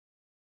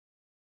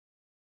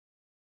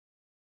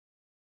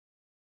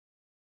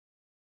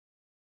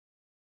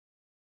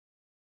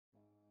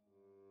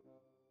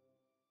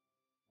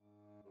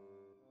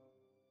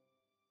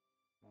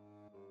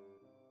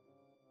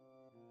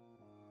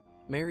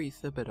Mary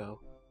Thibodeau,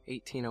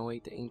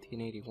 1808 to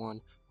 1881,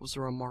 was a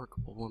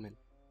remarkable woman.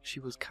 She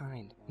was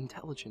kind,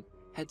 intelligent,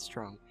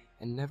 headstrong,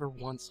 and never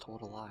once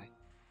told a lie.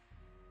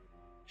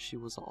 She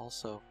was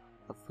also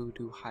a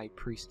voodoo high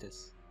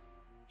priestess.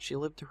 She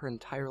lived her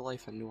entire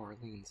life in New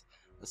Orleans,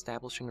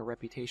 establishing a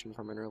reputation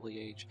from an early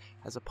age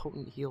as a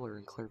potent healer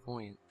and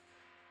clairvoyant.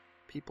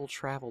 People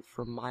traveled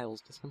for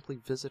miles to simply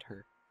visit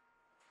her.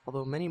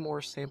 Although many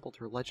more sampled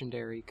her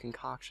legendary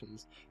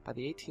concoctions, by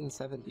the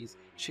 1870s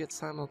she had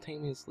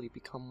simultaneously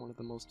become one of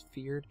the most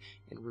feared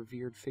and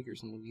revered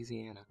figures in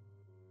Louisiana.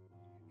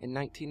 In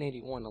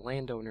 1981, a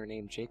landowner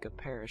named Jacob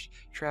Parrish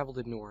traveled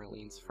to New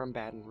Orleans from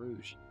Baton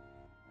Rouge.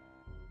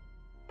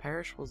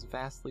 Parrish was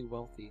vastly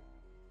wealthy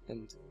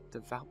and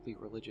devoutly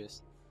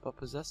religious, but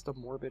possessed a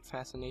morbid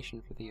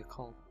fascination for the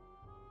occult.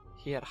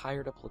 He had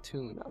hired a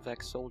platoon of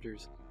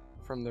ex-soldiers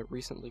from the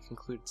recently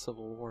concluded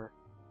Civil War,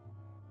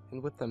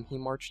 and with them he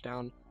marched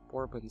down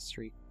Bourbon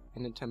Street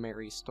and into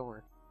Mary's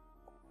store.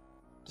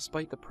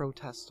 Despite the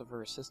protests of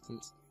her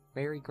assistants,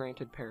 Mary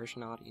granted Parrish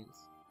an audience.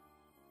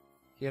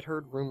 He had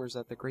heard rumors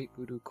that the great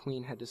voodoo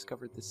queen had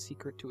discovered the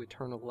secret to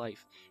eternal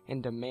life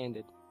and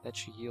demanded that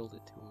she yield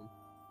it to him.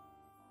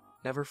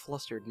 Never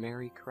flustered,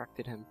 Mary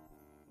corrected him.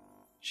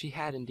 She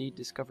had indeed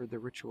discovered the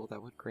ritual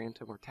that would grant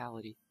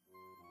immortality,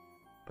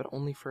 but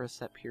only for a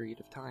set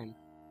period of time,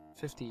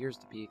 50 years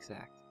to be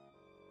exact.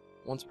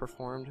 Once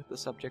performed, the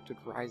subject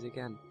would rise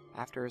again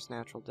after his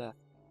natural death,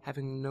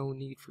 having no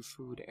need for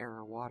food, air,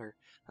 or water,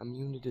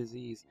 immune to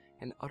disease,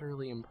 and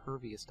utterly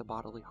impervious to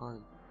bodily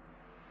harm.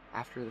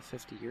 After the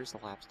 50 years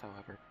elapsed,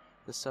 however,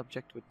 the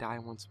subject would die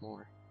once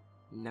more,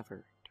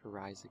 never to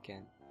rise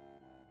again.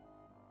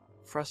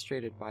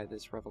 Frustrated by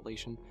this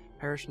revelation,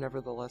 Parrish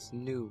nevertheless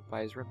knew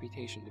by his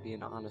reputation to be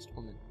an honest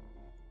woman,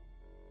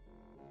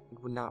 and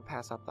would not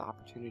pass up the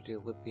opportunity to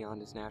live beyond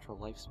his natural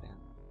lifespan.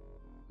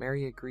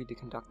 Mary agreed to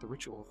conduct the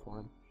ritual for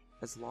him,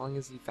 as long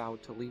as he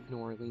vowed to leave New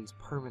Orleans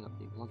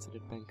permanently once it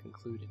had been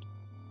concluded.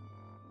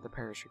 The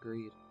Parrish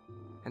agreed,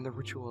 and the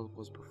ritual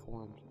was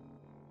performed.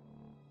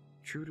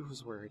 True to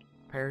his word,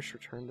 Parrish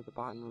returned to the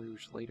Baton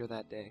Rouge later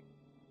that day,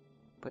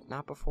 but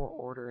not before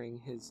ordering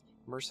his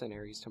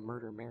mercenaries to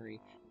murder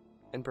Mary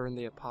and burn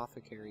the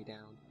apothecary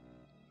down.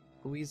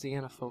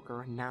 Louisiana folk are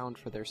renowned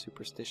for their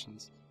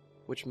superstitions,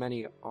 which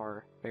many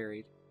are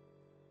buried.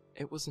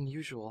 It was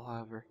unusual,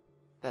 however,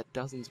 that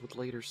dozens would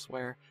later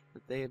swear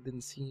that they had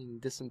been seeing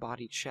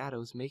disembodied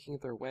shadows making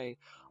their way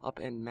up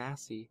en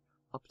masse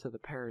up to the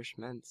Parrish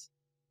Manse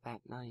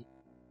that night.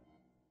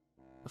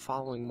 The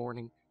following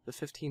morning, the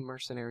 15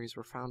 mercenaries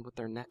were found with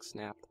their necks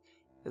snapped,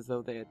 as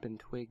though they had been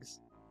twigs.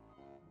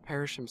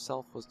 Parrish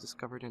himself was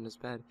discovered in his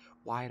bed,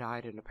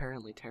 wide-eyed and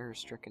apparently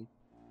terror-stricken.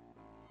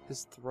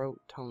 His throat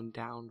toned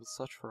down with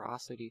such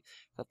ferocity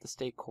that the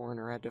state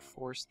coroner had to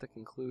force to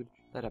conclude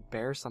that a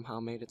bear somehow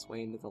made its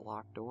way into the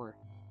locked door.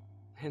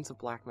 Hints of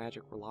black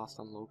magic were lost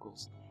on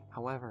locals,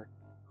 however,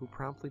 who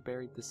promptly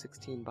buried the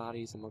 16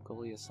 bodies in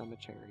Magnolia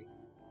Cemetery.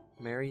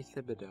 Mary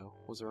Thibodeau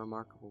was a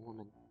remarkable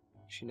woman.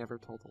 She never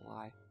told a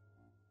lie.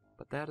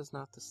 But that is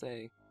not to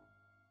say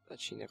that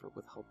she never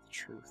withheld the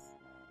truth.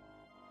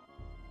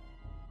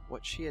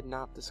 What she had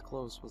not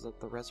disclosed was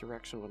that the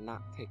resurrection would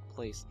not take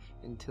place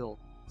until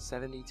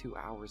 72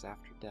 hours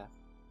after death.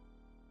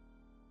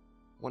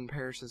 When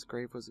Parrish's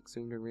grave was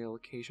exhumed on real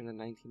occasion in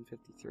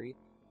 1953,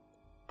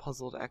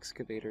 puzzled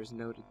excavators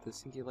noted the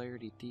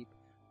singularly deep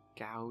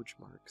gouge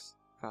marks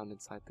found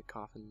inside the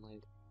coffin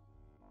lid.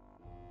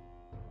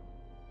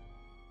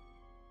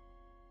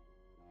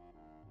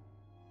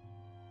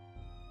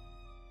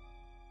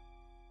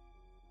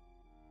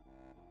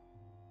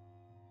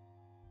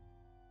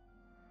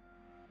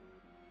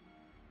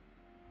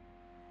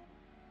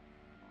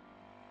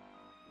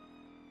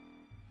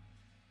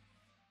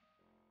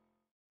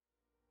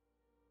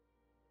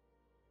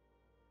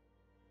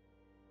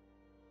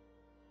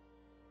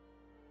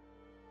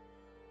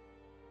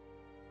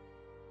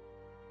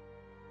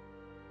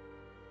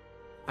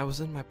 I was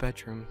in my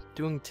bedroom,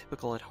 doing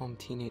typical at-home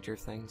teenager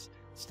things,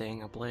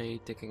 staying up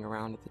late, digging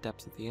around at the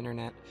depths of the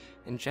internet,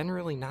 and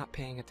generally not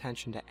paying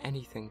attention to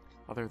anything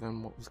other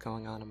than what was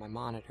going on my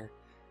monitor.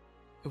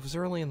 It was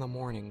early in the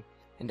morning,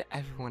 and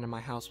everyone in my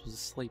house was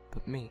asleep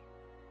but me.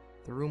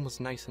 The room was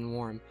nice and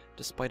warm,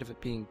 despite of it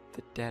being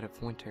the dead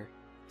of winter,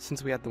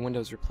 since we had the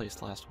windows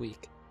replaced last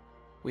week.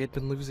 We had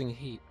been losing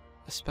heat,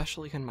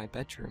 especially in my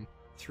bedroom,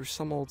 through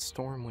some old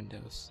storm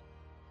windows.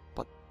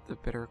 But the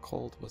bitter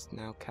cold was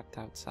now kept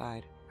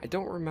outside. I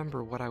don't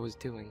remember what I was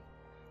doing.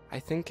 I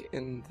think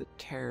in the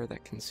terror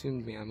that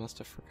consumed me I must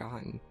have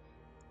forgotten.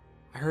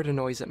 I heard a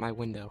noise at my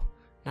window,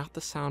 not the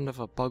sound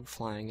of a bug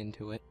flying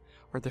into it,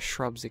 or the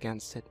shrubs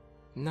against it.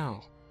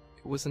 No,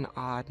 it was an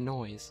odd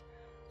noise,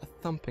 a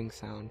thumping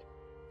sound,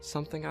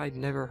 something I'd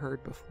never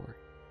heard before.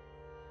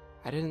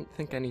 I didn't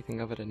think anything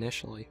of it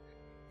initially,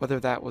 whether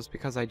that was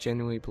because I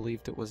genuinely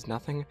believed it was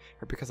nothing,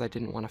 or because I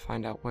didn't want to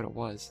find out what it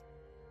was.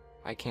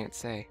 I can't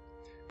say.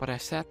 But I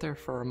sat there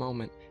for a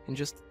moment and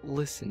just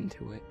listened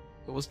to it.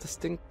 It was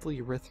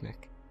distinctly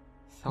rhythmic.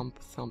 Thump,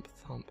 thump,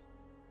 thump.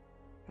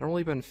 It had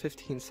only been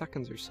 15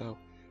 seconds or so,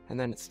 and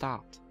then it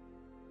stopped.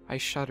 I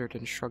shuddered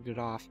and shrugged it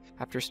off.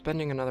 After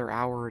spending another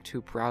hour or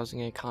two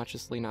browsing and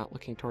consciously not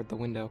looking toward the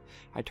window,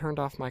 I turned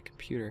off my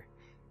computer,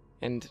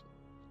 and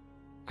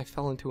I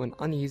fell into an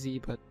uneasy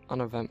but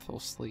uneventful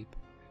sleep.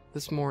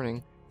 This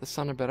morning, the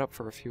sun had been up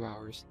for a few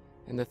hours,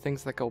 and the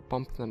things that go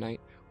bump in the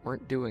night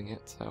weren't doing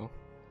it, so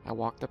I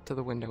walked up to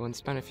the window and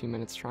spent a few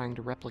minutes trying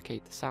to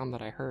replicate the sound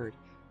that I heard.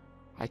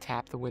 I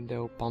tapped the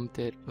window, bumped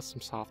it with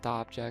some soft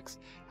objects,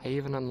 I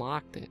even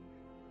unlocked it,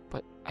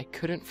 but I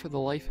couldn't for the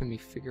life of me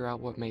figure out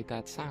what made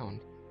that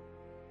sound.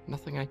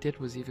 Nothing I did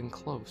was even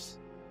close.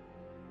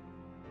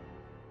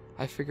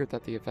 I figured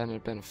that the event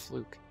had been a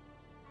fluke,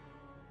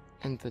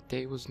 and the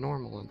day was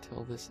normal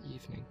until this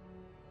evening.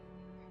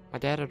 My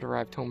dad had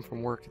arrived home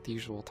from work at the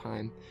usual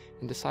time,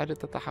 and decided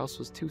that the house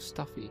was too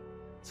stuffy,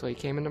 so he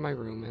came into my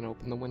room and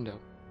opened the window.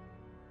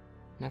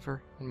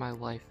 Never in my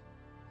life,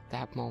 at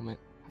that moment,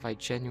 have I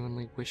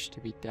genuinely wished to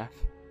be deaf.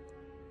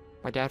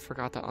 My dad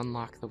forgot to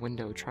unlock the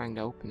window trying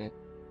to open it.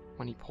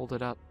 When he pulled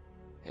it up,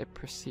 it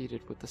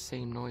proceeded with the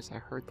same noise I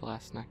heard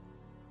last night.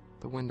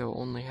 The window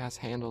only has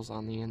handles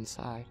on the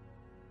inside.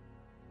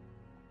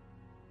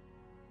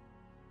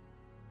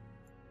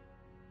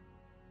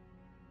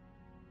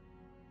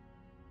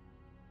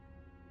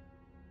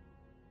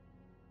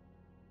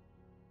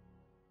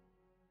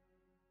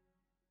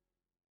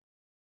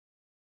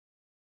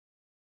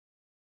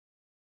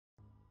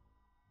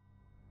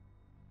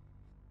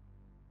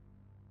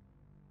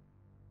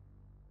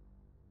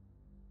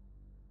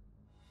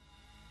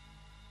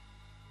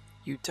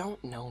 You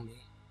don't know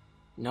me.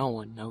 No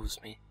one knows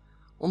me.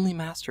 Only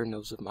Master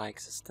knows of my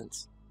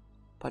existence.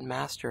 But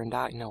Master and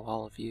I know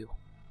all of you.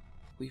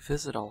 We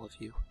visit all of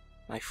you,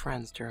 my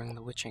friends, during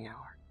the witching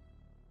hour.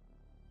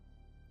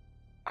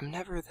 I'm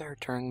never there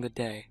during the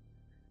day.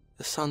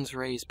 The sun's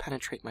rays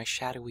penetrate my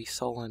shadowy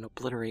soul and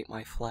obliterate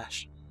my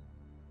flesh.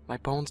 My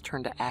bones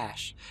turn to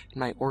ash, and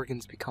my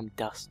organs become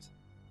dust.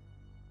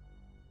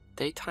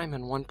 Daytime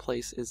in one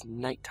place is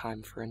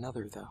nighttime for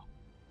another, though.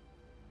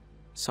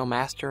 So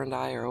Master and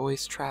I are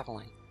always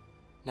traveling,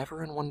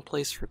 never in one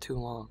place for too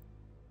long.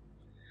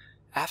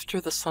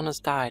 After the sun has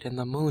died and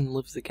the moon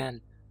lives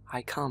again,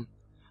 I come.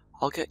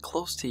 I'll get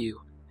close to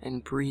you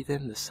and breathe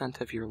in the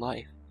scent of your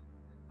life.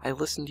 I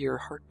listen to your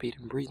heartbeat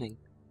and breathing.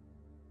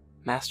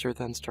 Master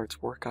then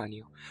starts work on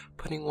you,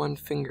 putting one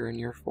finger in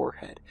your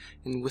forehead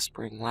and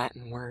whispering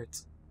Latin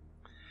words.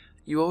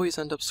 You always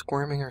end up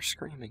squirming or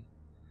screaming.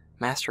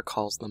 Master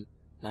calls them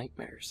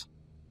nightmares.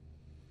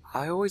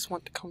 I always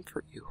want to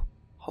comfort you,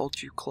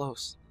 hold you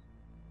close,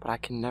 but I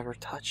can never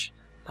touch,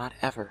 not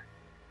ever.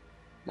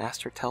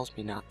 Master tells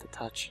me not to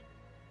touch.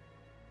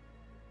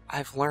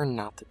 I've learned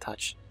not to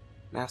touch.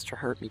 Master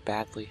hurt me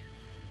badly,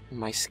 and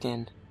my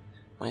skin,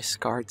 my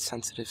scarred,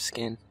 sensitive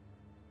skin,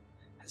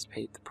 has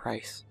paid the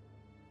price.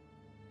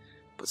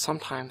 But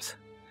sometimes,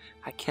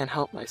 I can't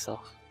help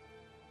myself.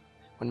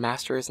 When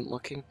Master isn't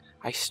looking,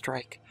 I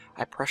strike.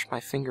 I brush my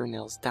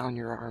fingernails down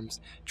your arms,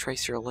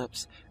 trace your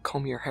lips,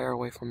 comb your hair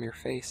away from your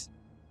face.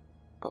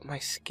 But my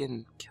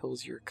skin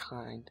kills your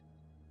kind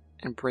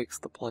and breaks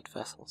the blood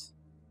vessels.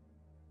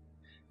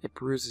 It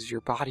bruises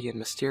your body in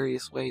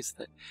mysterious ways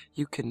that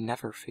you can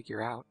never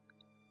figure out.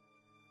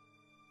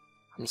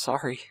 I'm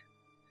sorry.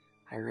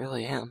 I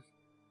really am.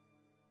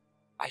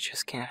 I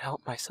just can't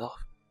help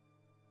myself.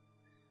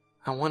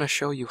 I want to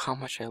show you how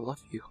much I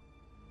love you.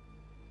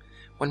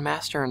 When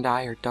Master and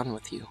I are done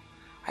with you,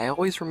 I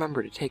always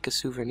remember to take a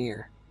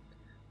souvenir.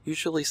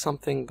 Usually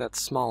something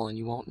that's small and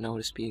you won't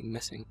notice being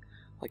missing,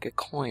 like a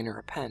coin or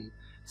a pen,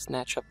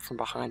 snatched up from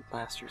behind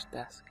Master's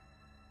desk.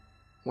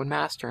 When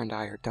Master and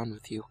I are done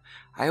with you,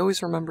 I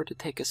always remember to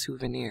take a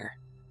souvenir.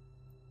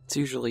 It's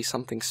usually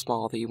something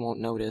small that you won't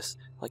notice,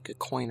 like a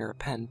coin or a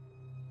pen.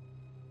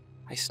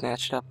 I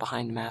snatch it up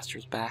behind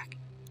Master's back,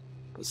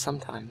 but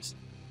sometimes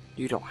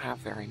you don't have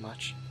very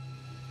much.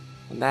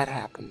 When that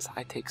happens,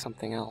 I take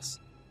something else.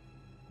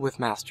 With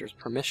Master's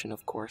permission,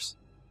 of course.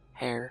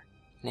 Hair,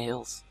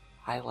 nails,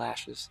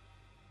 eyelashes,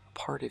 a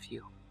part of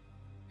you,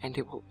 and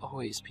it will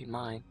always be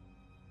mine.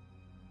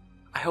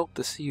 I hope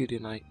to see you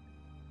tonight,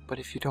 but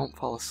if you don't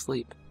fall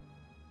asleep,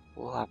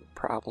 we'll have a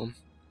problem.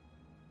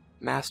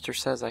 Master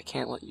says I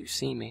can't let you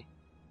see me.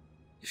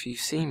 If you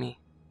see me,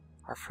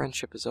 our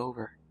friendship is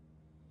over,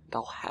 and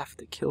I'll have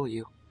to kill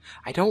you.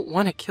 I don't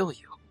want to kill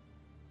you.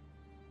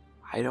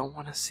 I don't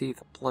want to see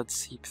the blood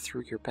seep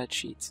through your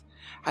bedsheets.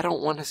 I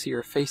don't want to see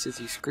your face as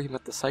you scream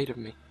at the sight of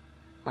me.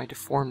 My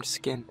deformed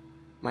skin,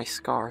 my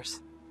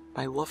scars,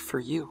 my love for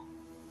you.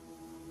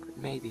 But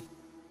maybe,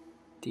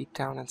 deep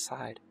down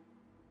inside,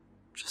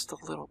 just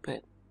a little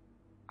bit,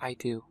 I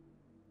do.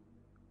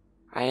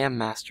 I am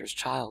Master's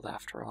child,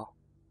 after all.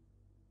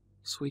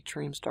 Sweet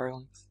dreams,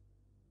 darlings.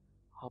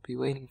 I'll be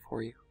waiting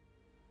for you.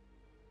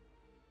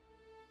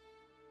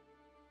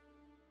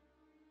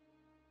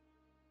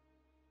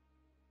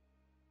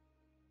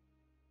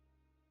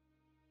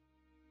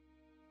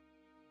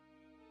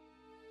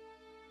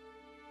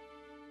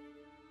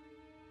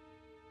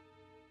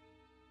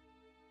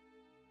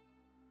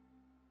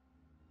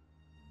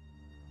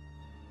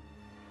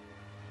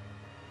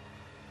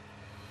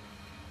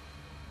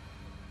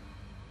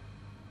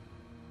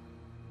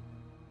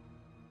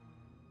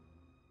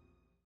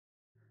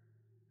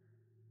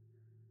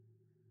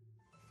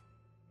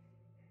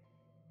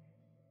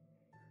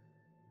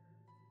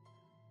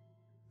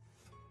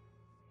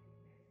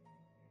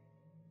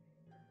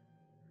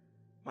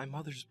 My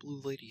mother's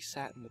blue lady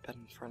sat in the bed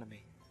in front of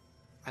me.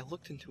 I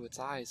looked into its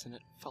eyes, and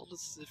it felt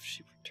as if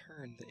she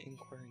returned the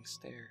inquiring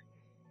stare,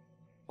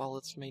 while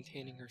it's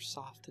maintaining her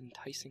soft,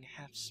 enticing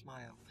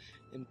half-smile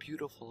and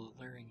beautiful,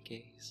 alluring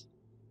gaze.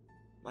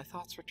 My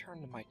thoughts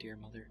returned to my dear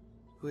mother,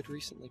 who had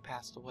recently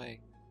passed away,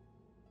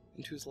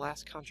 and whose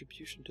last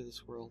contribution to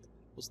this world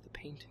was the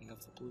painting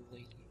of the Blue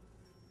Lady.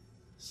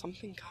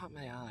 Something caught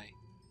my eye.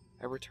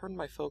 I returned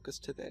my focus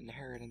to the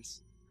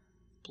inheritance,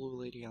 the Blue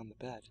Lady on the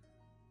bed.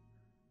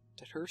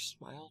 Did her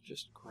smile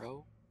just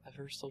grow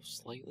ever so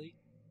slightly?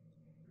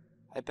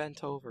 I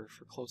bent over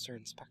for closer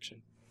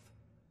inspection,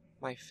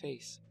 my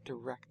face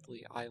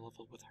directly eye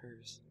level with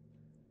hers.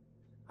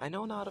 I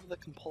know not of the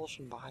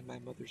compulsion behind my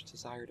mother's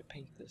desire to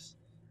paint this,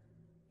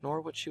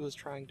 nor what she was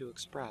trying to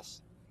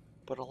express,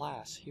 but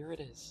alas, here it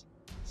is,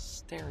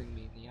 staring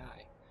me in the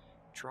eye,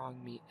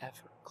 drawing me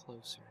ever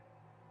closer.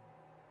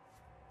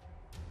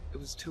 It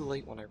was too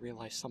late when I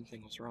realized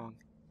something was wrong.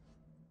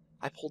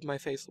 I pulled my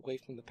face away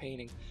from the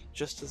painting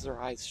just as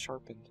her eyes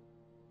sharpened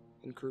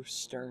and grew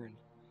stern.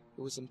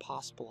 It was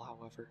impossible,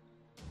 however.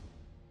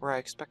 Where I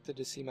expected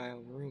to see my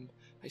own room,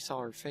 I saw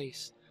her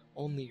face,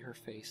 only her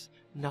face,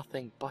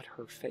 nothing but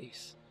her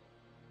face.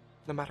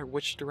 No matter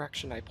which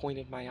direction I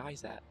pointed my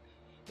eyes at,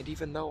 and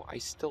even though I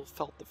still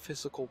felt the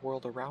physical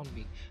world around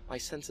me, my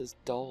senses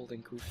dulled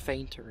and grew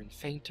fainter and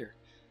fainter,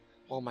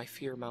 while my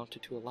fear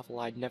mounted to a level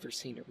I'd never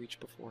seen it reach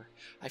before.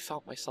 I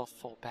felt myself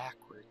fall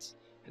backwards,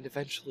 and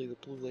eventually the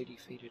Blue Lady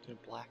faded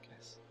into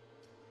blackness.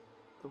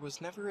 There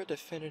was never a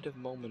definitive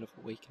moment of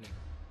awakening,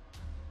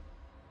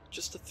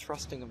 just a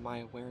thrusting of my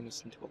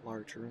awareness into a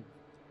large room,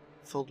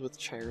 filled with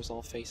chairs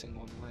all facing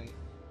one way,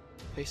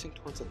 facing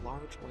towards a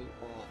large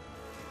white wall.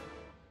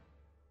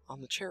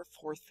 On the chair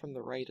fourth from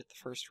the right at the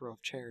first row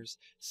of chairs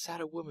sat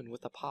a woman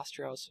with a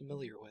posture I was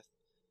familiar with.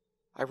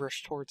 I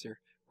rushed towards her,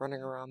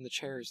 running around the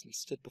chairs, and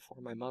stood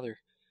before my mother,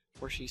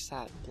 where she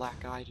sat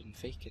black-eyed and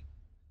vacant,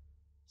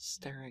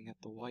 staring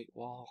at the white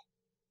wall.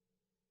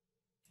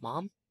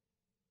 "Mom?"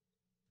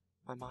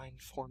 My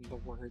mind formed the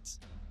words,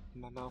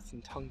 and my mouth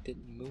and tongue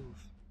didn't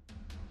move,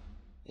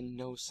 and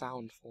no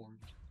sound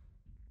formed.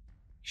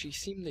 She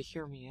seemed to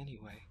hear me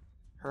anyway.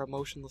 Her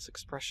emotionless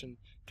expression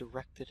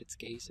directed its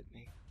gaze at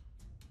me,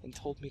 and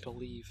told me to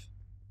leave.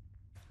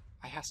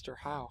 I asked her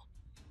how.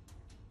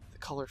 The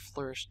color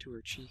flourished to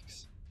her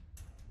cheeks,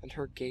 and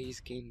her gaze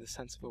gained the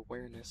sense of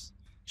awareness.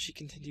 She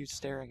continued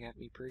staring at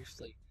me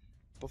briefly,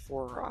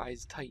 before her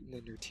eyes tightened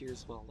and her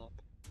tears welled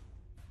up.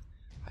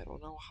 "I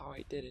don't know how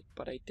I did it,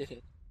 but I did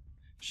it.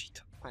 She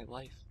took my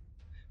life.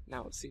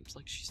 Now it seems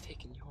like she's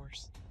taken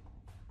yours."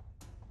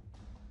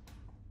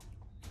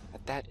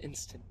 At that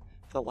instant,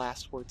 the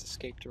last words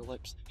escaped her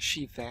lips.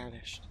 She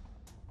vanished,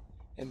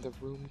 and the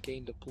room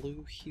gained a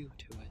blue hue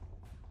to it.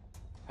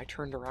 I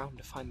turned around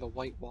to find the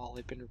white wall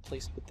had been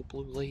replaced with the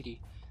Blue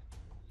Lady.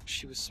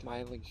 She was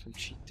smiling from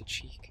cheek to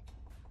cheek.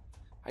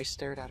 I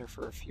stared at her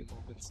for a few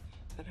moments,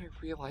 then I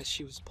realized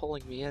she was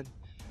pulling me in.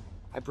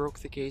 I broke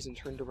the gaze and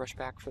turned to rush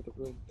back for the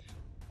room,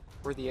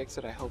 or the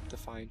exit I hoped to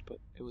find, but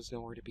it was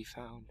nowhere to be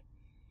found.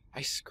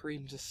 I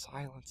screamed to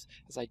silence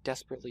as I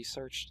desperately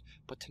searched,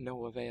 but to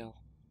no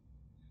avail.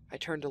 I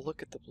turned to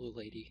look at the Blue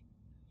Lady.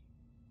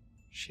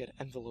 She had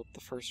enveloped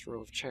the first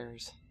row of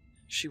chairs.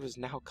 She was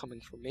now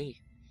coming for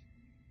me.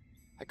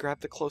 I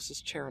grabbed the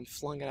closest chair and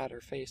flung it at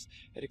her face.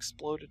 It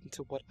exploded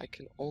into what I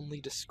can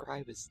only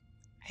describe as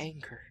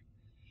anger.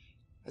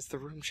 As the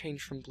room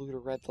changed from blue to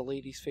red, the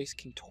lady's face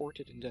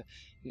contorted into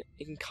an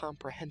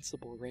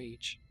incomprehensible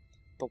rage.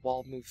 The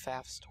wall moved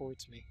fast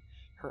towards me.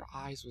 Her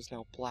eyes was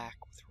now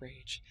black with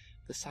rage.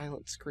 The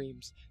silent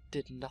screams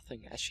did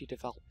nothing as she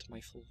developed my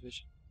full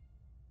vision.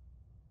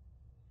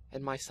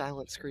 And my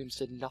silent screams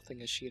did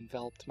nothing as she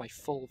enveloped my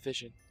full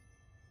vision.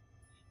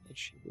 And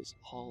she was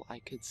all I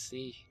could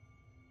see.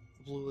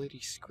 The Blue Lady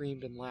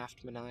screamed and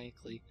laughed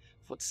maniacally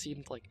of what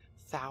seemed like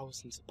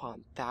thousands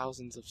upon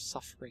thousands of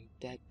suffering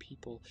dead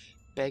people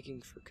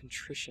begging for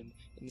contrition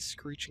in the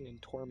screeching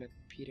and torment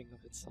repeating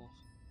of itself.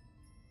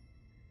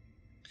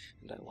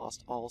 And I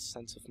lost all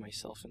sense of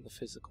myself in the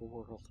physical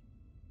world.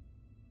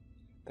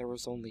 There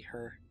was only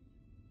her,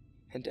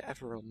 and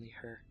ever only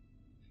her.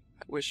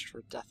 I wished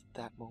for death at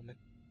that moment,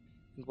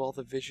 and while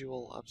the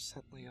visual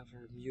absently of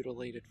her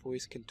mutilated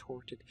voice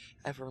contorted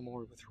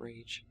evermore with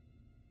rage,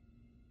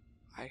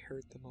 I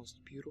heard the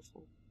most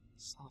beautiful,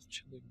 soft,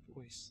 chilling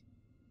voice.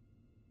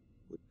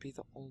 It would be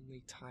the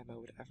only time I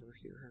would ever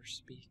hear her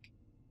speak.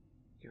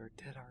 "You are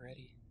dead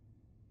already.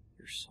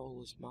 Your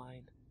soul is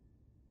mine."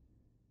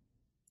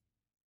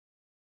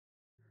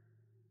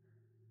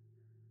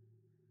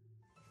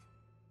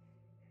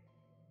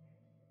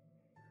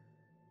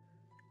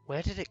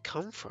 Where did it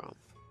come from?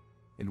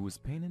 It was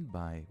painted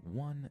by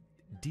one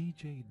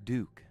DJ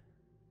Duke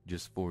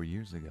just 4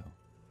 years ago,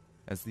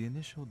 as the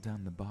initial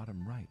down the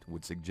bottom right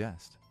would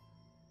suggest.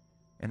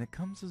 And it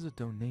comes as a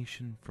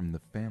donation from the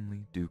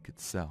family Duke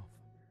itself.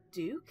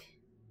 Duke?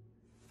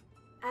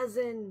 As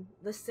in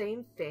the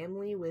same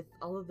family with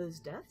all of those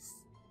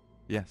deaths?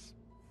 Yes,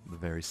 the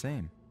very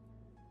same.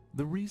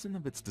 The reason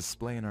of its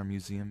display in our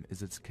museum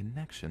is its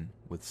connection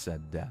with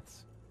said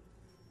deaths,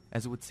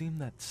 as it would seem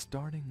that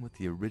starting with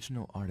the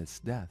original artist's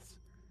deaths,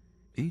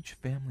 each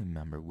family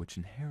member which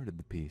inherited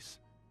the piece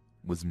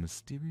was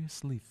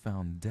mysteriously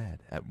found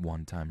dead at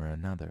one time or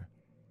another,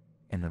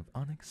 and of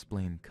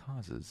unexplained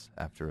causes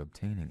after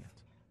obtaining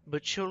it.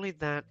 But surely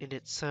that in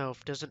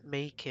itself doesn't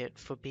make it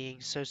for being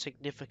so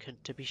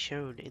significant to be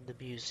shown in the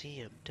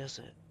museum, does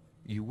it?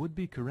 You would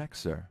be correct,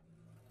 sir,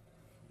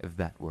 if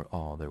that were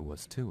all there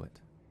was to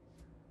it.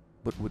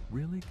 But what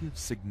really gives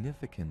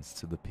significance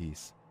to the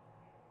piece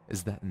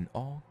is that in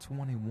all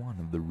 21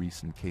 of the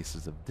recent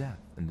cases of death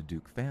in the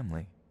Duke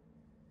family,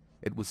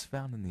 it was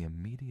found in the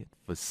immediate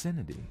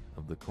vicinity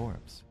of the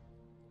corpse,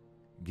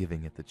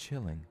 giving it the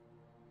chilling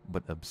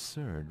but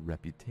absurd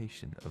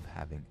reputation of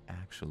having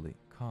actually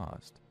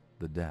caused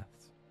the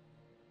deaths.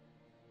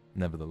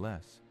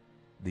 Nevertheless,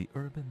 the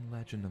urban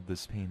legend of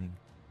this painting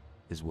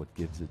is what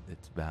gives it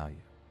its value.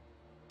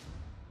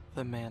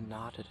 The man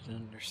nodded in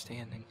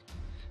understanding,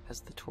 as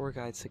the tour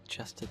guide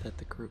suggested that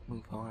the group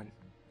move on.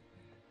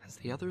 As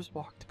the others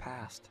walked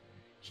past,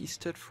 he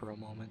stood for a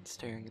moment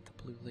staring at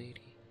the blue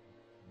lady.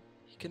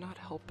 He could not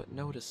help but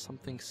notice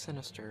something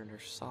sinister in her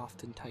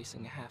soft,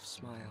 enticing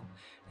half-smile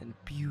and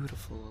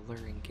beautiful,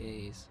 alluring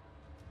gaze.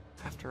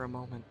 After a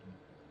moment,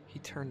 he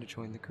turned to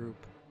join the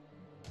group,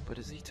 but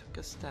as he took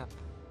a step,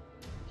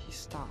 he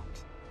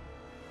stopped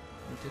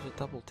and did a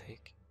double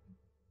take.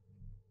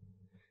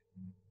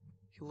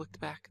 He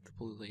looked back at the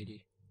blue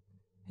lady,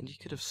 and he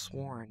could have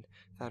sworn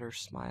that her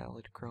smile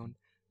had grown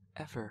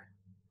ever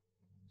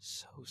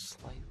so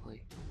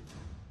slightly.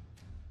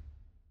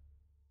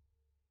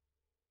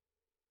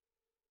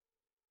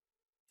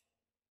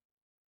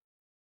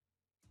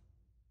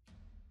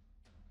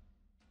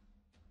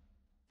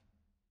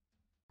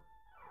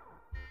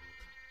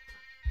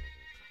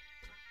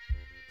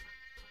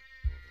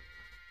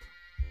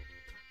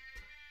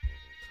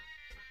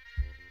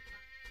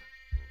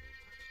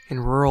 In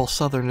rural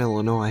southern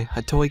Illinois,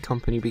 a toy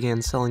company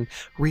began selling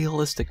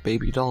realistic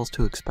baby dolls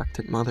to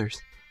expectant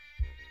mothers.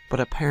 But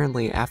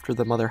apparently after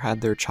the mother had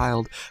their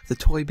child, the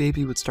toy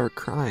baby would start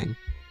crying.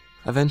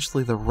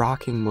 Eventually the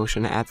rocking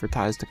motion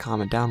advertised to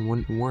calm it down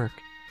wouldn't work,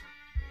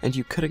 and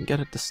you couldn't get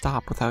it to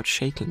stop without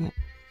shaking it.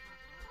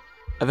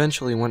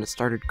 Eventually when it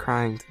started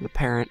crying to the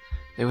parent,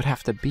 they would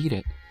have to beat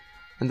it,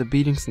 and the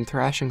beatings and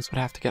thrashings would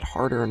have to get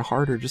harder and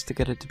harder just to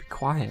get it to be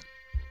quiet.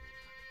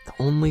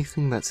 The only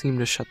thing that seemed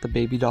to shut the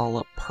baby doll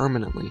up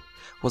permanently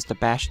was to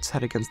bash its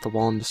head against the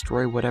wall and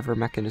destroy whatever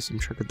mechanism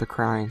triggered the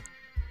crying.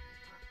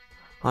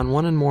 On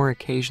one and more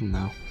occasion,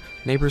 though,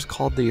 neighbors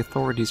called the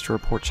authorities to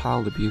report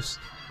child abuse,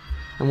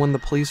 and when the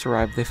police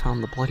arrived they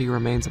found the bloody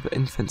remains of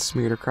infants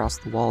smeared across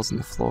the walls and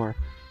the floor.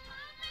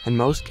 In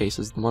most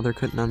cases, the mother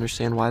couldn't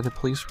understand why the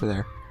police were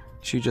there.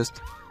 She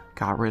just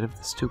got rid of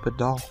the stupid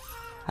doll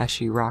as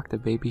she rocked a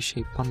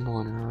baby-shaped bundle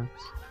in her arms.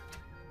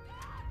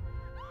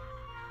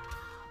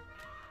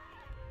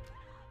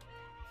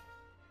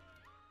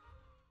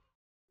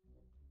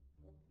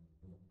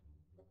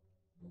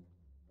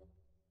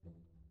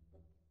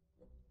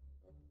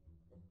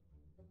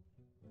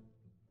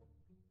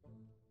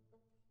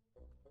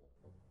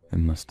 It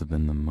must have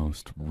been the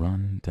most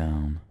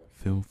run-down,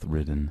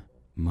 filth-ridden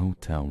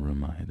motel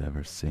room I had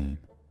ever seen.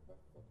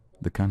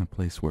 The kind of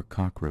place where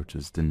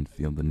cockroaches didn't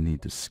feel the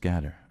need to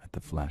scatter at the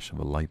flash of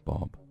a light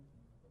bulb.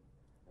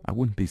 I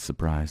wouldn't be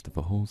surprised if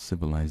a whole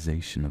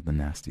civilization of the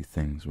nasty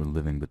things were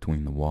living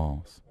between the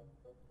walls,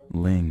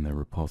 laying their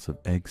repulsive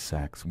egg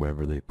sacs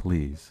wherever they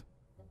please,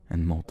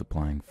 and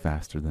multiplying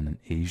faster than an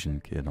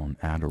Asian kid on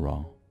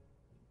Adderall.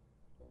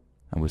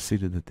 I was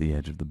seated at the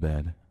edge of the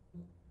bed,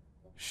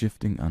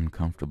 shifting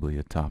uncomfortably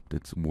atop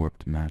its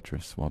warped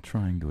mattress while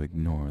trying to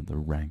ignore the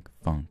rank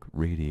funk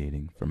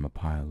radiating from a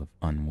pile of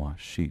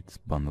unwashed sheets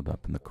bundled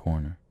up in the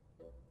corner.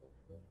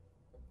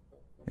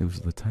 It was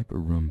the type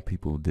of room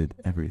people did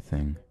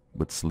everything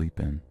but sleep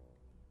in.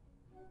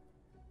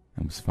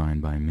 It was fine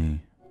by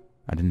me.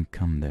 I didn't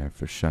come there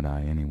for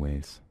shut-eye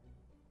anyways.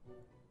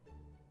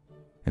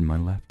 In my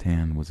left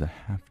hand was a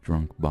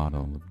half-drunk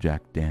bottle of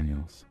Jack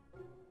Daniels.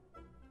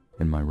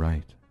 In my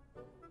right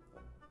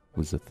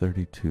was a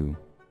 .32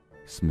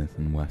 Smith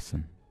 &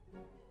 Wesson.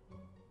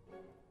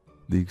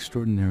 The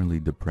extraordinarily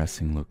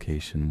depressing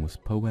location was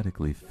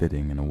poetically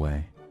fitting in a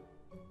way.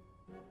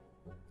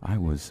 I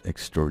was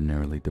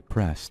extraordinarily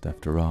depressed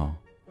after all.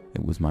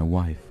 It was my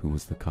wife who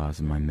was the cause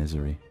of my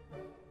misery.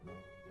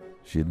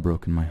 She had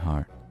broken my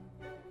heart,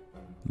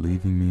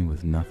 leaving me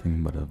with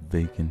nothing but a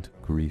vacant,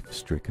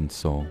 grief-stricken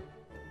soul,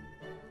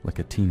 like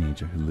a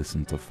teenager who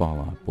listens to Fall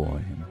Out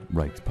Boy and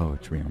writes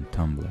poetry on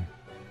Tumblr.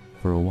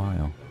 For a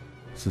while,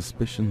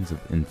 suspicions of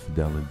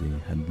infidelity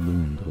had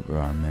loomed over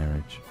our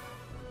marriage,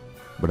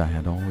 but I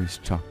had always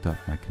chalked up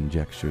my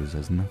conjectures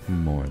as nothing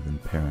more than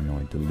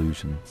paranoid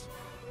delusions.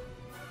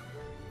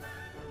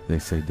 They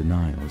say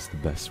denial is the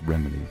best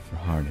remedy for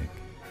heartache.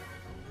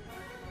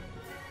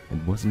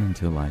 It wasn't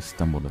until I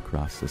stumbled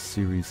across a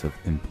series of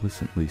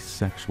implicitly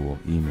sexual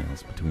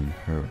emails between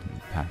her and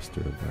the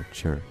pastor of our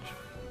church,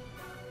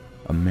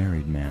 a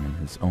married man in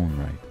his own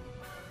right,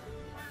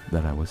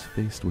 that I was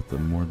faced with the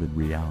morbid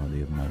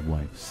reality of my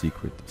wife's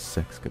secret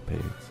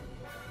sexcapades.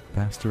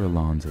 Pastor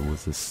Alonso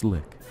was a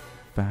slick,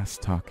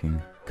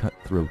 fast-talking,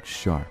 cutthroat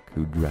shark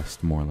who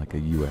dressed more like a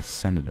U.S.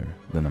 senator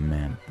than a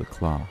man at the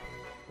cloth.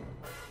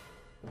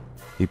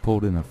 He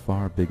pulled in a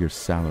far bigger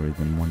salary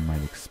than one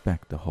might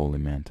expect a holy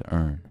man to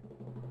earn.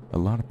 A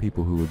lot of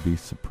people who would be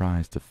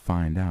surprised to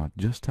find out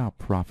just how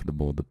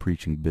profitable the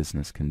preaching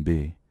business can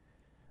be,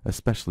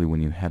 especially when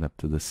you head up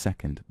to the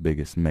second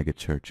biggest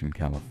megachurch in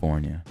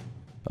California.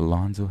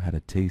 Alonso had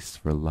a taste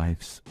for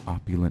life's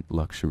opulent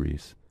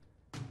luxuries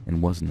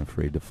and wasn't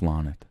afraid to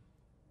flaunt it.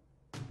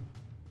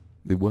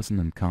 It wasn't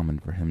uncommon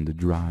for him to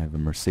drive a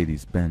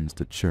Mercedes-Benz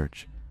to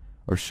church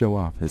or show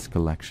off his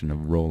collection of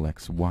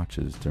Rolex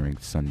watches during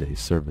Sunday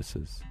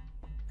services.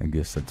 I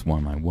guess that's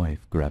why my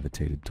wife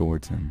gravitated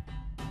towards him.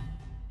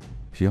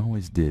 She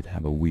always did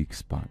have a weak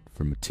spot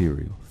for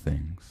material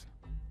things.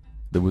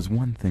 There was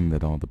one thing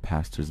that all the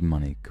pastor's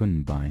money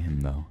couldn't buy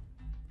him, though.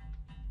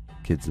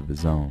 Kids of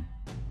his own.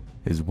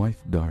 His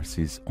wife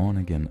Darcy's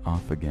on-again,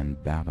 off-again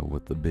battle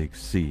with the big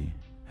C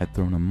had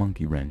thrown a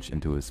monkey wrench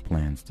into his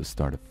plans to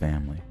start a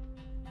family.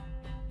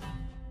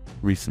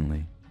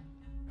 Recently,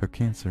 her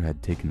cancer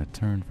had taken a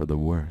turn for the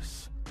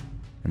worse,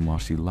 and while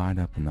she lied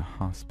up in the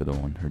hospital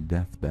on her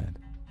deathbed,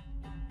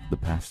 the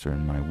pastor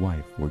and my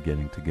wife were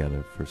getting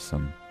together for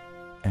some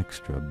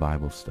extra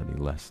Bible study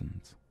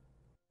lessons.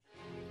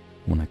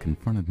 When I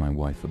confronted my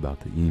wife about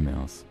the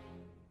emails,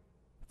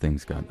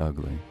 things got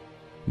ugly.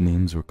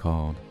 Names were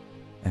called,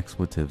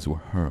 expletives were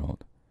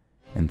hurled,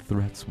 and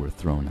threats were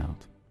thrown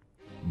out,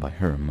 by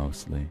her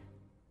mostly.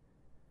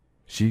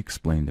 She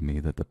explained to me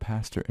that the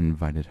pastor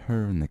invited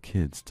her and the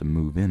kids to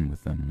move in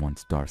with them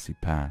once Darcy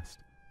passed,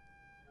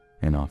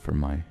 an offer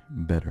my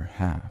better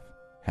half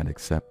had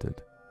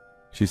accepted.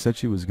 She said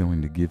she was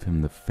going to give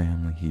him the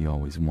family he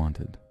always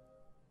wanted,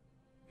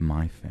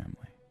 my family.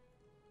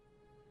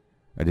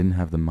 I didn't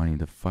have the money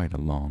to fight a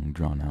long,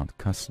 drawn-out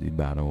custody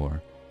battle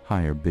or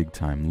hire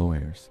big-time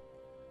lawyers,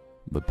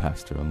 but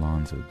Pastor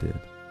Alonso did.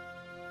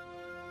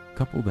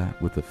 Couple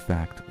that with the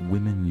fact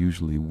women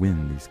usually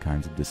win these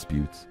kinds of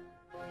disputes,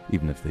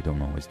 even if they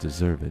don't always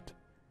deserve it,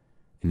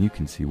 and you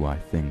can see why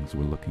things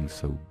were looking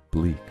so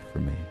bleak for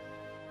me.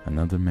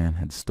 Another man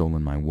had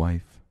stolen my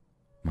wife,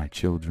 my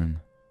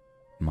children,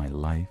 my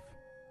life,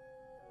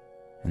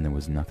 and there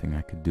was nothing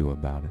I could do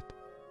about it.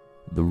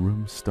 The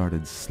room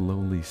started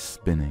slowly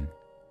spinning,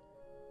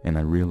 and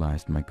I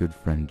realized my good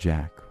friend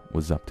Jack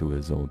was up to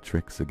his old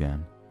tricks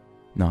again.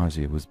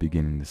 Nausea was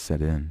beginning to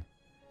set in,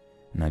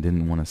 and I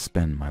didn't want to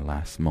spend my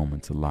last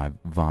moments alive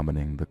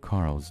vomiting the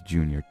Carl's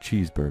Jr.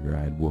 cheeseburger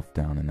I had wolfed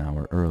down an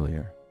hour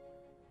earlier.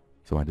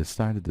 So I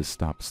decided to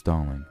stop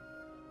stalling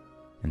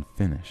and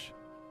finish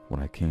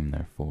what I came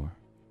there for.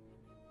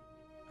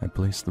 I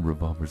placed the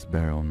revolver's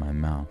barrel in my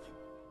mouth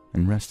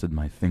and rested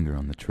my finger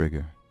on the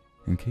trigger.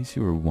 In case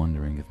you were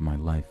wondering if my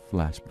life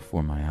flashed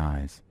before my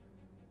eyes,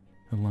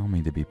 allow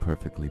me to be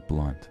perfectly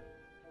blunt.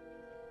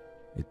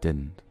 It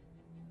didn't.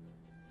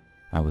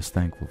 I was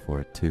thankful for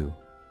it too.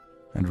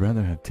 I'd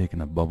rather have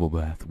taken a bubble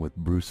bath with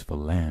Bruce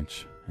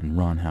Valanche and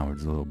Ron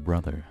Howard's little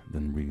brother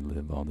than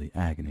relive all the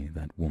agony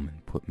that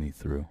woman put me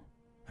through.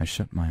 I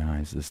shut my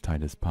eyes as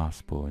tight as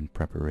possible in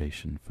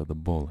preparation for the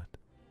bullet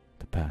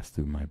to pass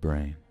through my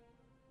brain.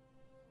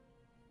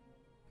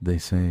 They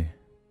say,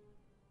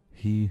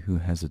 he who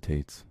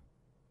hesitates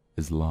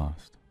is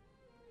lost.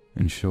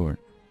 In short,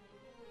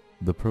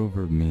 the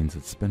proverb means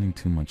that spending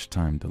too much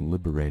time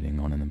deliberating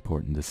on an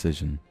important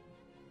decision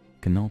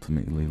can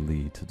ultimately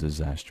lead to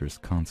disastrous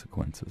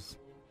consequences.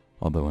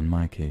 Although in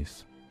my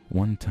case,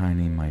 one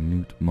tiny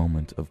minute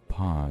moment of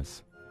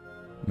pause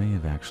may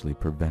have actually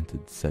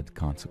prevented said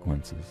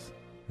consequences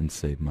and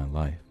saved my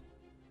life.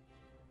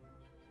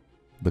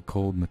 The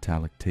cold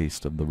metallic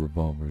taste of the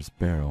revolver's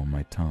barrel on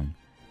my tongue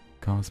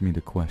caused me to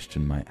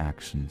question my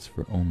actions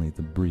for only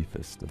the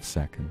briefest of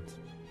seconds,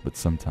 but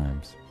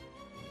sometimes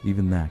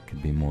even that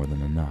could be more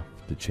than enough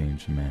to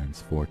change a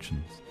man's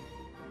fortunes.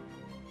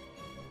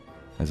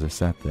 As I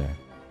sat there,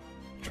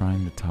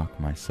 trying to talk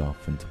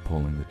myself into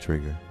pulling the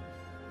trigger,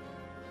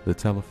 the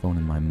telephone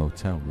in my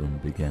motel room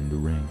began to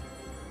ring.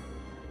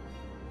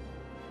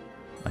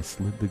 I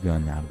slid the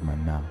gun out of my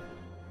mouth,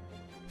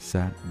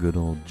 sat good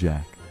old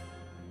Jack,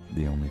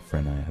 the only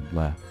friend I had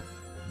left,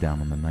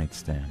 down on the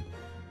nightstand,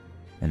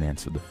 and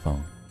answered the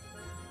phone.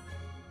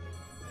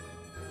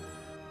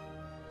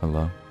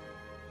 Hello?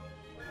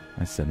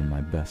 I said in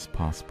my best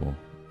possible,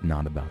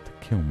 not about to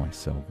kill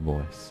myself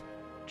voice.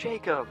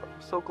 Jacob,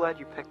 I'm so glad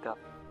you picked up.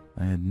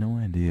 I had no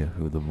idea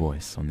who the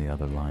voice on the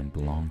other line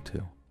belonged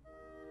to.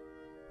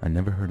 I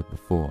never heard it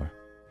before,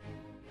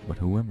 but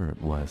whoever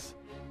it was,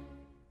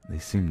 they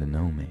seemed to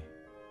know me.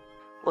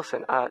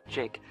 Listen,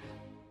 Jake,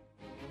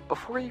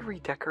 before you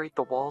redecorate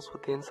the walls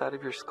with the inside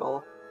of your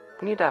skull,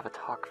 we need to have a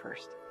talk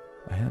first.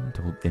 I hadn't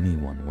told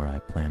anyone where I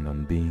planned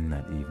on being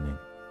that evening,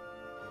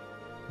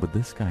 but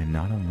this guy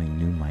not only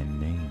knew my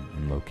name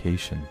and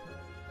location,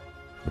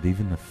 but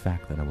even the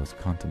fact that I was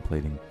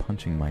contemplating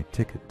punching my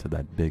ticket to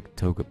that big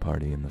toga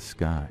party in the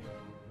sky.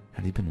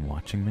 Had he been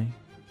watching me?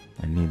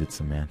 I needed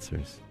some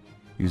answers.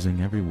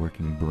 Using every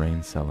working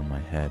brain cell in my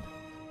head,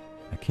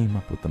 I came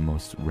up with the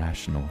most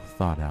rational,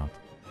 thought-out,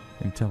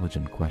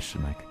 intelligent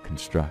question I could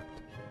construct.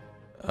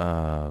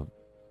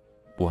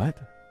 What?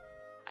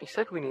 I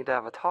said we need to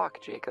have a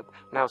talk, Jacob.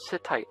 Now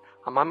sit tight.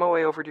 I'm on my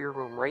way over to your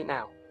room right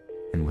now.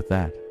 And with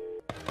that,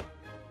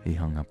 he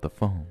hung up the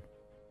phone.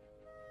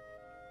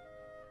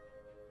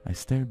 I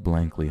stared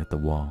blankly at the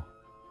wall,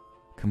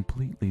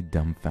 completely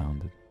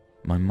dumbfounded,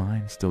 my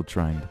mind still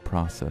trying to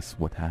process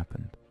what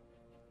happened.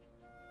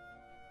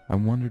 I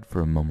wondered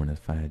for a moment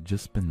if I had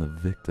just been the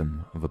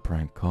victim of a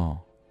prank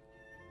call.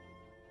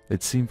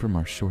 It seemed from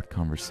our short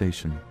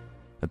conversation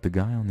that the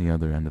guy on the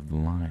other end of the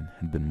line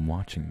had been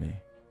watching me.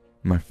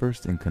 My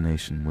first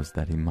inclination was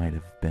that he might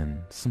have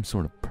been some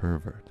sort of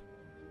pervert.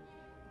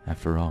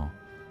 After all,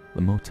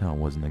 the motel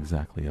wasn't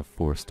exactly a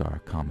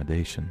 4-star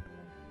accommodation,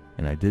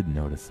 and I did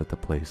notice that the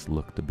place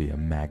looked to be a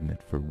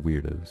magnet for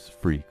weirdos,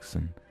 freaks,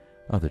 and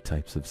other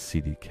types of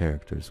seedy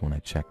characters when I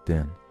checked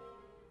in.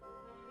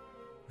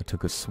 I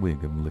took a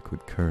swig of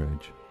liquid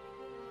courage.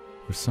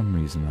 For some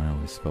reason, I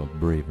always felt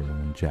braver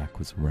when Jack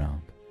was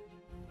around.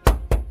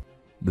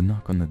 The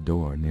knock on the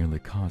door nearly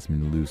caused me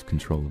to lose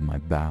control of my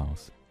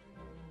bowels.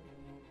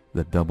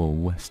 The double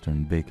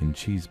Western bacon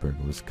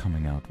cheeseburger was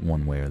coming out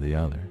one way or the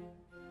other.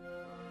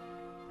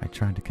 I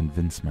tried to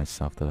convince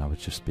myself that I was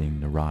just being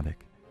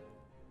neurotic,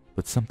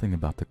 but something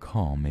about the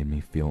call made me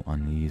feel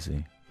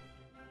uneasy.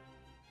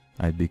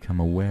 I had become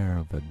aware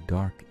of a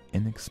dark,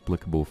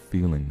 inexplicable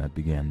feeling that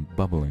began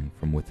bubbling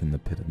from within the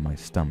pit of my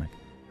stomach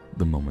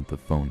the moment the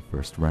phone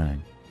first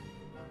rang.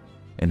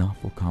 An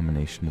awful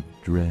combination of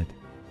dread,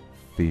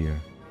 fear,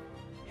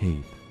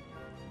 hate,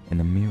 and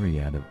a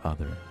myriad of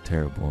other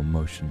terrible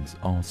emotions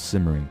all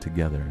simmering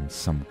together in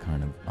some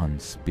kind of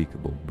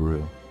unspeakable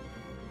brew.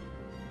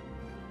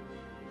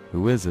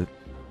 "Who is it?"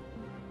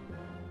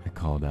 I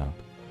called out.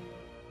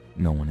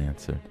 No one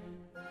answered.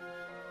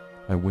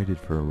 I waited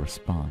for a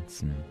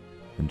response and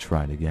then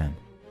tried again,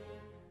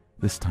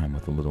 this time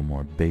with a little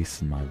more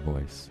bass in my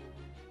voice.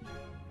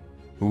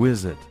 "Who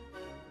is it?"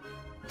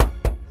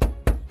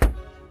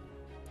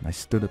 I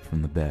stood up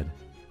from the bed,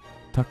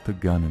 tucked the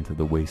gun into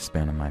the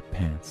waistband of my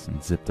pants,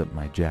 and zipped up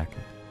my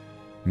jacket,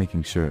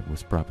 making sure it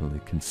was properly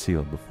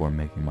concealed before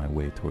making my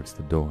way towards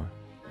the door.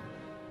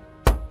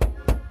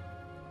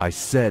 "I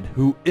said,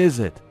 who is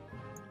it?"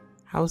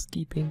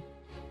 Housekeeping.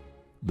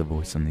 The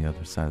voice on the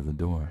other side of the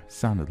door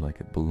sounded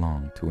like it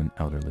belonged to an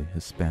elderly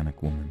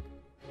Hispanic woman.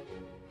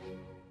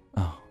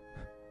 Oh.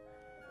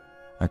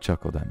 I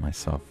chuckled at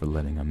myself for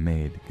letting a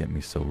maid get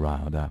me so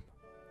riled up.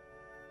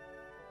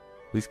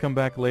 "Please come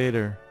back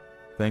later.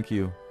 Thank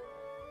you."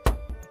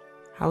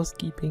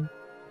 Housekeeping.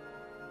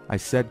 "I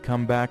said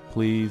come back,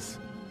 please."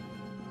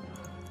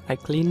 I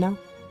clean now?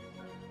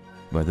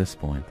 By this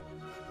point,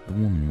 the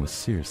woman was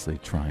seriously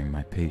trying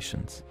my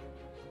patience.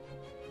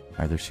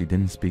 Either she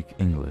didn't speak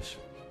English,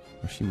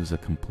 or she was a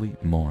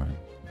complete moron.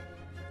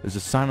 "There's a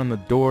sign on the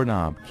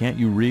doorknob. Can't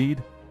you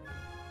read?"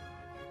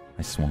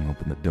 I swung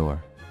open the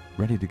door,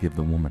 ready to give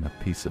the woman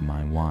a piece of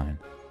my wine.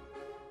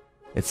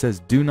 "It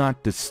says do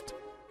not dist..."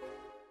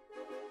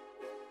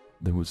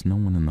 There was no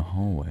one in the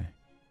hallway.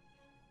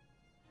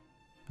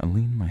 I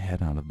leaned my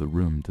head out of the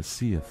room to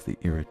see if the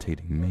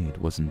irritating maid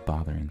wasn't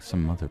bothering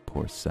some other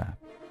poor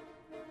sap.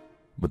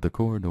 But the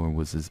corridor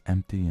was as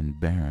empty and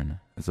barren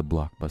as a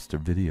Blockbuster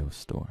video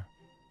store.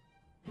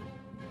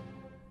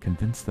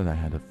 Convinced that I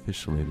had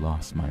officially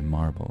lost my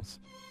marbles,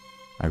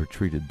 I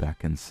retreated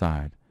back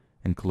inside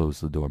and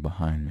closed the door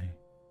behind me.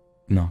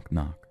 Knock,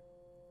 knock.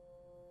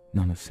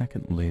 Not a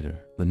second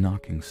later, the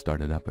knocking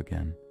started up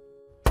again.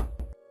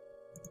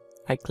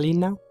 I clean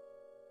now?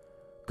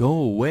 "Go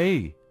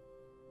away!"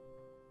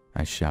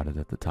 I shouted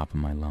at the top of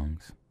my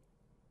lungs.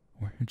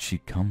 Where had she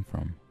come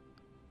from?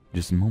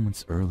 Just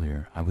moments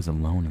earlier, I was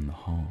alone in the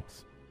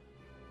halls.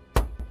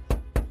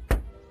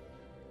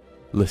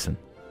 "Listen,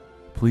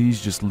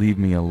 please just leave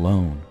me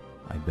alone,"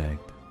 I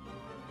begged.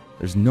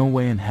 "There's no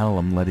way in hell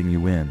I'm letting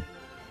you in."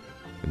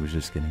 It was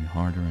just getting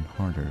harder and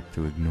harder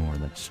to ignore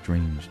that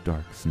strange,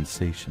 dark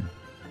sensation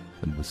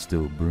that was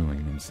still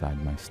brewing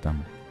inside my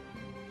stomach.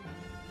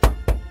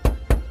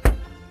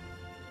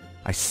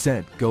 "I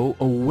said, go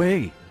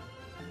away!"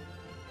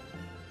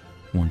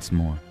 Once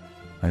more,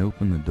 I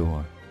opened the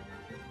door,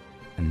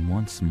 and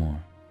once more,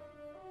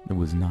 there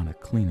was not a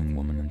cleaning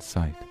woman in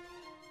sight.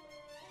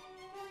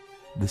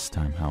 This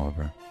time,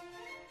 however,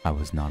 I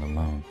was not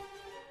alone.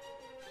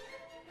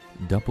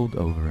 Doubled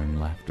over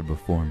in laughter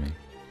before me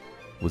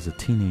was a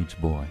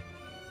teenage boy,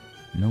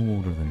 no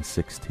older than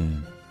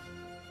 16.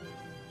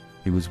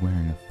 He was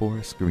wearing a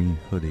forest green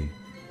hoodie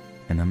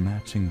and a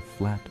matching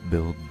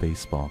flat-billed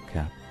baseball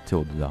cap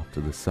tilted off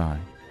to the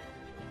side,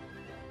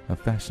 a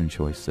fashion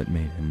choice that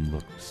made him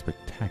look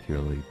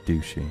spectacularly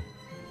douchey.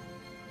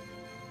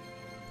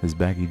 His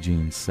baggy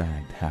jeans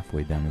sagged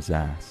halfway down his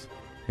ass,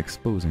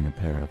 exposing a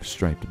pair of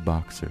striped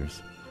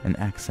boxers and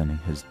accenting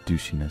his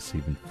douchiness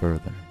even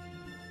further.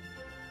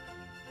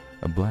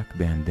 A black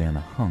bandana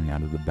hung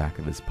out of the back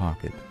of his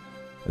pocket,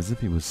 as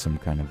if he was some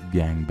kind of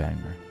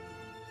gangbanger.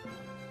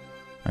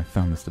 I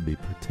found this to be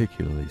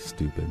particularly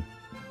stupid,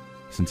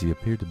 since he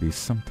appeared to be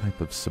some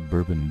type of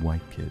suburban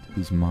white kid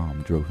whose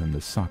mom drove him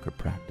to soccer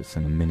practice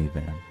in a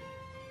minivan.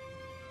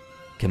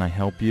 "Can I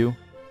help you?"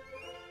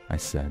 I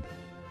said.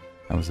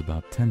 I was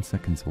about 10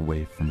 seconds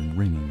away from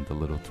wringing the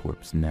little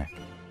twerp's neck.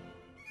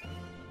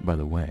 By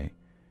the way,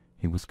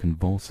 he was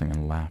convulsing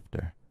in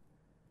laughter.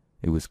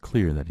 It was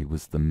clear that he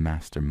was the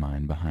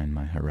mastermind behind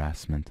my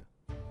harassment.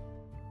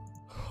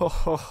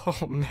 Oh,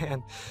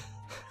 man.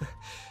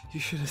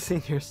 You should have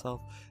seen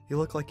yourself. You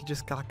look like you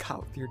just got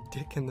caught with your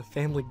dick in the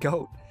family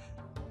goat.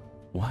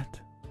 What?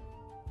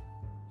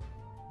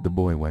 The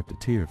boy wiped a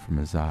tear from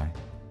his eye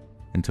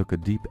and took a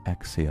deep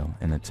exhale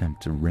in an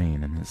attempt to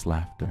rein in his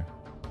laughter.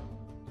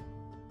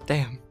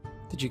 Damn,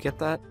 did you get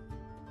that?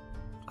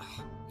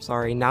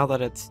 Sorry, now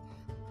that it's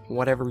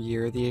whatever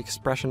year, the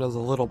expression is a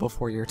little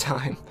before your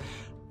time.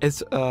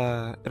 It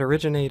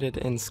originated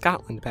in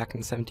Scotland back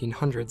in the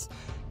 1700s.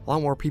 A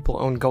lot more people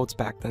owned goats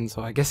back then,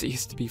 so I guess it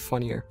used to be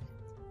funnier.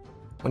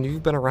 When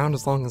you've been around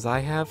as long as I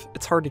have,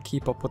 it's hard to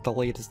keep up with the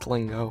latest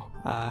lingo.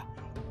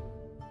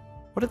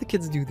 What do the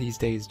kids do these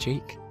days,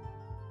 Jake?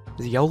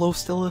 Is YOLO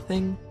still a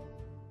thing?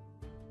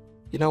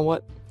 You know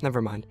what?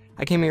 Never mind.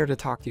 I came here to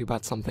talk to you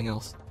about something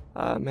else.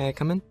 May I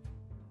come in?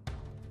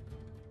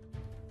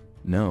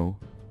 No,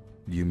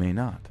 you may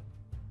not.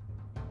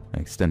 I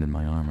extended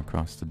my arm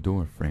across the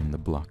door frame to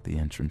block the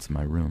entrance of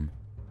my room.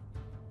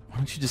 Why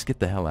don't you just get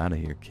the hell out of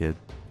here, kid?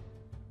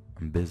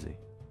 I'm busy.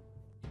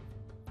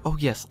 Oh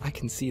yes, I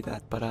can see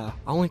that, but I'll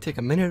only take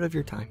a minute of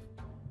your time.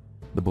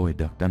 The boy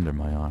ducked under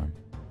my arm,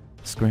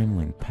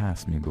 scrambling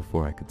past me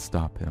before I could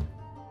stop him.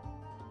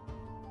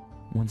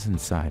 Once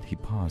inside, he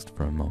paused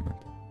for a moment,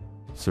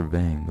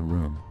 surveying the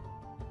room,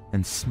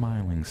 and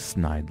smiling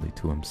snidely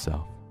to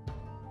himself.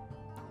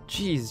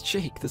 Jeez,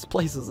 Jake, this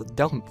place is a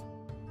dump.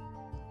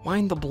 Why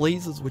in the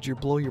blazes would you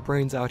blow your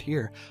brains out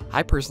here?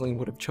 I personally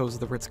would have chosen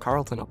the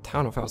Ritz-Carlton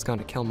uptown if I was going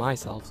to kill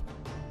myself.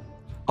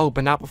 Oh,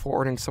 but not before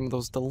ordering some of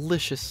those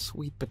delicious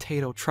sweet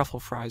potato truffle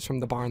fries from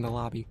the bar in the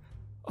lobby.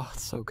 Oh,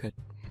 it's so good.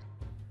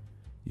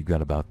 You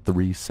got about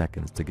 3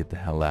 seconds to get the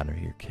hell out of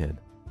here, kid.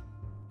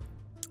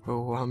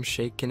 Oh, I'm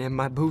shaking in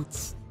my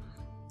boots.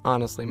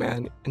 Honestly,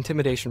 man,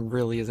 intimidation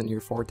really isn't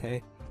your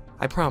forte.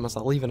 I promise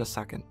I'll leave in a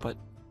second, but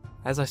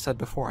as I said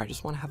before, I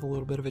just want to have a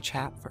little bit of a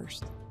chat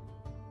first.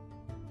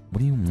 What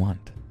do you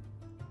want?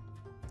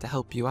 To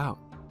help you out.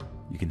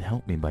 You can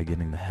help me by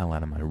getting the hell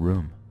out of my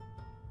room.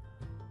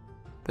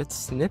 Bit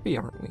snippy,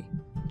 aren't we?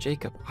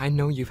 Jacob, I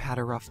know you've had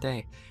a rough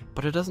day,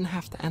 but it doesn't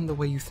have to end the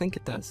way you think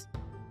it does.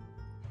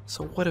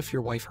 So what if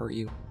your wife hurt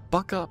you?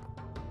 Buck up.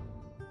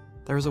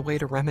 There's a way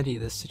to remedy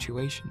this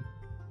situation.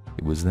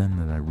 It was then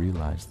that I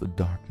realized the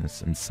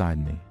darkness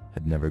inside me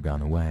had never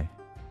gone away.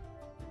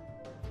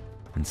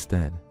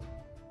 Instead,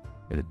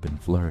 it had been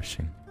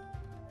flourishing,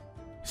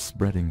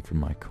 spreading from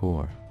my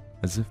core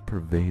as if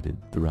pervaded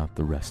throughout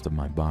the rest of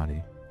my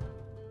body.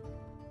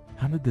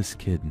 How did this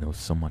kid know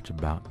so much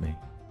about me?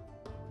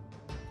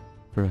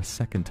 For a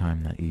second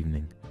time that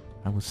evening,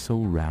 I was so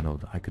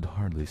rattled I could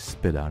hardly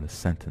spit out a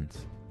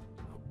sentence.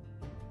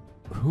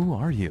 "Who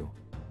are you?"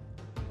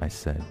 I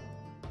said.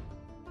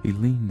 He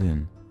leaned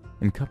in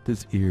and cupped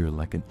his ear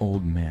like an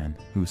old man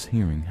whose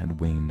hearing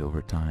had waned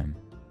over time.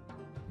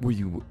 "Were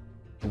you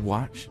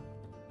watch?"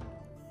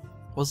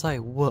 Was I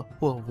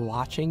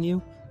watching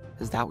you?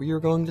 Is that what you were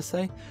going to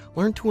say?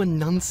 Learn to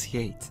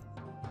enunciate.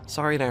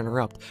 Sorry to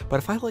interrupt, but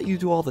if I let you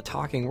do all the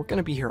talking, we're going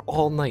to be here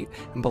all night,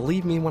 and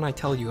believe me when I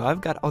tell you,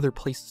 I've got other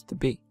places to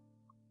be.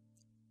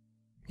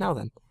 Now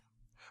then,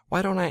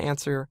 why don't I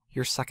answer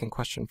your second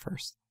question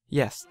first?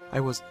 Yes, I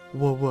was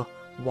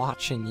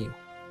watching you.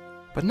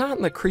 But not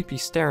in the creepy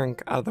staring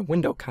out of the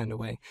window kind of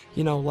way.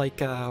 You know, like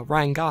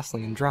Ryan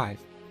Gosling in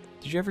Drive.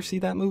 Did you ever see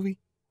that movie?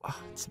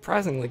 Oh, it's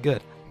surprisingly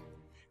good.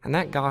 And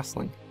that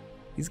Gosling,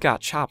 he's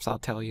got chops, I'll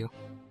tell you.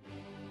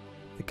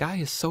 The guy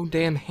is so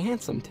damn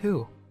handsome,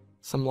 too.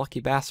 Some lucky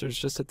bastards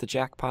just hit the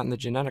jackpot in the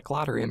genetic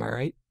lottery, am I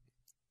right?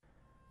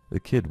 The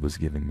kid was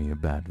giving me a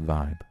bad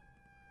vibe.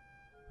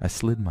 I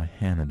slid my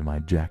hand into my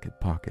jacket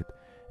pocket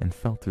and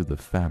felt through the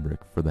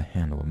fabric for the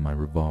handle of my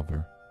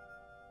revolver.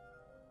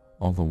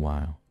 All the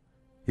while,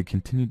 he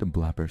continued to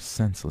blabber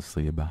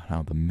senselessly about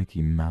how the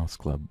Mickey Mouse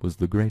Club was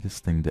the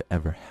greatest thing to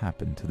ever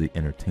happen to the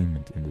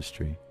entertainment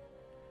industry.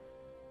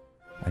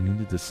 I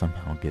needed to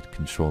somehow get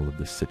control of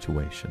this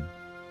situation.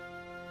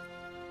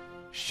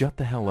 "Shut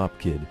the hell up,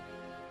 kid.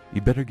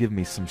 You better give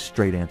me some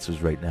straight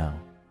answers right now.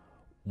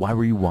 Why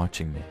were you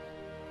watching me?"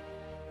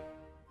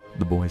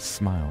 The boy's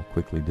smile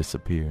quickly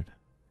disappeared.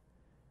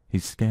 He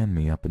scanned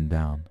me up and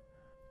down,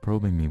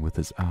 probing me with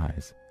his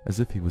eyes as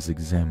if he was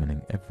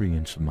examining every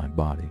inch of my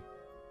body,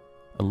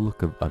 a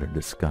look of utter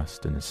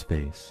disgust in his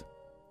face.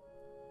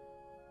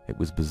 It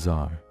was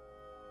bizarre.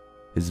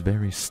 His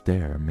very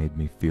stare made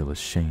me feel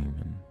ashamed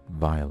and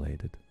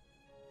violated.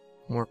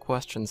 More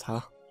questions,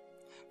 huh?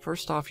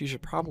 First off, you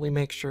should probably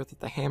make sure that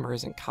the hammer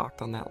isn't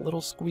cocked on that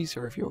little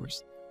squeezer of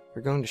yours.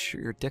 You're going to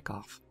shoot your dick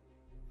off.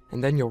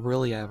 And then you'll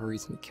really have a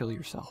reason to kill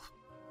yourself.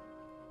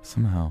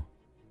 Somehow,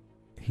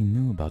 he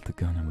knew about the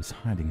gun I was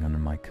hiding under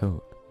my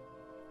coat.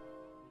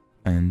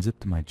 I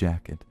unzipped my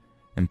jacket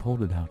and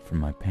pulled it out from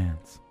my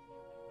pants.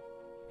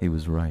 He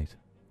was right.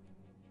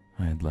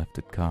 I had left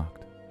it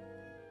cocked.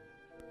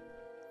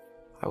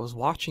 I was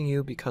watching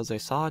you because I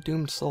saw a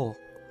doomed soul,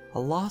 a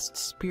lost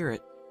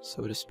spirit,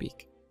 so to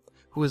speak,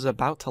 who was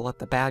about to let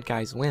the bad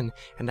guys win,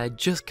 and I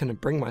just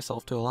couldn't bring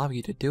myself to allow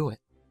you to do it.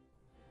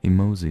 He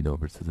moseyed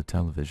over to the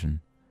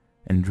television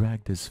and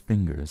dragged his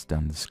fingers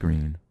down the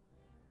screen,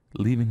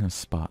 leaving a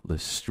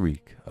spotless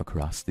streak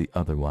across the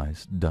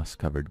otherwise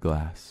dust-covered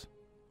glass.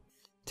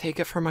 Take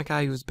it from a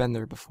guy who's been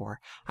there before.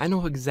 I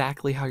know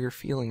exactly how you're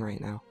feeling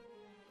right now.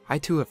 I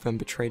too have been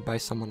betrayed by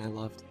someone I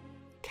loved,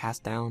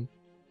 cast down,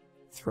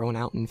 thrown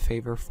out in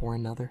favor for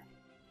another.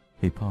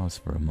 He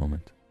paused for a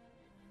moment,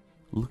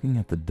 looking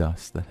at the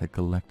dust that had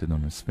collected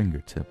on his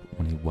fingertip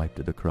when he wiped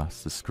it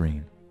across the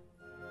screen.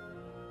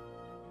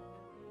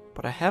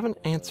 But I haven't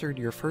answered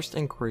your first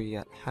inquiry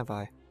yet, have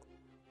I?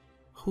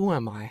 Who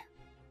am I?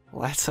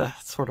 Well, that's a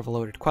sort of a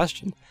loaded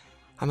question.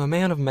 I'm a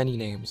man of many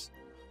names.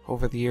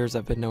 Over the years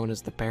I've been known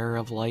as the Bearer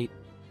of Light,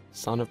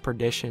 Son of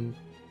Perdition,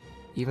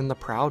 even the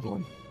Proud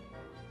One.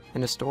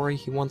 In a story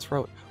he once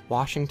wrote,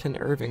 Washington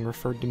Irving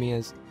referred to me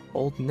as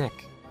Old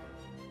Nick.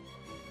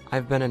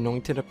 I've been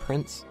anointed a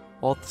prince,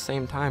 while at the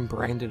same time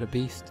branded a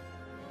beast.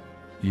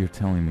 You're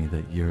telling me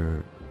that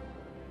you're...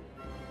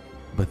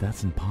 But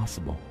that's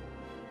impossible.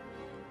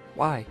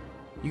 Why?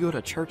 You go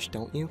to church,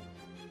 don't you?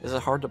 Is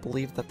it hard to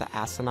believe that the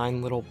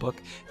asinine little book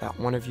that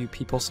one of you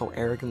people so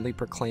arrogantly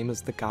proclaim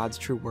as the God's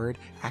true word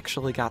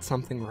actually got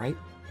something right?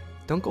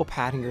 Don't go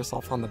patting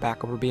yourself on the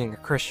back over being a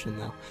Christian,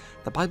 though.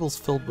 The Bible's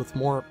filled with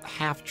more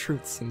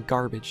half-truths and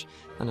garbage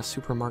than a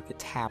supermarket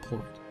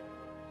tabloid.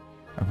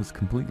 I was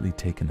completely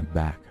taken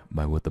aback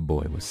by what the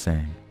boy was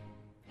saying.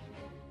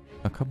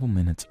 A couple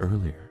minutes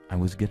earlier, I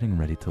was getting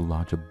ready to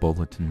lodge a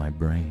bullet in my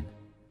brain.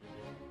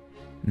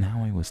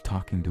 Now I was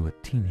talking to a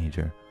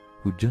teenager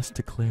who just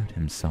declared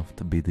himself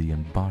to be the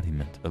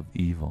embodiment of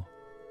evil.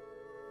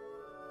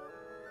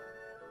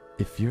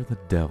 If you're the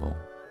devil,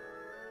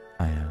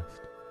 I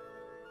asked,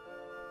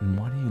 then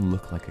why do you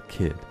look like a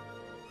kid?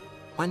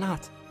 Why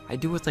not? I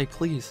do as I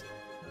please.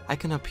 I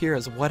can appear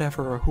as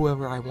whatever or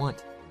whoever I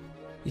want.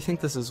 You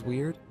think this is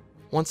weird?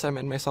 Once I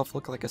made myself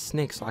look like a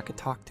snake so I could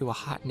talk to a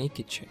hot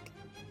naked chick.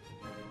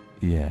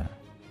 Yeah,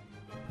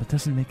 that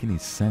doesn't make any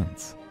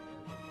sense.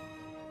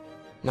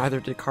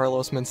 Neither did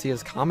Carlos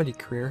Mencia's comedy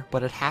career,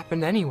 but it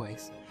happened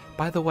anyways.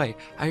 By the way,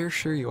 I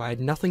assure you I had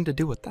nothing to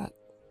do with that.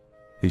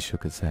 He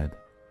shook his head.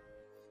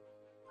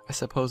 I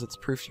suppose it's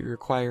proof you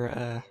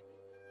require,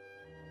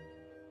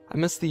 I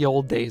miss the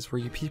old days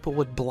where you people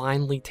would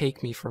blindly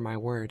take me for my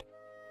word.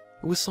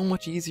 It was so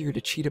much easier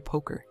to cheat at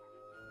poker.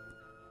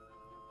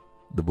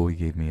 The boy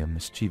gave me a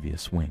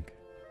mischievous wink.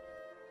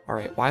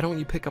 Alright, why don't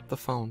you pick up the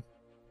phone?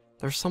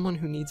 There's someone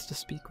who needs to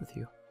speak with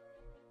you.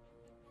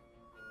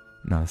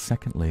 Not a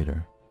second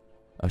later,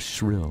 a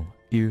shrill,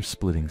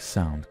 ear-splitting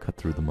sound cut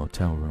through the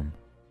motel room.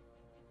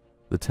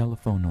 The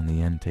telephone on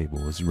the end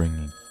table was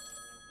ringing.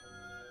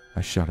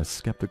 I shot a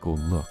skeptical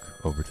look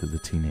over to the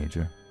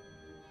teenager.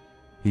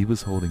 He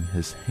was holding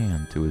his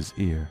hand to his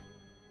ear,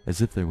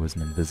 as if there was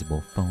an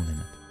invisible phone in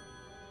it.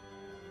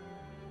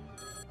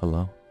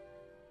 Hello?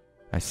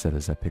 I said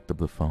as I picked up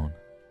the phone.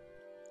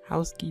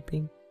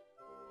 Housekeeping.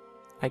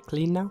 I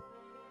clean now?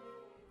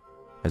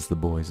 As the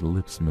boy's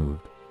lips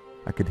moved,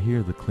 I could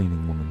hear the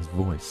cleaning woman's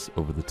voice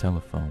over the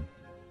telephone.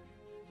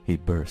 He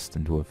burst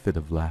into a fit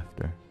of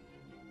laughter.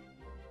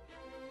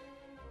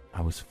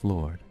 I was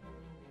floored.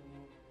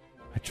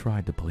 I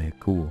tried to play it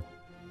cool,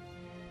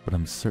 but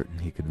I'm certain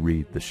he could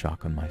read the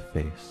shock on my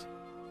face.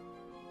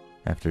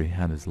 After he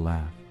had his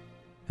laugh,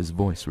 his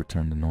voice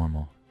returned to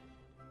normal.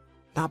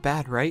 Not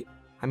bad, right?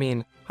 I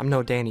mean, I'm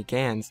no Danny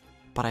Gans,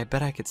 but I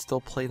bet I could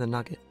still play the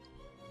nugget.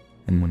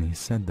 And when he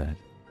said that,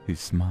 he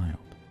smiled.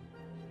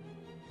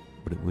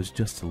 But it was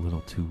just a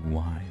little too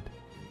wide.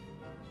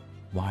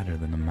 Wider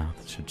than a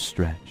mouth should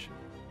stretch.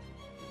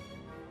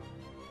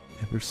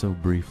 Ever so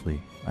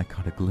briefly, I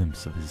caught a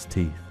glimpse of his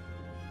teeth.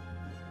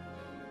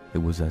 It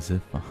was as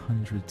if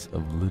hundreds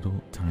of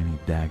little tiny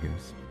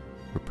daggers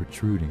were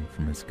protruding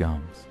from his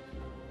gums.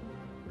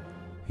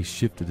 He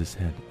shifted his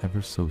head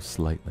ever so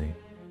slightly,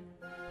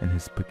 and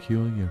his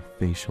peculiar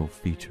facial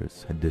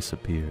features had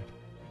disappeared.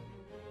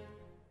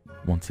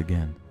 Once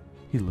again,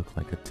 he looked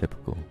like a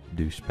typical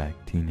douchebag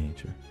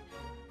teenager.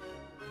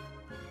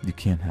 You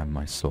can't have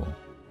my soul,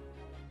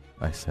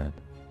 I said.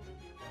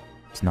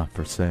 It's not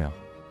for sale.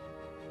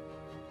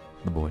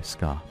 The boy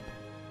scoffed.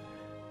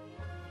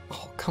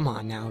 Oh, come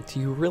on now, do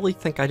you really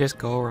think I just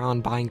go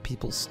around buying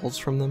people's souls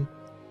from them?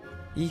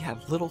 Ye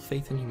have little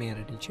faith in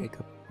humanity,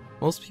 Jacob.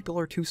 Most people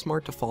are too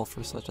smart to fall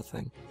for such a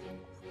thing.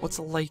 What's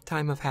a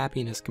lifetime of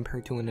happiness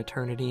compared to an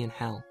eternity in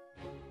hell?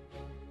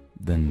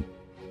 Then,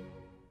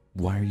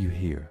 why are you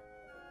here?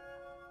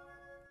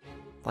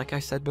 Like I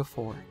said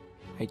before,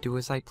 I do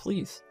as I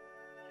please.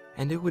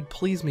 And it would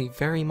please me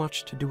very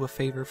much to do a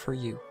favor for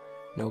you.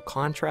 No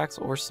contracts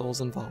or souls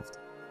involved.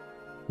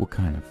 What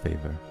kind of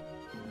favor?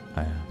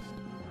 I asked.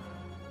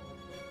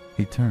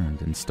 He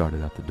turned and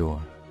started out the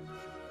door.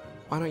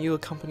 Why don't you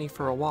accompany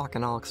for a walk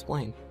and I'll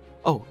explain?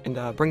 Oh,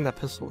 and bring that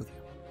pistol with you.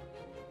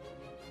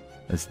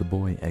 As the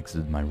boy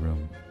exited my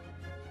room,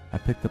 I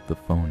picked up the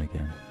phone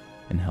again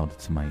and held it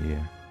to my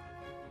ear.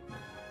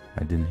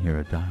 I didn't hear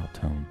a dial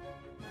tone,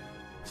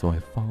 so I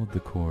followed the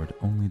cord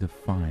only to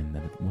find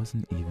that it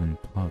wasn't even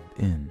plugged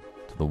in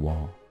to the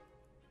wall.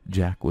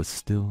 Jack was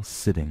still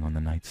sitting on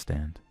the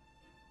nightstand,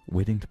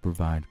 waiting to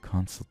provide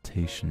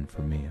consultation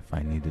for me if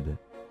I needed it.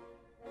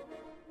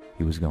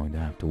 He was going to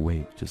have to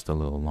wait just a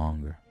little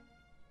longer.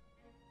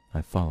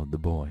 I followed the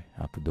boy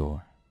out the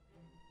door.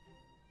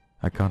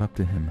 I caught up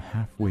to him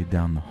halfway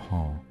down the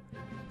hall,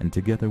 and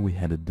together we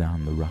headed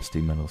down the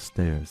rusty metal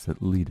stairs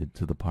that leaded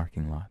to the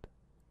parking lot.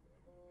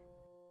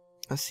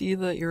 I see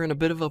that you're in a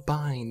bit of a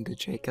bind,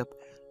 Jacob.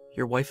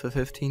 Your wife of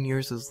 15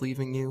 years is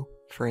leaving you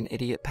for an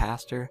idiot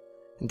pastor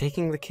and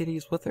taking the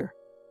kiddies with her.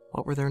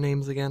 What were their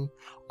names again?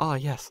 Ah,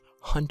 yes,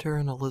 Hunter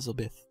and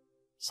Elizabeth.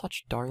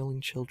 Such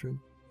darling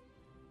children.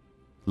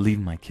 Leave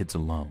my kids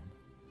alone.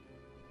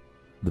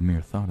 The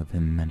mere thought of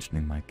him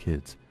mentioning my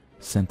kids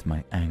sent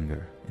my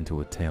anger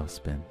into a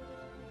tailspin.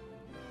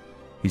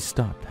 He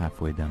stopped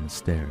halfway down the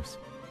stairs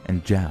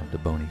and jabbed a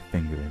bony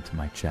finger into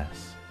my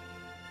chest.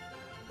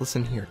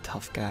 Listen here,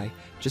 tough guy.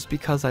 Just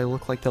because I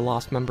look like the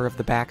lost member of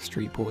the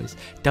Backstreet Boys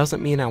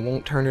doesn't mean I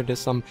won't turn into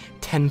some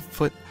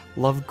 10-foot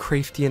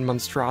Lovecraftian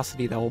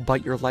monstrosity that will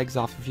bite your legs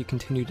off if you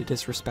continue to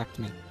disrespect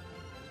me.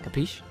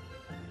 Capiche?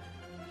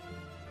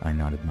 I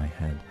nodded my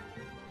head.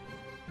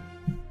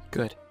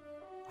 Good.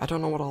 I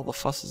don't know what all the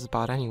fuss is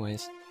about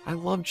anyways. I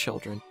love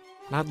children,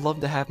 and I'd love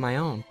to have my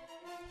own.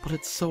 But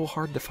it's so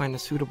hard to find a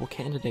suitable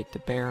candidate to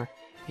bear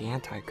the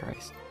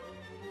Antichrist.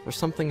 There's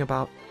something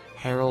about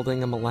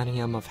heralding a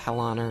millennium of hell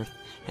on earth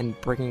and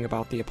bringing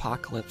about the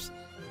apocalypse,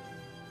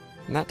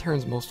 and that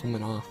turns most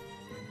women off.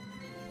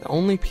 The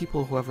only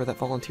people that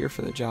volunteer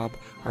for the job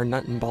are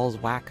nut and balls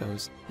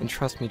wackos, and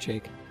trust me,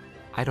 Jake,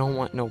 I don't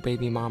want no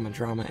baby mama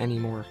drama any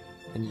more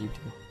than you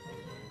do.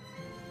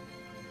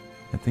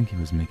 I think he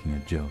was making a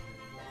joke,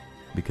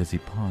 because he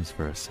paused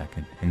for a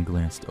second and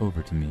glanced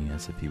over to me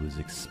as if he was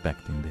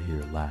expecting to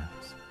hear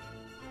laughs.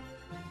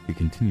 He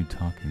continued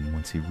talking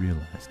once he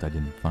realized I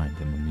didn't find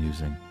him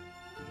amusing.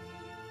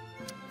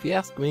 If you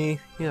ask me,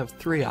 you have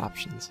 3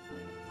 options.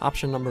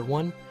 Option number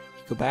 1, you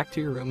go back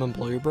to your room and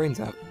blow your brains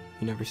out.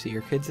 You never see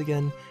your kids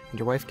again, and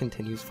your wife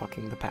continues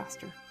fucking the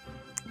pastor.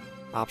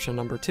 Option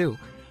number 2,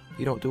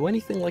 you don't do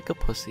anything like a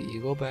pussy.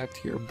 You go back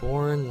to your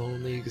boring,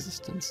 lonely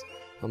existence.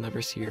 You'll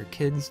never see your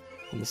kids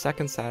on the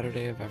 2nd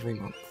Saturday of every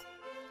month,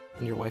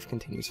 and your wife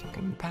continues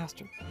fucking the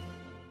pastor.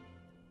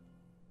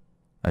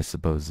 I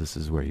suppose this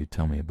is where you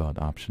tell me about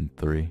option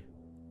 3.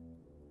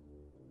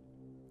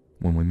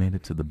 When we made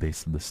it to the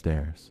base of the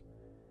stairs,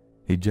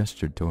 he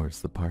gestured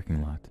towards the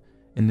parking lot,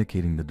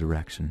 indicating the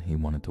direction he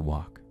wanted to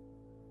walk.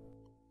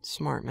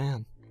 Smart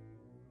man.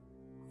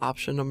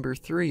 Option number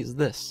 3 is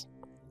this.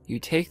 You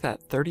take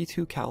that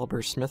 .32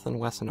 caliber Smith &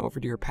 Wesson over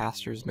to your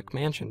pastor's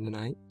McMansion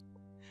tonight.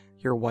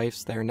 Your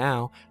wife's there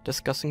now,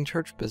 discussing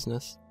church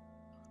business.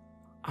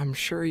 I'm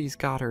sure he's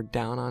got her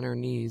down on her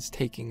knees,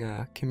 taking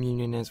a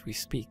communion as we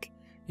speak.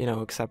 You know,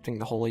 accepting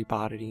the holy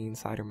body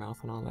inside her mouth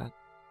and all that.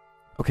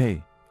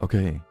 Okay,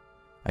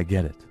 I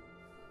get it.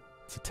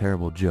 It's a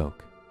terrible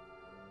joke.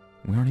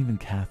 We aren't even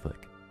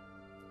Catholic.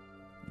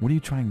 What are you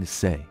trying to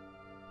say?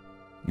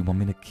 You want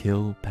me to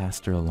kill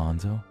Pastor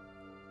Alonzo?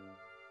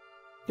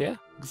 Yeah,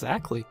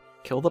 exactly.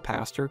 Kill the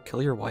pastor,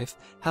 kill your wife,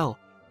 hell,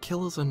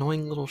 kill his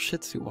annoying little shih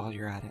tzu while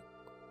you're at it.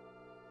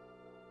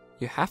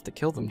 You have to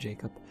kill them,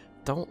 Jacob.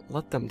 Don't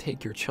let them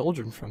take your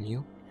children from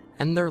you.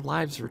 End their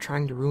lives for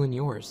trying to ruin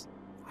yours.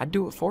 I'd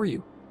do it for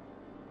you.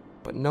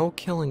 But no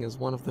killing is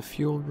one of the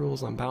few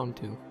rules I'm bound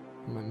to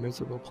in my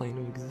miserable plane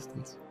of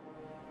existence.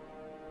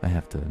 I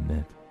have to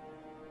admit,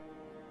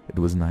 it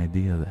was an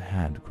idea that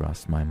had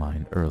crossed my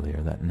mind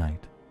earlier that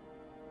night.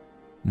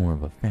 More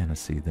of a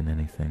fantasy than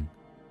anything.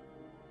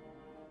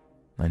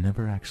 I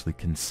never actually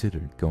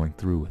considered going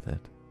through with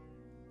it.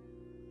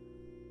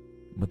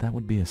 But that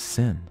would be a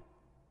sin,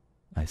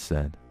 I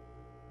said.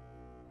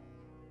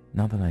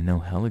 Now that I know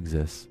hell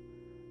exists,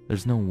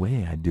 there's no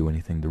way I'd do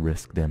anything to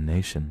risk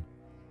damnation.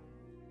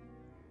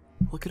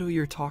 Look at who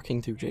you're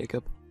talking to,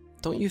 Jacob.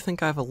 Don't you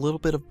think I have a little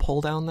bit of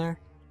pull down there?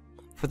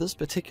 For this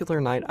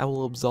particular night, I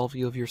will absolve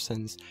you of your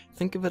sins.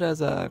 Think of it as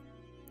a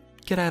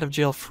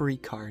get-out-of-jail-free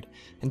card.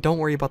 And don't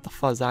worry about the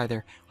fuzz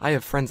either. I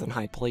have friends in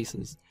high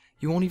places.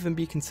 You won't even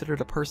be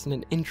considered a person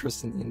in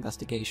interest in the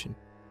investigation.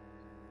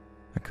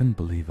 I couldn't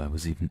believe I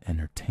was even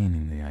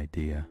entertaining the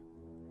idea.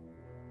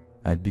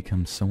 I'd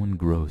become so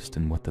engrossed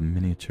in what the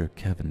miniature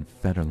Kevin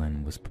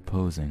Federline was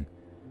proposing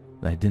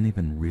that I didn't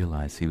even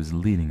realize he was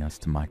leading us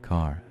to my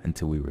car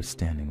until we were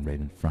standing right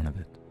in front of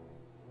it.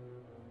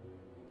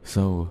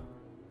 So,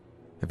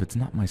 if it's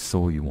not my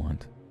soul you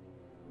want,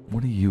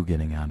 what are you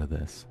getting out of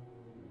this?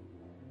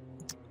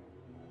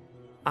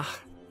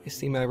 You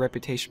see my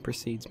reputation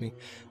precedes me.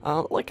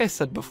 Like I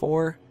said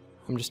before,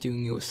 I'm just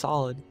doing you a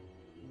solid.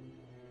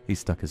 He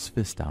stuck his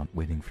fist out,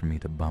 waiting for me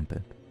to bump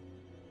it.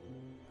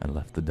 I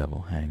left the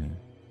devil hanging.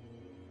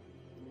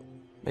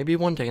 Maybe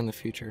one day in the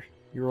future,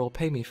 you will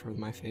pay me for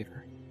my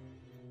favor.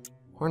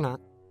 Or not.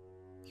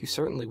 You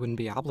certainly wouldn't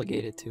be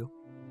obligated to.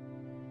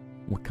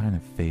 What kind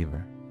of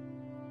favor?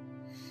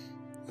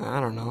 I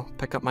don't know,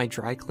 pick up my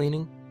dry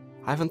cleaning?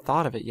 I haven't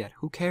thought of it yet,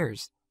 who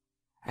cares?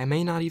 I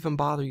may not even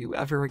bother you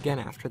ever again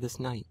after this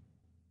night.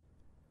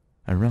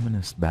 I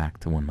reminisced back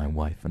to when my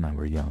wife and I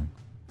were young.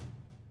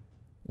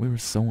 We were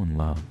so in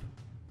love,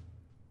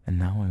 and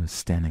now I was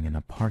standing in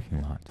a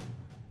parking lot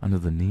under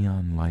the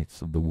neon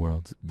lights of the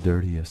world's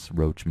dirtiest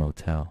roach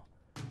motel,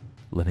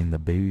 letting the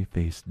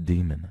baby-faced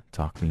demon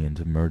talk me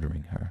into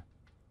murdering her.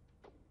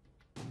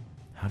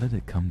 How did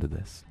it come to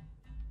this?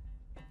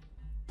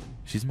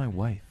 She's my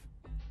wife,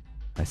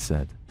 I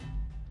said.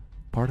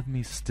 Part of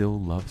me still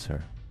loves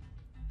her.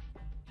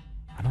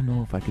 I don't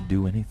know if I could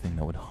do anything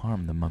that would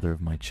harm the mother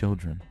of my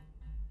children.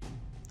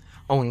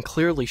 Oh, and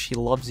clearly she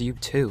loves you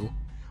too.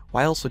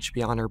 Why else would she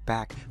be on her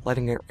back,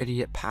 letting her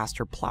idiot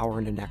pastor plow her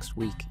into next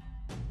week?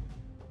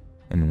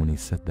 And when he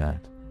said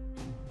that,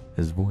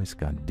 his voice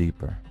got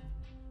deeper,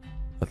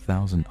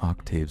 1,000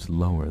 octaves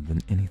lower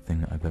than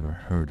anything I've ever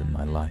heard in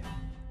my life.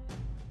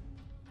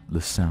 The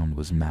sound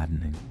was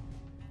maddening.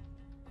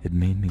 It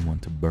made me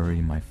want to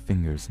bury my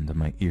fingers into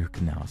my ear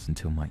canals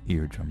until my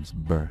eardrums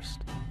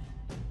burst.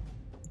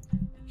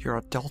 Your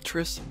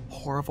adulterous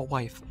whore of a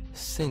wife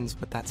sins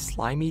with that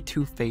slimy,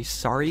 two-faced,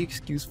 sorry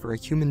excuse for a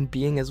human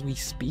being as we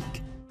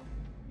speak.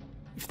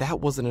 If that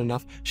wasn't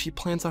enough, she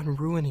plans on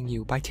ruining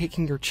you by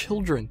taking your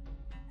children.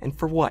 And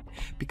for what?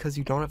 Because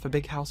you don't have a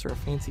big house or a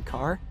fancy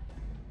car?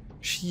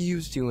 She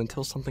used you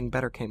until something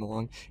better came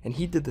along, and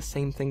he did the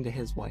same thing to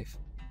his wife.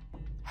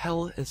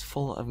 Hell is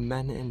full of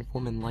men and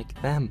women like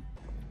them.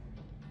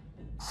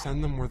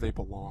 Send them where they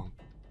belong.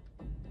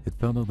 It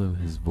felt as though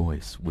his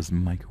voice was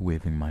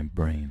microwaving my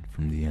brain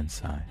from the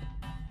inside.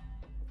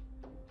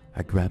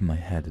 I grabbed my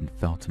head and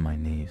fell to my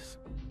knees.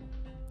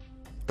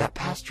 That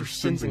pastor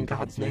sins in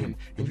God's name,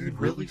 and you'd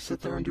really sit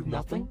there and do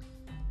nothing?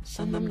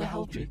 Send them to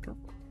hell, Jacob.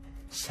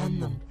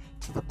 Send them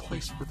to the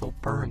place where they'll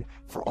burn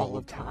for all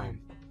of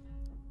time.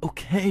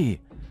 Okay,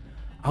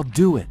 I'll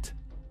do it.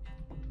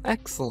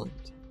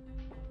 Excellent.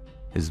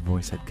 His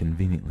voice had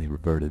conveniently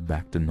reverted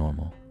back to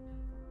normal.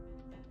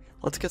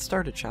 Let's get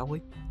started, shall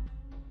we?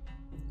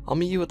 I'll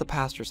meet you at the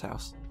pastor's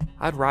house.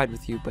 I'd ride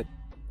with you, but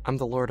I'm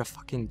the Lord of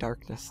fucking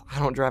Darkness. I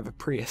don't drive a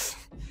Prius,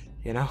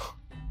 you know?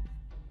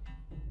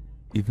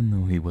 Even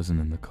though he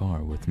wasn't in the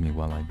car with me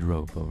while I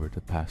drove over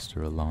to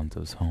Pastor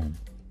Alonso's home,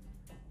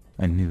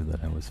 I knew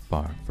that I was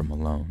far from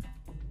alone.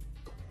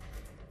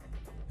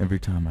 Every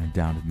time I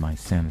doubted my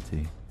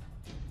sanity,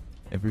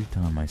 every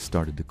time I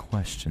started to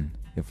question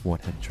if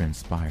what had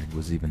transpired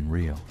was even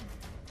real,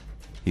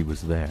 he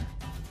was there,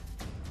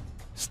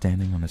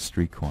 standing on a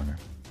street corner,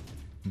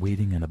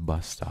 waiting at a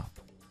bus stop,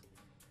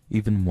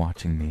 even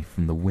watching me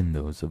from the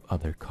windows of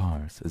other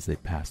cars as they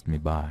passed me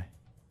by.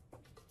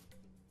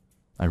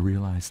 I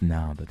realized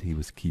now that he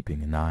was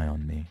keeping an eye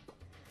on me,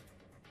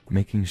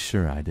 making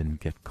sure I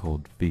didn't get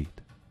cold feet.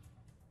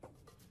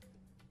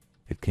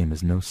 It came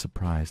as no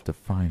surprise to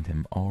find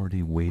him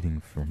already waiting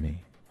for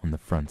me on the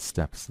front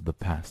steps of the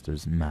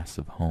pastor's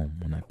massive home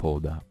when I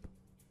pulled up.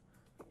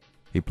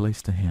 He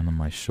placed a hand on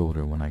my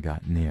shoulder when I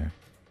got near,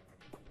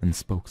 and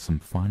spoke some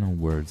final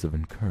words of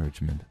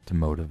encouragement to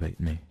motivate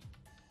me.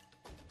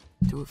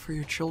 Do it for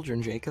your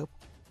children, Jacob.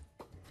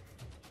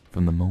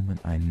 From the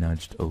moment I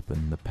nudged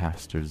open the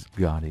pastor's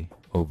gaudy,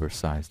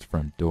 oversized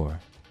front door,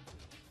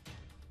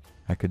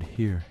 I could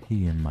hear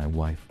he and my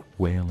wife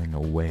wailing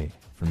away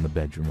from the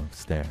bedroom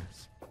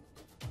upstairs.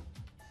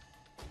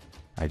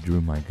 I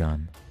drew my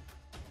gun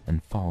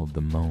and followed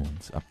the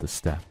moans up the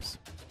steps.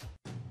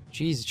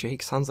 Geez,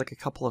 Jake, sounds like a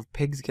couple of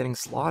pigs getting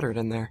slaughtered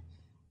in there.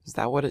 Is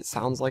that what it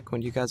sounds like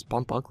when you guys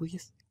bump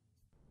uglies?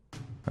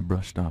 I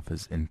brushed off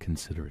his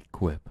inconsiderate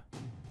quip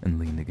and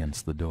leaned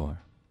against the door.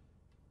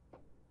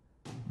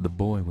 The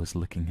boy was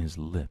licking his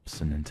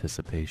lips in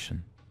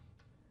anticipation.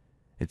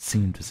 It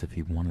seemed as if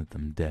he wanted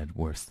them dead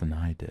worse than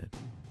I did.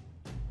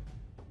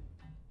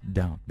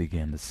 Doubt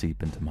began to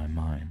seep into my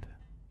mind.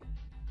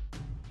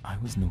 I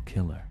was no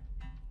killer.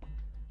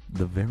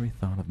 The very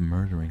thought of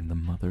murdering the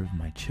mother of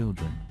my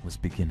children was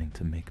beginning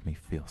to make me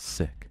feel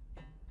sick.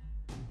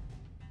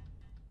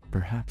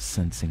 Perhaps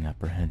sensing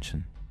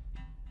apprehension,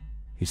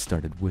 he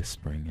started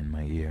whispering in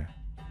my ear.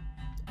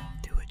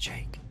 Do it,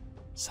 Jake.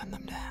 Send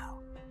them to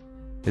hell.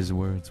 His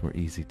words were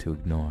easy to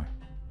ignore.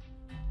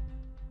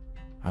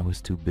 I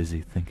was too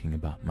busy thinking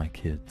about my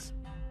kids.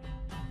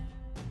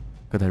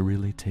 Could I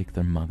really take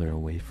their mother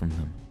away from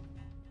them?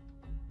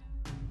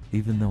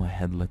 Even though I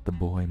had let the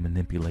boy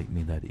manipulate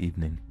me that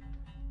evening,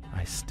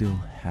 I still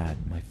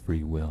had my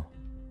free will.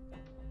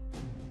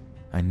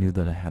 I knew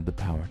that I had the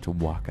power to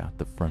walk out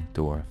the front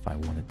door if I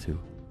wanted to.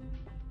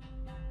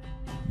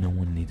 No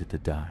one needed to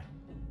die.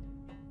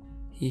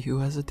 He who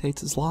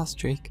hesitates is lost,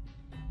 Jake.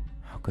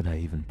 How could I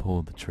even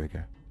pull the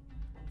trigger?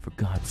 For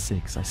God's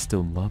sakes, I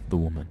still loved the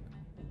woman.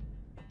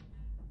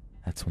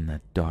 That's when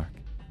that dark,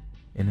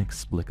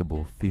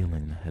 inexplicable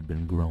feeling that had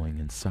been growing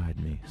inside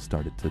me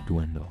started to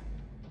dwindle.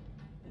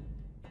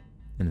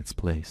 In its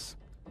place,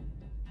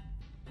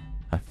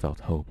 I felt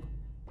hope.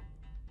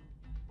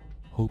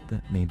 hope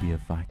that maybe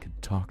if I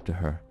could talk to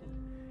her,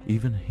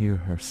 even hear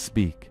her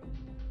speak,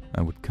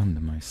 I would come to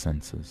my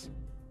senses.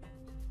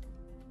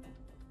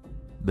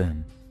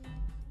 Then,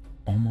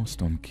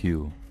 almost on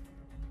cue,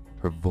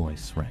 her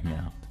voice rang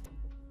out,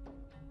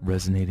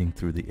 resonating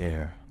through the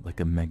air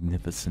like a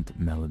magnificent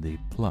melody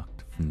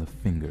plucked from the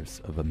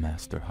fingers of a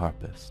master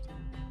harpist.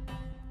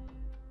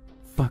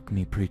 "Fuck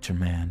me, preacher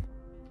man."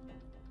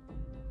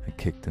 I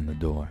kicked in the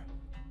door.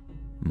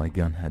 My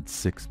gun had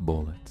 6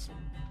 bullets.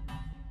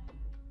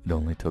 It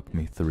only took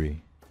me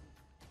 3.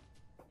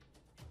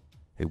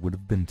 It would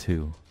have been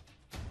 2,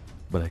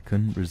 but I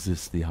couldn't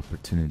resist the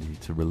opportunity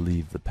to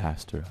relieve the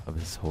pastor of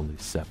his holy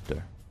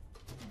scepter.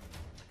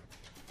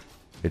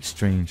 It's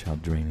strange how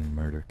draining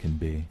murder can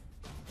be.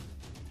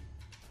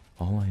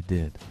 All I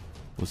did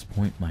was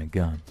point my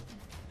gun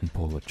and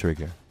pull a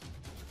trigger.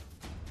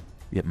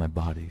 Yet my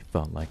body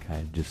felt like I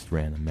had just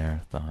ran a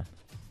marathon.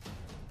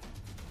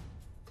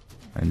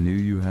 "I knew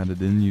you had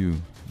it in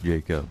you,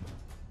 Jacob.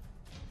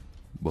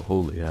 But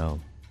holy hell,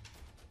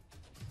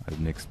 I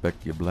didn't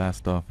expect you to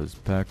blast off his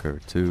pecker,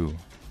 too."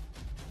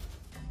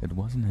 It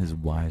wasn't his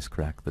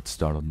wisecrack that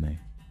startled me.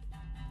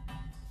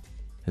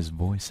 His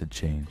voice had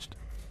changed.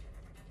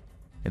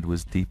 It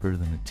was deeper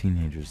than a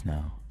teenager's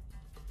now.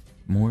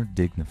 More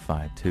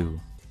dignified, too.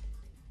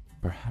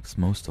 Perhaps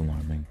most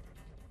alarming.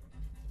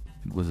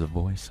 It was a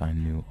voice I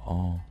knew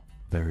all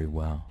very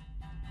well.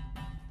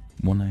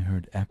 One I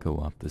heard echo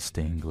off the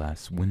stained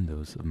glass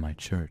windows of my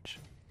church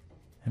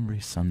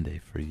every Sunday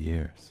for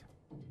years.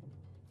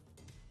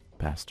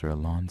 Pastor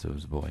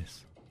Alonso's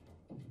voice.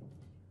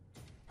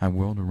 I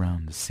whirled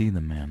around to see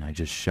the man I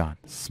just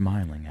shot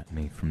smiling at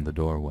me from the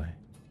doorway.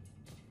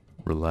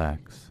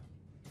 "Relax,"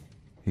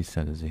 he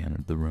said as he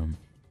entered the room.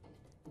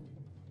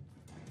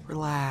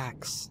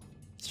 Relax.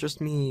 It's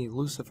just me,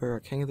 Lucifer,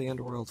 king of the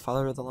underworld,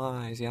 father of the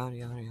lies, yada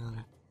yada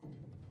yada.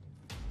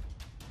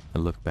 I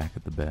looked back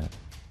at the bed.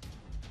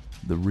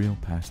 The real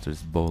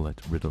pastor's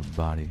bullet-riddled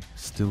body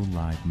still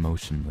lied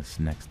motionless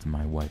next to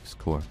my wife's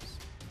corpse,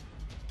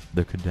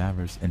 their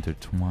cadavers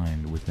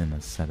intertwined within a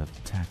set of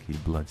tacky,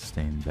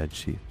 blood-stained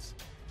bedsheets.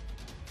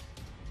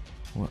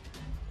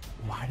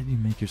 Why did you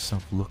make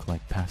yourself look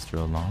like Pastor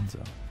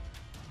Alonso?"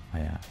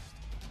 I asked.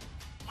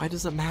 Why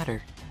does it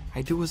matter?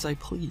 I do as I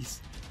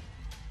please.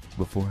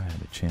 Before I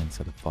had a chance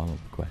at a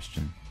follow-up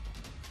question,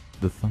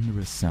 the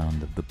thunderous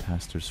sound of the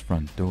pastor's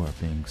front door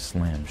being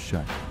slammed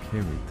shut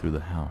carried through the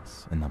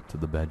house and up to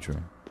the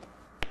bedroom.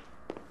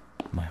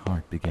 My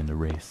heart began to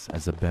race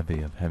as a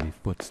bevy of heavy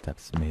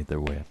footsteps made their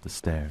way up the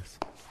stairs.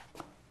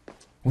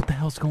 "What the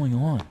hell's going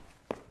on?"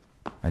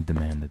 I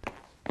demanded,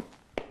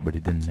 but he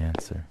didn't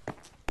answer.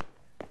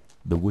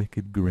 The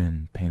wicked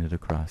grin painted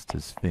across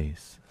his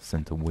face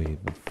sent a wave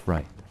of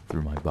fright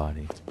through my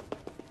body.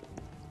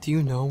 Do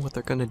you know what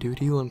they're gonna do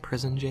to you in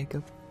prison,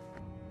 Jacob?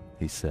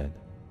 He said.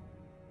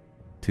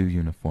 2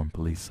 uniformed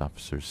police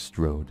officers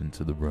strode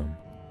into the room.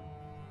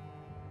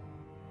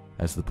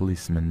 As the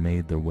policemen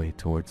made their way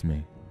towards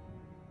me,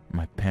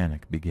 my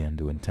panic began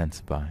to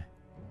intensify.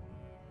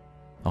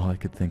 All I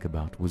could think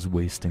about was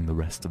wasting the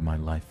rest of my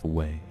life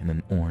away in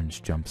an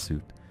orange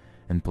jumpsuit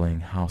and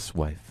playing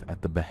housewife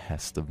at the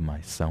behest of my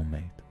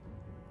cellmate,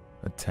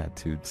 a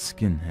tattooed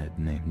skinhead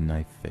named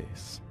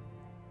Knifeface.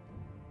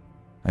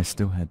 I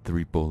still had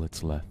 3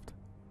 bullets left,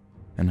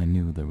 and I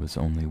knew there was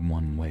only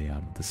one way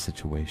out of the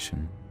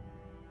situation.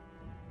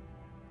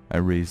 I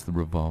raised the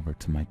revolver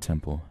to my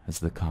temple as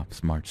the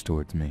cops marched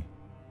towards me.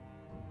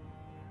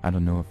 I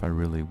don't know if I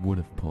really would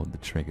have pulled the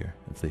trigger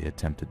if they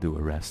attempted to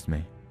arrest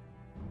me.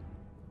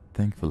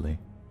 Thankfully,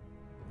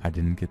 I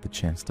didn't get the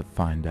chance to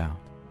find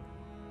out,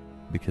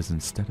 because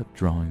instead of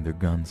drawing their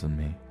guns on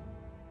me,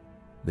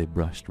 they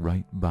brushed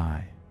right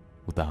by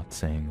without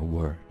saying a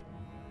word.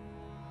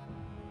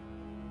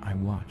 I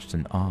watched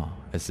in awe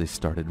as they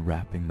started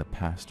wrapping the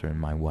pastor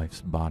and my wife's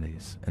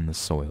bodies in the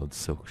soiled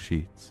silk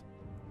sheets.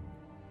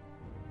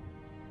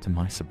 To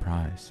my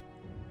surprise,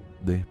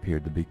 they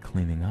appeared to be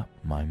cleaning up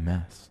my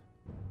mess.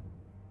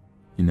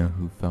 You know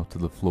who fell to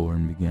the floor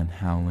and began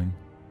howling?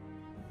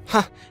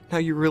 Ha! Now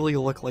you really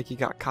look like you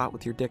got caught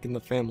with your dick in the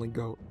family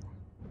goat.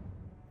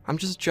 I'm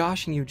just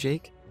joshing you,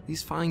 Jake.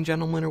 These fine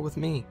gentlemen are with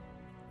me.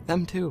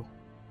 Them too.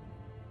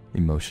 He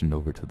motioned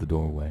over to the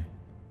doorway.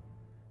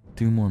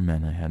 2 more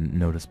men I hadn't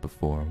noticed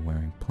before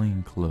wearing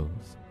plain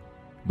clothes,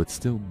 but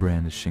still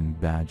brandishing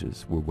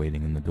badges were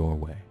waiting in the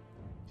doorway.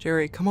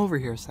 Jerry, come over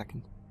here a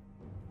second.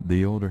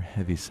 The older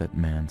heavy-set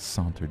man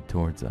sauntered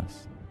towards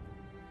us.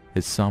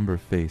 His somber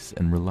face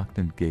and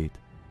reluctant gait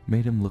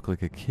made him look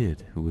like a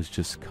kid who was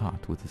just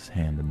caught with his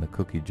hand in the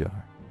cookie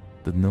jar.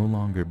 The no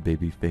longer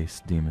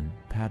baby-faced demon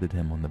patted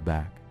him on the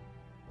back.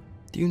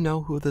 Do you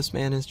know who this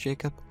man is,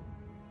 Jacob?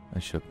 I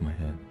shook my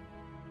head.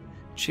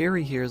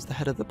 Jerry here is the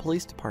head of the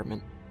police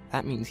department.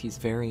 That means he's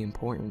very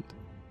important.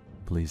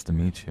 Pleased to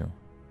meet you,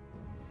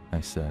 I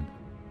said.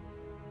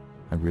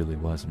 I really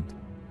wasn't.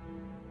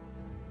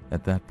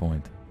 At that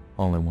point,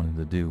 all I wanted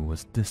to do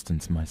was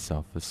distance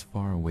myself as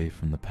far away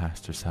from the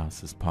pastor's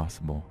house as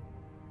possible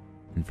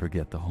and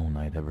forget the whole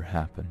night ever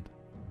happened.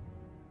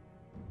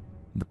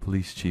 The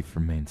police chief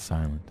remained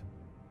silent.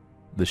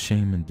 The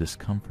shame and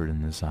discomfort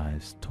in his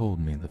eyes told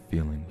me the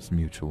feeling was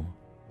mutual.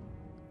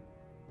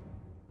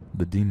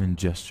 The demon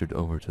gestured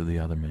over to the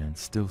other man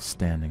still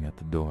standing at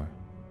the door.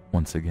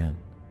 Once again,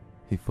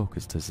 he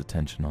focused his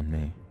attention on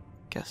me.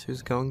 Guess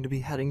who's going to be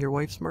heading your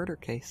wife's murder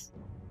case?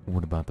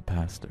 What about the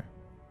pastor?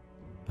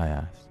 I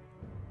asked.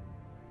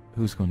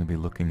 Who's going to be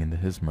looking into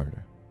his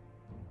murder?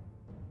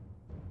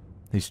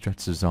 He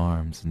stretched his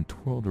arms and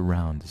twirled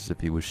around as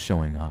if he was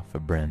showing off a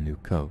brand new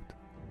coat.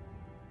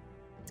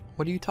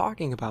 What are you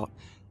talking about?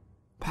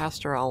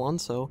 Pastor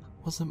Alonso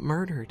wasn't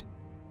murdered.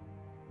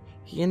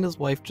 He and his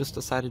wife just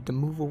decided to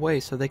move away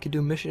so they could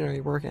do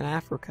missionary work in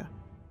Africa.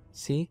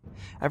 See?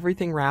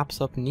 Everything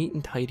wraps up neat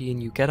and tidy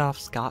and you get off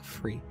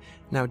scot-free.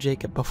 Now,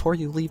 Jacob, before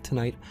you leave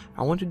tonight,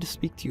 I wanted to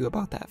speak to you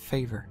about that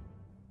favor.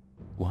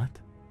 What?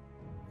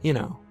 You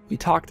know, we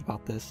talked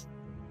about this.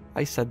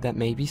 I said that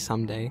maybe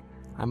someday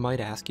I might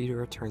ask you to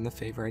return the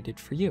favor I did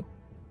for you.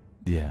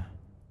 Yeah,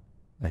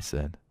 I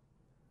said.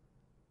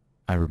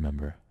 I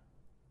remember.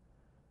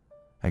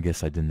 I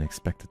guess I didn't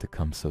expect it to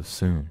come so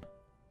soon.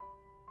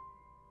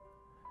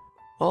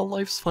 Well,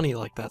 life's funny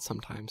like that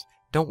sometimes.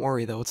 Don't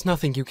worry though, it's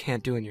nothing you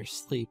can't do in your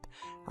sleep.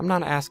 I'm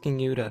not asking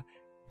you to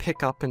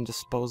pick up and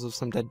dispose of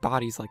some dead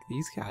bodies like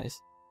these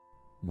guys.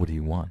 What do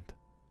you want?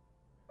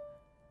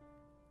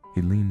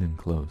 He leaned in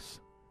close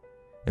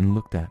and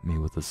looked at me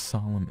with a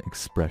solemn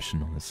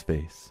expression on his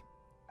face.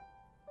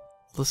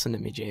 Listen to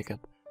me, Jacob,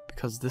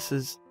 because this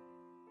is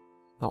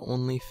the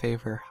only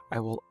favor I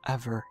will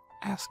ever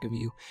ask of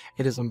you.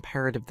 It is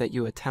imperative that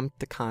you attempt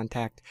to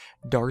contact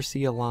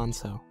Darcy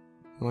Alonso.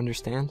 You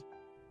understand?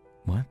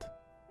 What?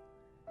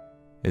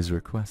 His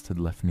request had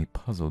left me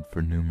puzzled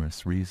for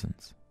numerous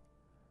reasons.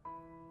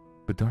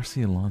 But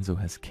Darcy Alonso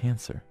has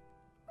cancer.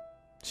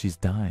 She's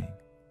dying.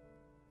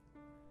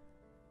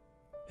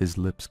 His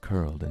lips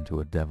curled into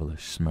a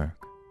devilish smirk.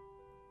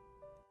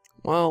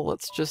 Well,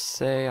 let's just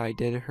say I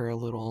did her a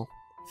little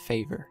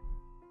favor.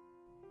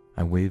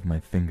 I waved my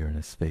finger in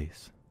his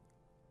face.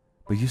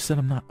 But you said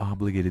I'm not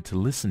obligated to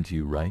listen to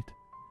you, right?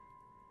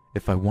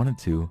 If I wanted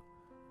to,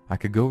 I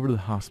could go over to the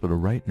hospital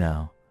right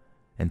now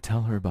and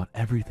tell her about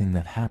everything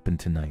that happened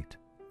tonight.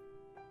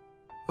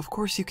 Of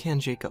course you can,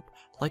 Jacob.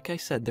 Like I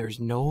said, there's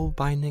no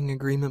binding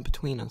agreement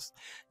between us.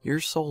 Your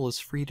soul is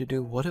free to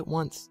do what it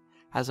wants.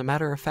 As a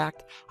matter of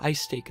fact, I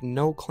stake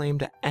no claim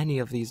to any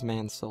of these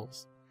man's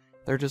souls.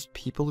 They're just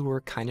people who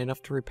were kind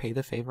enough to repay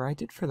the favor I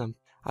did for them.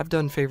 I've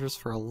done favors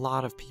for a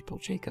lot of people,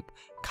 Jacob.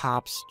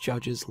 Cops,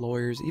 judges,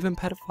 lawyers, even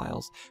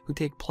pedophiles who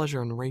take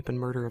pleasure in rape and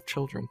murder of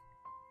children.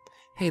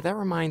 Hey, that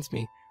reminds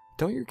me,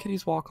 don't your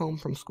kiddies walk home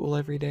from school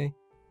every day?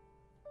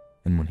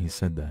 And when he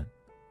said that,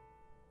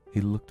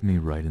 he looked me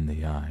right in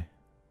the eye.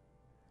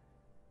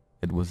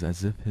 It was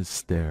as if his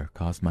stare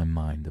caused my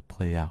mind to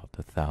play out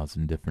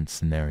 1,000 different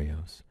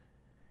scenarios,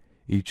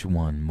 each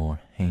one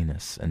more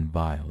heinous and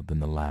vile than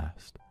the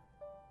last.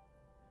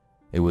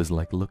 It was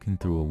like looking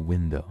through a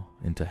window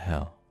into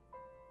hell.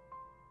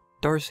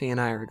 Darcy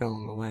and I are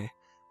going away.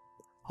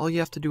 All you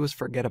have to do is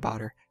forget about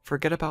her.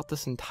 Forget about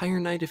this entire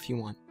night if you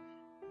want.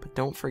 But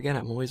don't forget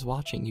I'm always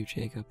watching you,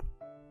 Jacob.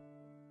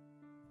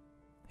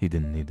 He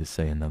didn't need to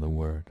say another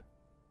word.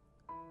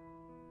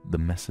 The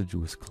message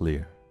was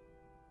clear.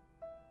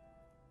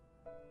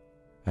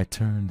 I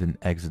turned and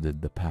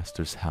exited the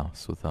pastor's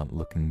house without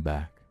looking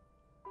back.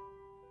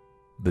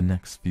 The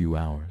next few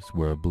hours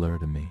were a blur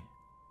to me.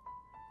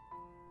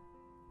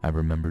 I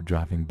remember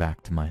driving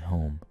back to my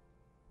home,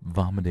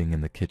 vomiting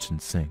in the kitchen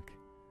sink.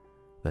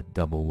 That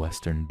double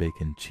Western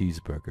bacon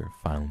cheeseburger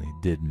finally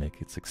did make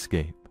its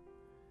escape,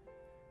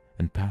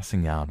 and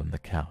passing out on the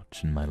couch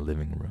in my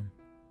living room.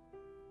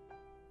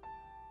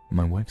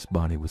 My wife's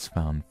body was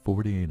found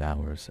 48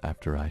 hours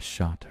after I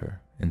shot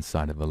her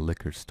inside of a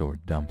liquor store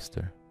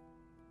dumpster.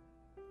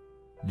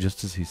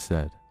 Just as he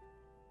said,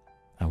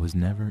 I was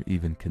never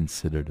even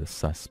considered a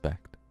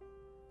suspect.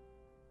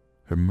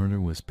 Her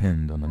murder was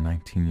pinned on a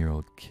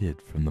 19-year-old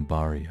kid from the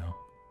barrio.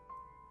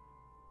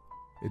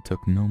 It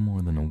took no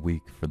more than a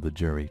week for the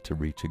jury to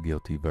reach a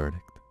guilty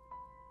verdict.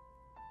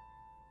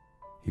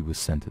 He was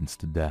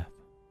sentenced to death.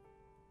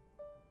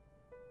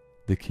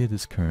 The kid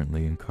is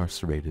currently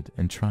incarcerated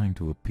and trying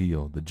to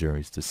appeal the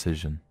jury's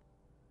decision,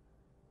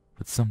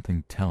 but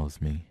something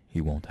tells me he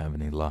won't have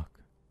any luck.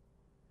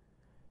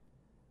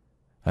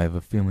 I have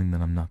a feeling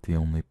that I'm not the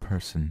only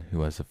person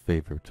who has a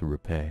favor to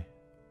repay.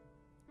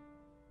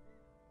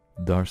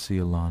 Darcy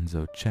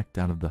Alonso checked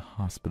out of the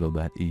hospital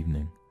that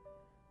evening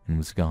and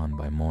was gone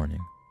by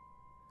morning.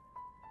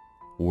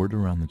 Word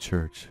around the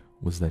church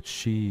was that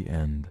she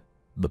and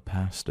the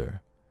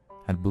pastor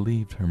had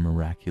believed her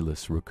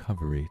miraculous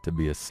recovery to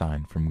be a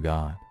sign from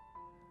God,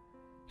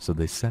 so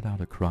they set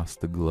out across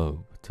the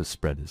globe to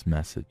spread his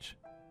message.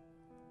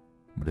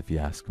 But if you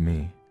ask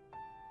me,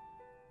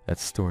 that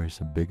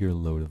story's a bigger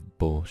load of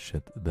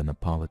bullshit than a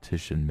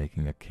politician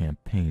making a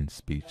campaign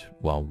speech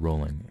while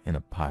rolling in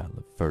a pile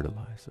of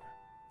fertilizer.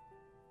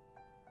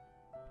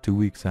 2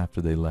 weeks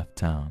after they left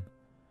town,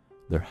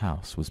 their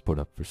house was put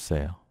up for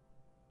sale.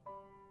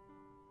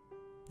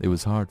 It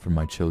was hard for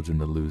my children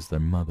to lose their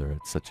mother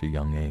at such a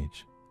young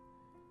age,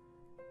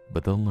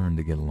 but they'll learn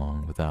to get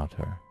along without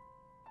her.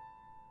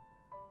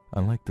 I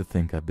like to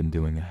think I've been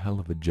doing a hell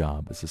of a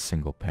job as a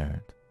single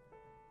parent,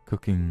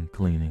 cooking,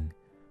 cleaning,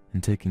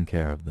 and taking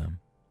care of them.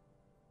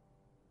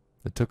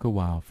 It took a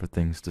while for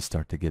things to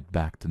start to get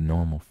back to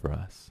normal for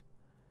us,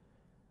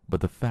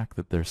 but the fact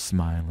that they're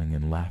smiling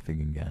and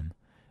laughing again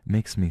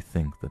makes me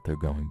think that they're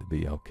going to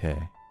be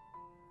okay.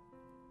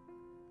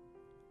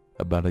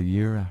 About a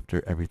year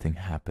after everything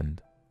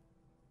happened,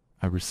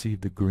 I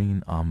received a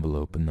green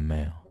envelope in the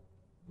mail.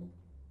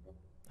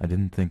 I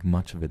didn't think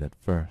much of it at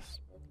first.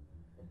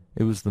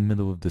 It was the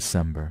middle of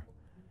December,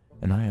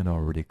 and I had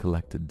already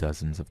collected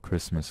dozens of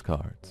Christmas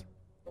cards.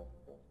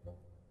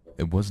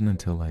 It wasn't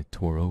until I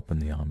tore open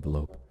the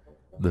envelope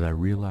that I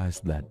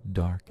realized that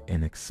dark,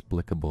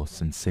 inexplicable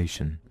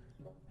sensation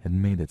had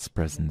made its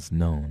presence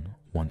known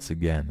once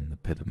again in the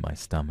pit of my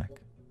stomach.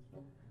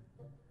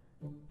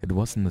 It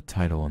wasn't the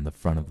title on the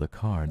front of the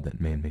card that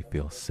made me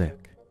feel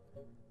sick.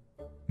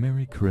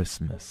 Merry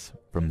Christmas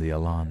from the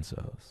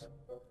Alonzos.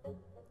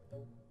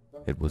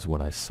 It was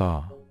what I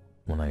saw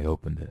when I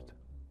opened it.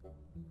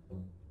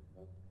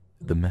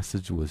 The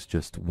message was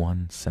just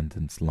one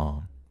sentence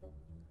long,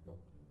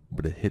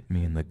 but it hit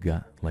me in the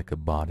gut like a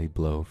body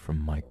blow from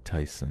Mike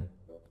Tyson.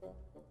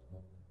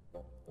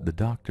 The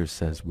doctor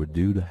says we're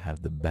due to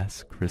have the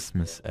best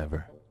Christmas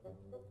ever.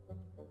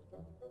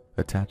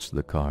 Attached to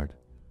the card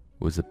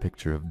was a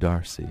picture of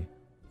Darcy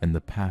and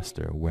the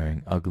pastor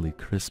wearing ugly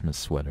Christmas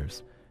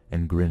sweaters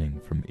and grinning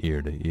from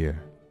ear to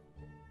ear.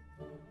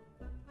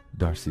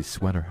 Darcy's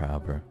sweater,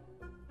 however,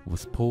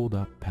 was pulled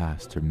up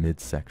past her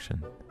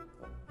midsection,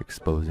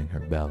 exposing her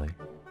belly.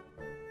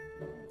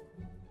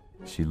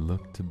 She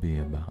looked to be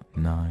about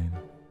 9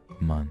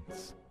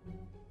 months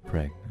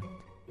pregnant.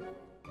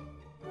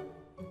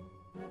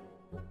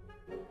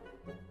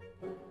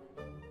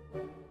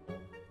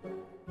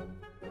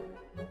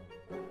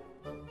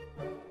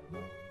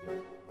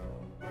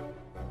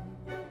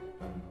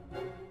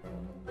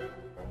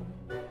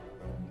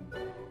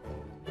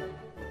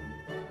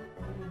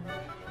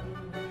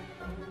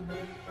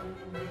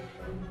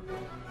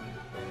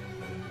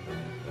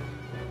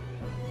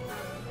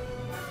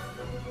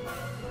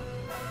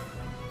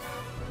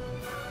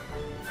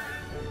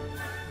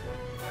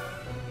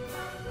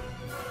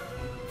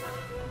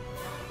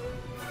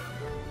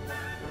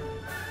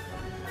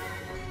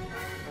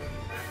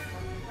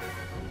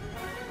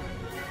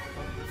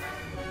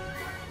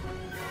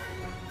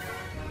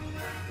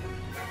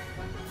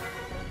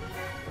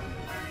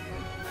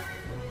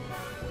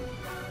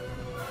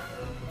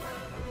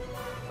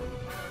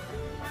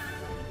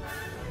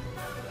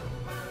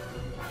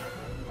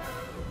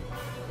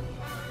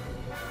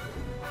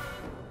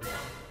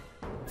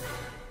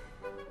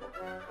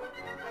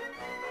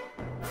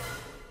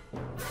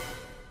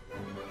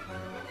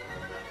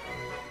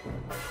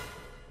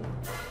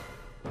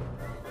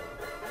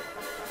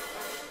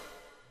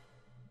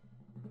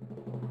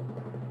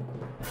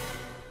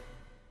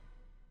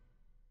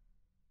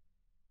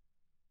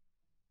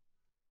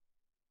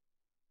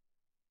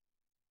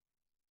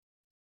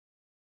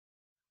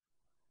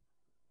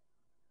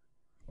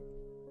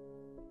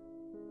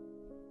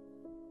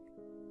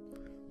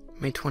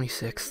 May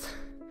 26th.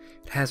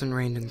 It hasn't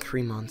rained in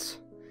 3 months.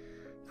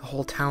 The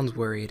whole town's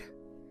worried.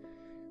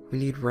 We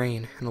need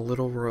rain in a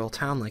little rural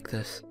town like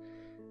this.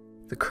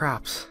 The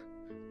crops.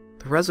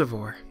 The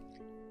reservoir.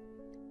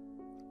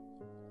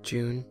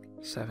 June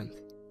 7th.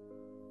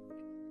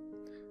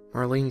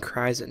 Marlene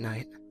cries at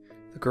night.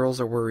 The girls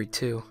are worried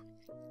too.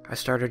 I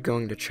started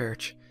going to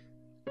church.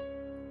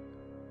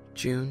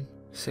 June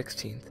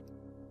 16th.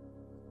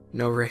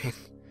 No rain.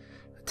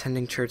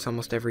 Attending church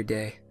almost every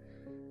day.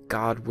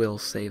 God will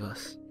save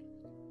us.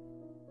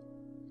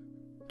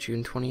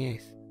 June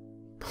 28th.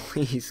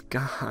 Please,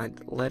 God,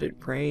 let it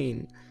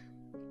rain.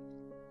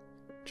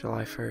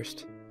 July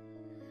 1st.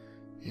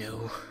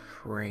 No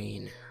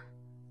rain.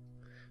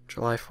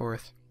 July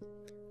 4th.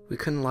 We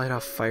couldn't light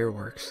off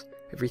fireworks.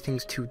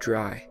 Everything's too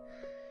dry.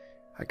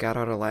 I got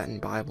out a Latin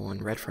Bible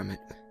and read from it.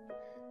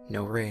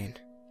 No rain.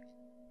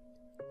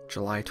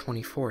 July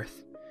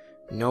 24th.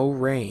 No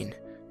rain.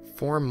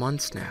 4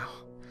 months now.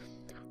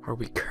 Are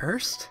we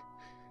cursed?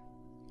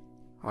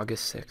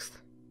 August 6th.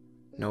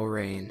 No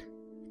rain.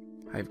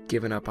 I've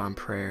given up on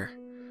prayer.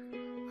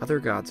 Other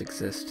gods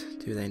exist,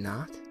 do they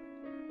not?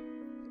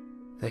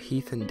 The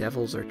heathen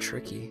devils are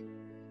tricky,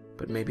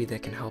 but maybe they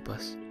can help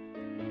us.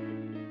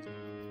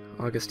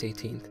 August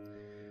 18th.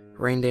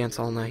 Rain dance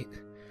all night.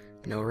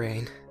 No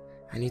rain.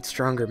 I need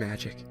stronger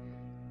magic.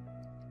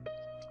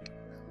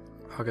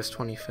 August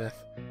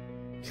 25th.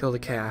 Killed a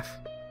calf.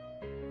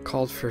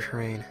 Called for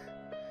rain.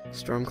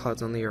 Storm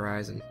clouds on the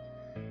horizon.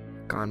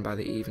 Gone by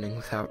the evening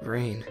without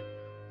rain.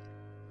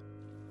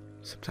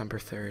 September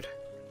 3rd.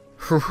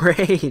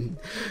 Rain!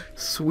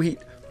 Sweet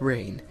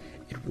rain.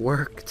 It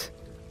worked.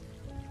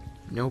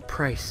 No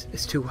price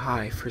is too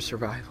high for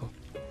survival.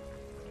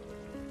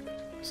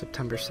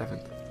 September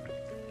 7th.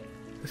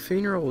 The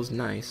funeral was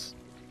nice.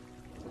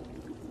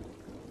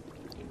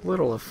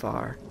 Little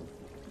afar.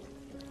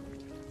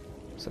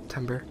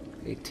 September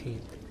 18th.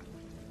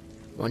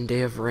 One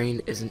day of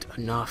rain isn't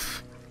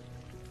enough.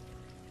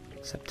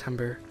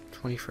 September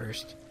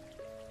 21st.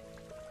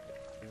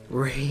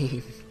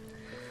 Rain.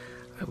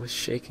 I was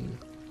shaking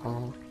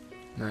all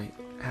night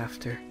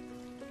after.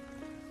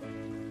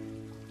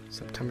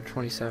 September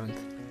 27th.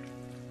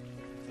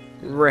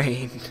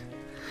 Rain.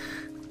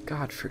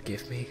 God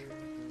forgive me.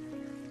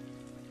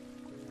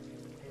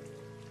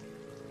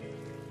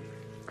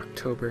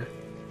 October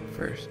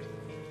 1st.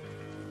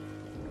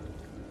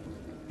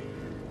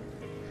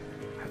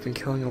 I've been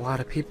killing a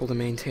lot of people to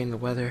maintain the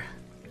weather.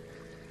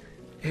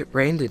 It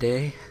rained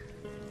today.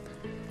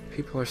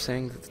 People are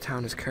saying that the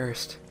town is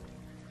cursed.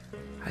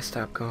 I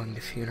stopped going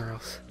to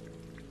funerals.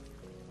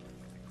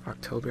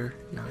 October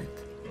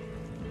 9th.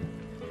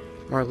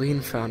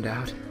 Marlene found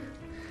out.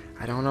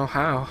 I don't know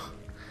how.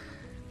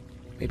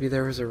 Maybe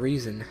there was a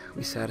reason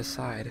we sat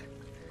aside.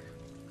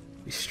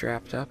 We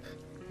strapped up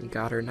and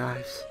got our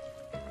knives.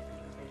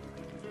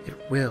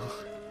 It will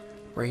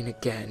rain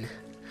again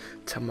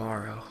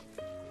tomorrow.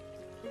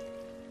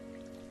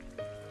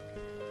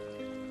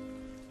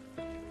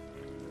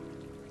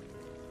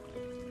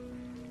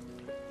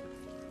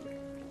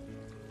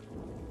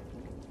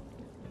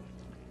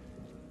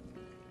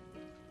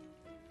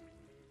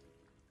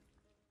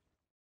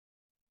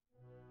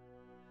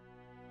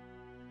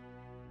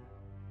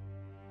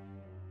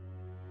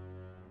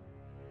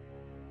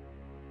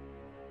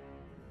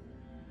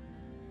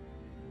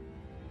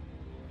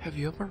 Have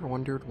you ever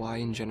wondered why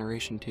in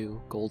Generation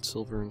 2, Gold,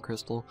 Silver, and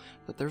Crystal,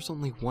 that there's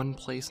only one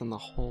place in the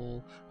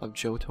whole of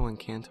Johto and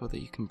Kanto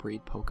that you can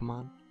breed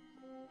Pokemon?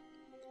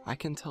 I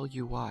can tell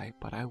you why,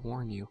 but I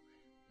warn you,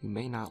 you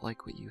may not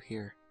like what you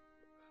hear.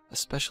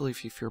 Especially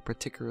if you feel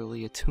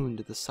particularly attuned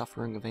to the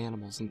suffering of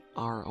animals in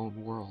our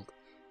own world.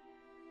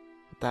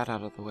 With that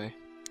out of the way,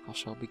 I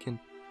shall begin.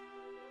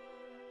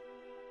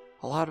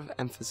 A lot of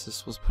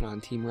emphasis was put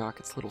on Team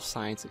Rocket's little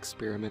science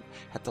experiment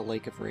at the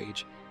Lake of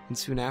Rage, and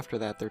soon after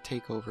that their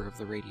takeover of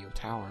the radio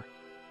tower.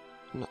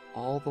 And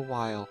all the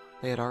while,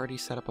 they had already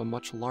set up a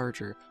much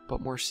larger,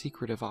 but more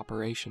secretive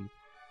operation.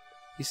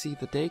 You see,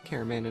 the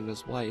daycare man and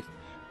his wife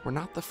were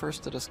not the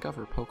first to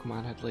discover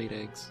Pokemon had laid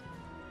eggs.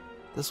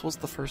 This was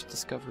the first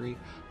discovery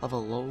of a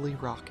lowly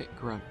rocket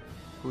grunt,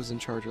 who was in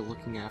charge of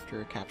looking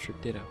after a captured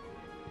Ditto.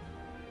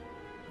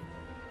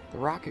 The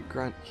rocket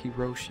grunt,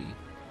 Hiroshi,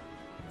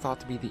 thought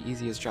to be the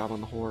easiest job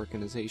on the whole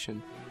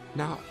organization.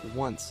 Not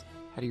once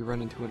had he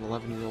run into an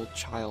 11-year-old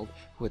child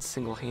who had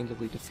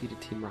single-handedly defeated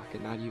Team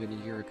Rocket not even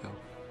a year ago.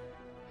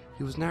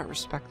 He was not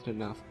respected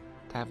enough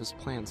to have his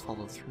plans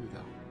follow through, though.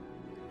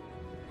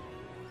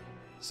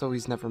 So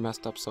he's never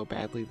messed up so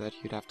badly that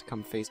he'd have to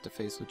come face to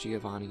face with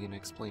Giovanni and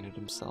explain it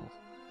himself.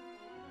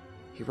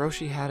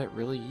 Hiroshi had it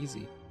really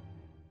easy.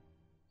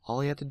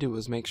 All he had to do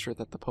was make sure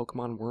that the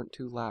Pokemon weren't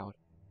too loud,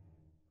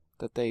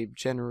 that they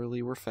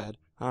generally were fed.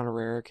 On a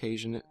rare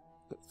occasion,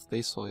 if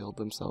they soiled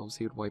themselves,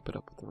 he would wipe it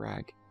up with a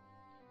rag.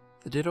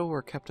 The Ditto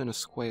were kept in a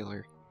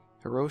squalor.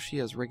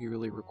 Hiroshi is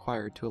regularly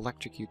required to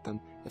electrocute them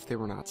if they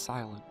were not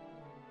silent.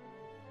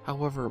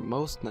 However,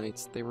 most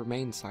nights they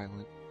remained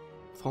silent,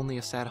 with only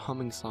a sad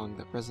humming song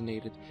that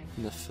resonated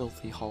in the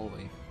filthy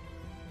hallway.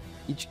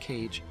 Each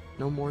cage,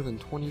 no more than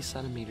 20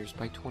 centimeters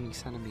by 20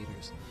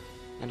 centimeters,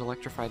 and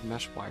electrified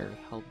mesh wire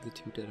held the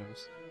two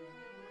Dittos.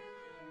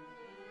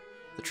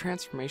 The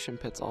transformation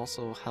pits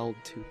also held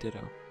two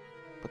Ditto,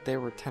 but they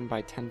were 10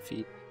 by 10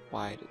 feet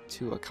wide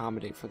to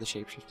accommodate for the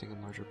shapeshifting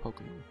and larger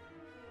Pokemon,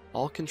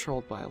 all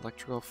controlled by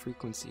electrical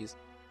frequencies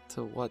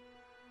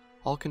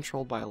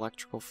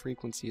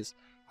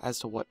as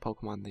to what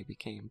Pokemon they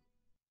became.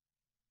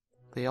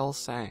 They all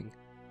sang,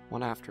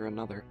 one after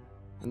another,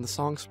 and the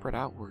song spread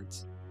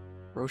outwards.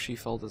 Hiroshi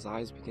felt his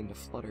eyes begin to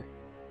flutter.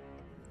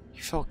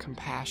 He felt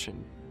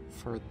compassion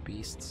for the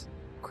beasts,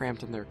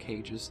 cramped in their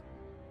cages,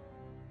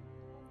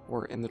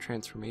 or in the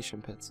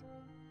transformation pits.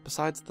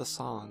 Besides, the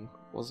song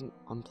wasn't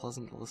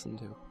unpleasant to listen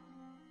to,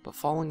 but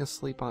falling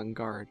asleep on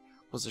guard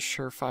was a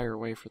surefire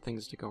way for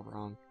things to go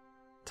wrong.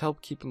 To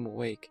help keep him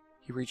awake,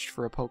 he reached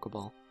for a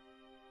Pokeball.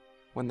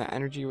 When the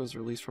energy was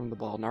released from the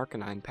ball,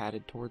 Narcanine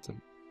padded towards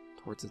him,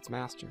 towards its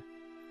master.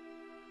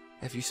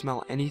 If you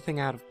smell anything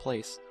out of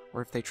place,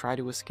 or if they try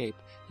to escape,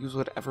 use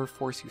whatever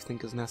force you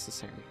think is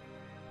necessary.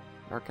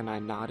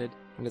 Narcanine nodded,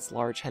 and its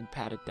large head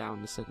patted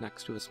down to sit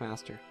next to its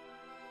master.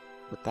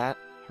 With that,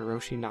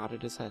 Hiroshi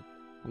nodded his head,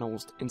 and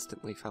almost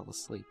instantly fell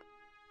asleep.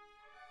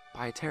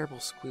 By a terrible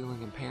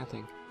squealing and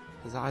panting,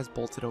 his eyes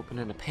bolted open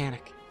in a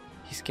panic.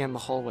 He scanned the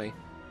hallway,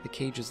 the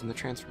cages, and the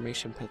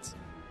transformation pits.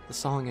 The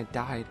song had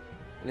died,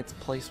 in its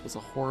place was a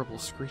horrible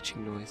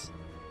screeching noise,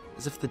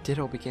 as if the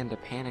Ditto began to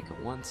panic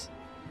at once.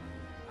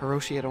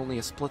 Hiroshi had only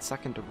a split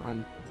second to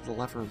run to the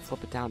lever and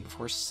flip it down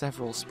before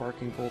several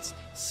sparking bolts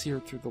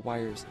seared through the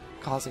wires,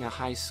 causing a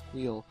high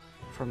squeal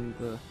from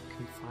the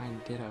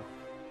confined Ditto,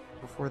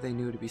 before they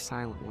knew to be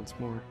silent once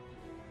more.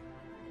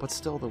 But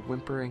still the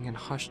whimpering and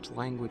hushed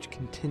language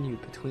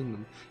continued between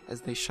them as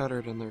they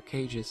shuddered in their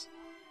cages.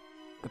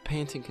 The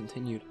panting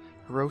continued.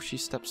 Hiroshi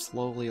stepped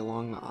slowly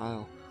along the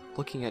aisle,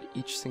 looking at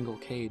each single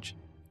cage.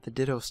 The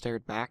Ditto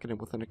stared back at him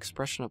with an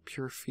expression of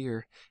pure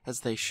fear as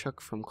they shook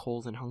from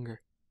cold and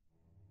hunger.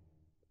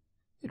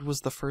 It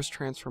was the first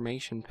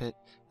transformation pit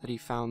that he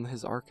found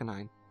his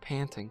Arcanine,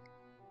 panting.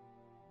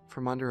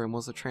 From under him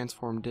was a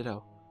transformed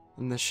Ditto,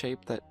 in the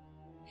shape that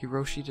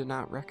Hiroshi did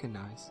not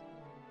recognize.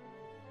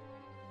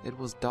 It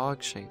was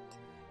dog-shaped,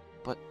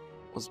 but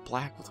was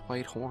black with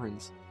white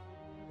horns,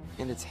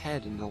 and its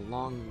head in a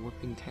long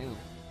whipping tail.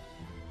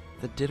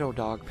 The Ditto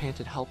dog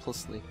panted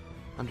helplessly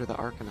under the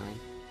Arcanine,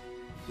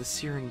 the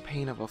searing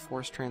pain of a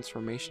forced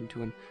transformation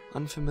to an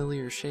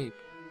unfamiliar shape,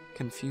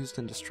 confused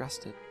and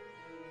distrusted.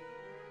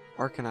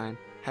 Arcanine,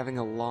 having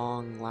a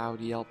long, loud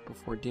yelp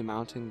before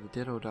demounting the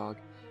Ditto dog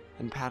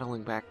and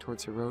paddling back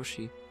towards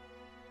Hiroshi,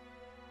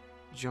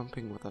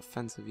 jumping with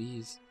offensive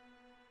ease.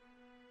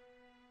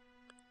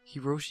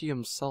 Hiroshi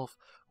himself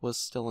was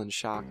still in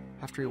shock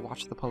after he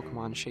watched the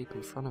Pokemon shape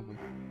in front of him.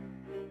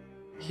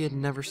 He had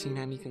never seen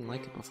anything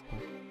like it before.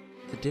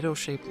 The Ditto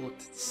shape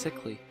looked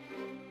sickly.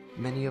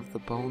 Many of the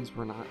bones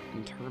were not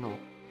internal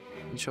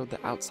and showed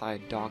the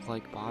outside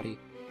dog-like body.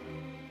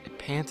 It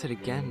panted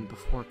again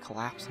before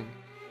collapsing.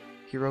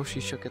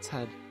 Hiroshi shook its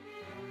head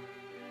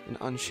and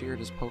unsheared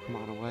his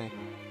Pokemon away.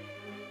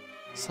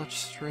 Such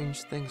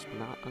strange things were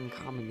not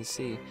uncommon to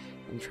see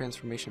in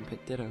transformation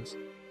pit Dittos.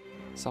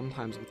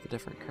 Sometimes with the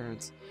different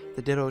currents,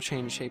 the Ditto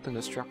changed shape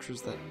into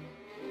structures that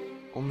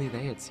only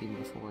they had seen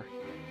before.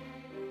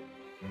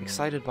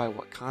 Excited by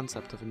what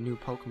concept of a new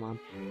Pokemon,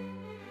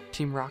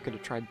 Team Rocket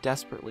had tried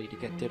desperately to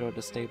get Ditto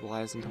to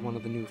stabilize into one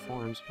of the new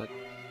forms, but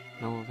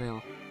no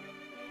avail.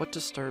 What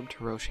disturbed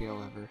Hiroshi,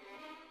 however,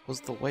 was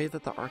the way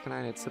that the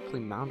Arcanine had simply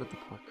mounted the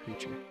poor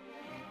creature.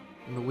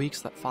 In the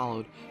weeks that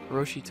followed,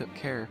 Hiroshi took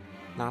care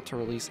not to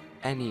release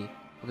any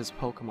of his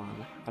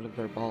Pokemon out of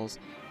their balls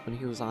when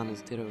he was on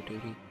his Ditto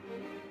duty.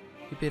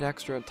 He paid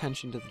extra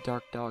attention to the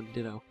dark dog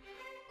Ditto,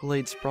 who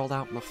laid sprawled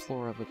out on the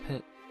floor of a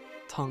pit,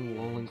 tongue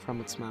lolling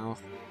from its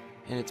mouth,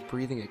 and its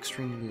breathing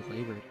extremely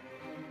labored.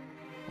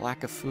 A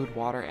lack of food,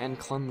 water, and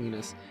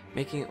cleanliness,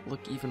 making it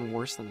look even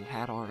worse than it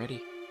had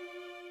already.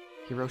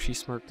 Hiroshi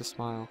smirked a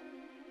smile.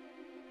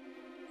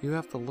 "You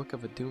have the look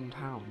of a doomed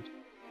hound."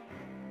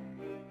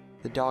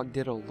 The dog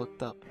Ditto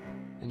looked up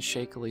and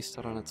shakily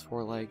stood on its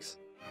four legs.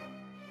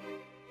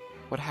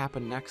 What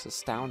happened next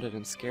astounded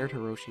and scared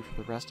Hiroshi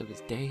for the rest of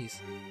his days.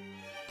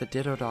 The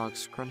Ditto dog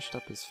scrunched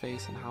up his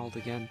face and howled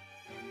again,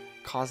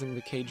 causing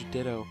the caged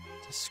Ditto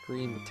to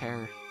scream with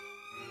terror.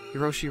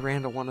 Hiroshi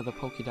ran to one of the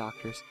Poke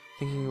Doctors,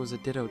 thinking it was a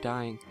Ditto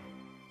dying.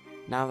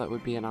 Now that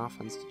would be an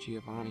offense to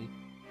Giovanni.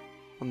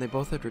 When they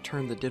both had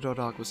returned, the Ditto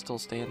dog was still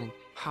standing,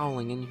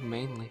 howling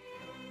inhumanely.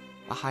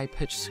 A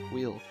high-pitched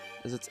squeal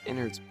as its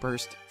innards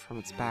burst from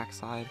its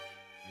backside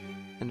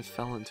and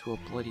fell into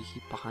a bloody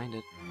heap behind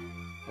it,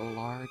 a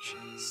large,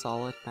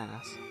 solid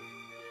mass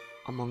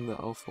among the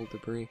awful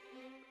debris.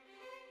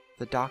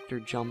 The doctor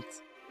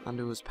jumped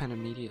onto his pen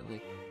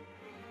immediately,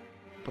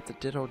 but the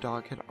Ditto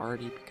dog had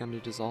already begun to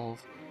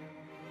dissolve.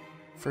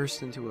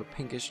 First into a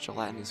pinkish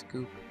gelatinous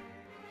goop,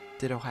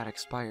 Ditto had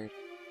expired,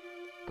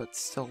 but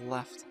still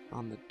left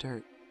on the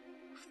dirt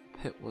of the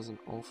pit was an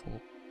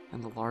offal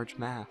and the large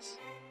mass.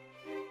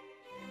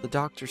 The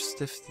doctor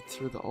sifted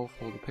through the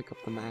offal to pick up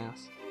the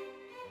mass.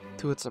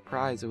 To its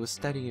surprise, it was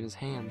steady in his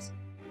hands,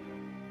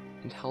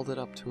 and held it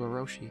up to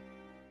Hiroshi.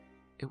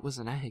 It was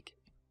an egg.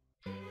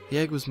 The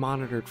egg was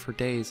monitored for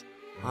days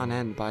on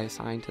end by a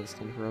scientist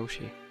in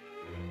Hiroshi,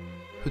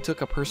 who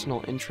took a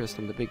personal interest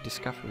in the big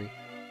discovery,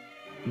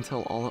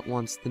 until all at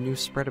once the news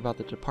spread about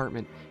the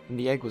department and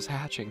the egg was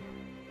hatching.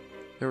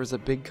 There was a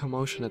big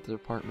commotion at the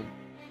department.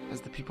 As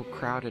the people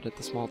crowded at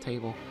the small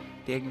table,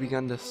 the egg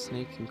began to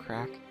snake and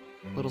crack,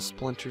 little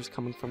splinters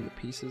coming from the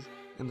pieces,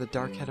 and the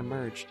dark had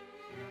emerged.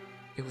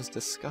 It was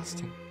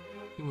disgusting.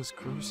 It was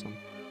gruesome.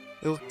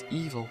 It looked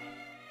evil,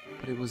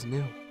 but it was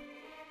new.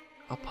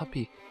 A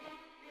puppy,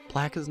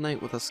 black as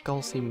night with a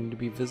skull seeming to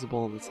be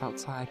visible on its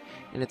outside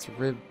and its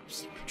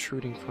ribs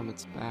protruding from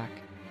its back.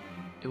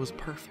 It was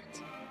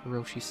perfect.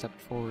 Hiroshi stepped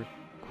forward,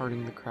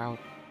 parting the crowd,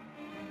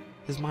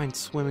 his mind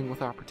swimming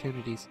with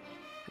opportunities.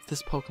 If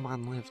this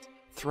Pokemon lived,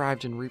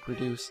 thrived, and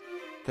reproduced,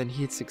 then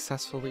he had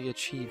successfully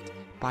achieved,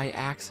 by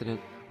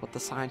accident, what the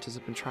scientists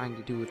had been trying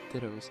to do with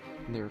Dittos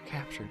when they were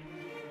captured.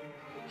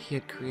 He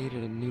had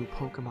created a new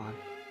Pokemon.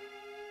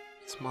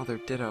 Its mother,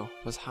 Ditto,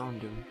 was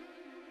Houndoom.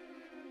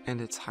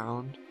 And its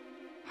hound,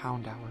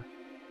 Houndour.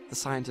 The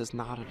scientists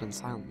nodded in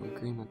silent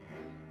agreement,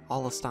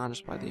 all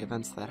astonished by the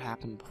events that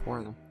happened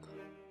before them.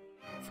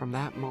 From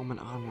that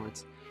moment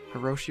onwards,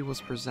 Hiroshi was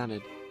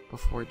presented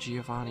before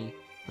Giovanni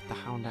with the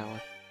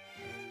Houndour,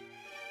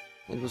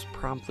 and was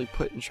promptly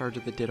put in charge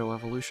of the Ditto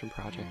Evolution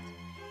Project.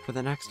 For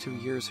the next 2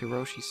 years,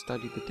 Hiroshi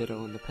studied the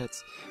Ditto in the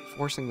pits,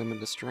 forcing them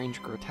into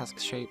strange, grotesque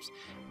shapes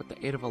with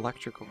the aid of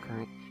electrical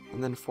current,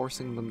 and then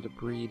forcing them to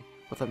breed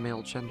with a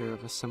male gender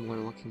of a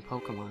similar-looking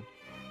Pokemon.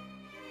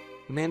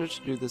 He managed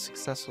to do this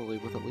successfully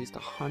with at least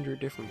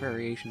 100 different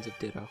variations of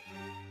Ditto.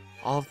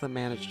 All of them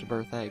managed to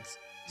birth eggs.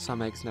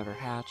 Some eggs never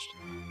hatched.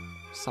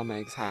 Some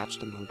eggs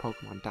hatched and the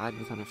Pokemon died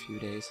within a few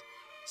days.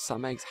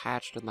 Some eggs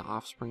hatched and the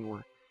offspring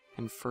were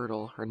and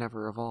fertile or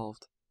never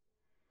evolved.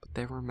 But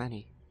there were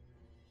many.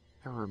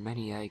 There were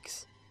many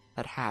eggs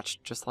that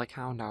hatched just like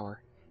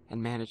Houndour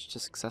and managed to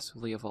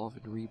successfully evolve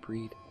and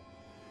rebreed.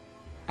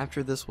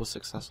 After this was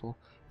successful,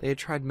 they had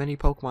tried many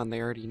Pokemon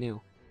they already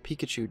knew.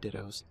 Pikachu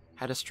Dittos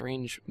had a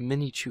strange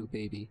Minichu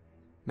baby.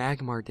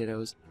 Magmar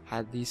Dittos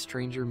had these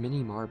stranger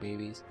Minimar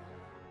babies.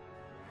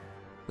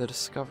 The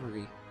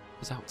discovery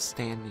was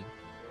outstanding,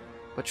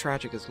 but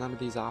tragic as none of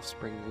these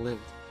offspring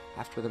lived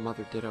after the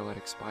mother Ditto had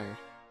expired,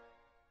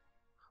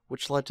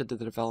 which led to the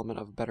development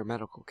of better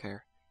medical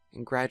care,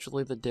 and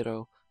gradually the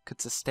Ditto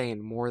could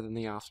sustain more than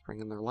the offspring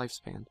in their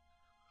lifespan.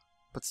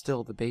 But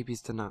still, the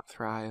babies did not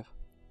thrive.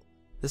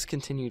 This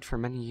continued for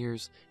many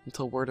years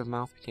until word of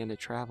mouth began to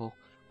travel,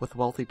 with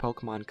wealthy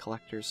Pokemon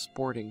collectors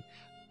sporting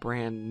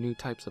brand new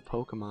types of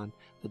Pokemon.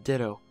 The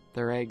Ditto,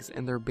 their eggs,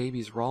 and their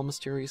babies were all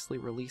mysteriously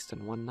released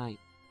in one night.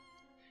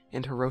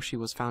 And Hiroshi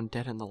was found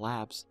dead in the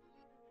labs,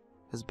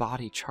 his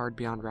body charred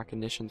beyond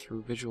recognition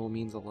through visual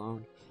means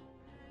alone.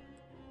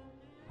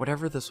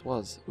 Whatever this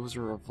was, it was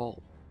a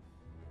revolt.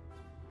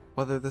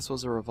 Whether this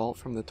was a revolt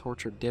from the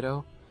tortured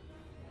Ditto,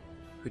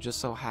 who just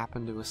so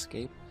happened to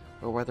escape,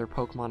 or whether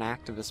Pokemon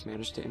activists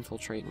managed to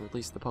infiltrate and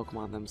release the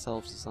Pokemon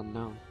themselves is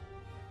unknown.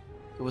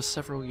 It was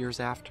several years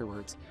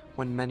afterwards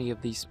when many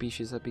of these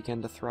species had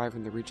begun to thrive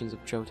in the regions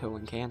of Johto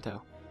and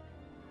Kanto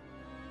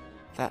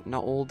that an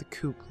old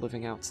coop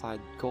living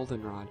outside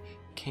Goldenrod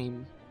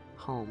came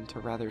home to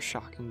rather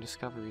shocking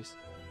discoveries.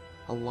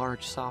 A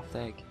large soft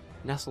egg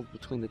nestled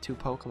between the two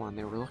Pokemon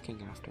they were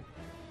looking after.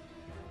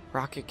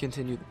 Rocket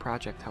continued the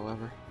project,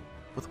 however,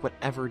 with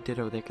whatever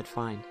Ditto they could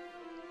find.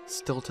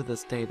 Still to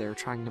this day, they are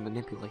trying to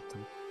manipulate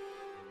them.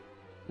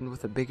 And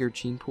with a bigger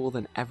gene pool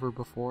than ever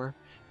before,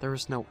 there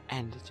is no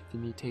end to the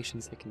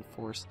mutations they can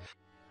force.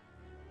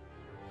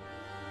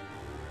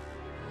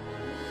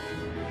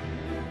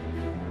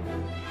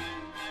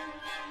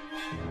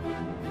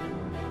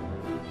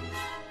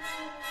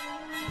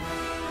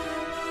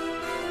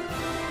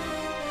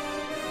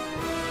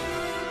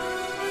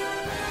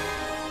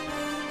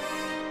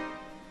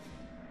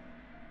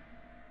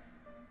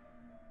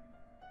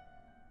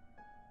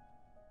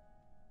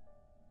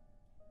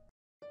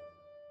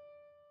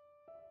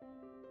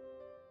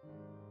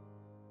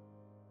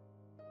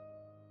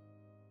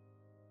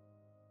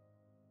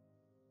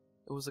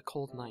 It was a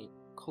cold night,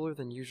 cooler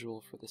than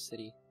usual for the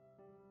city.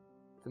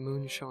 The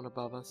moon shone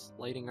above us,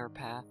 lighting our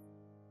path.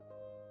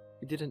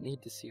 We didn't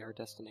need to see our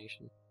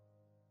destination.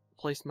 The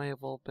place may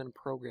have all been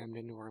programmed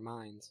into our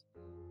minds.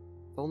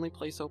 The only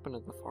place open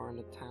at the far end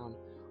of town,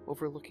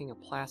 overlooking a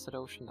placid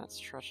ocean that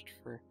stretched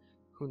for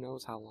who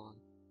knows how long.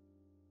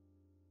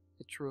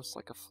 It drew us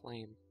like a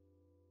flame.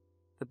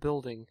 The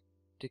building,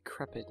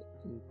 decrepit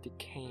and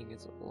decaying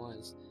as it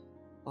was,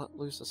 let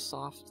loose a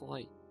soft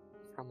light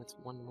from its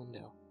one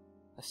window.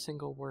 A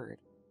single word,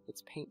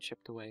 its paint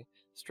chipped away,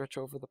 stretched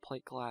over the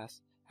plate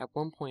glass. At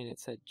one point it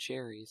said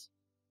Jerry's,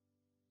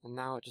 and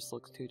now it just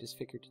looks too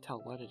disfigured to tell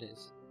what it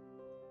is.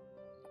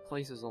 The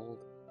place is old.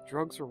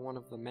 Drugs were one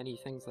of the many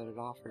things that it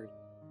offered,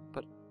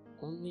 but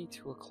only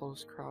to a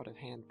close crowd of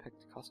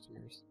hand-picked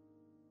customers.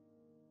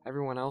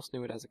 Everyone else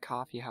knew it as a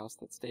coffee house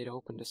that stayed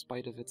open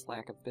despite of its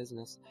lack of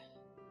business.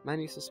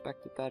 Many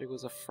suspected that it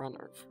was a front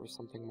for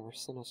something more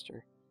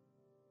sinister,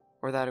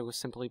 or that it was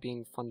simply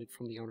being funded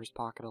from the owner's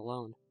pocket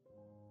alone.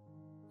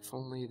 If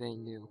only they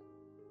knew.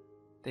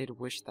 They'd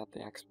wish that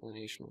the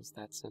explanation was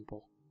that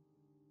simple.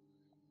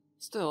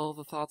 Still,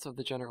 the thoughts of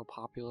the general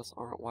populace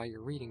aren't why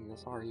you're reading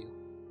this, are you?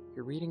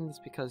 You're reading this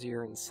because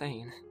you're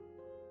insane.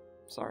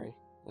 Sorry,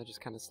 that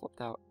just kind of slipped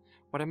out.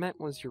 What I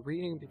meant was you're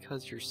reading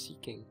because you're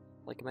seeking,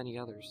 like many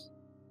others.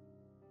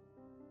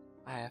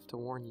 I have to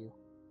warn you,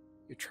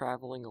 you're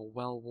traveling a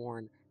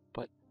well-worn,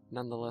 but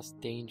nonetheless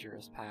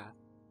dangerous path.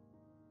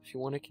 If you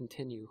want to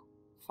continue,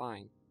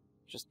 fine.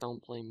 Just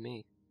don't blame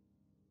me.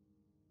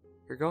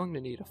 You're going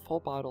to need a full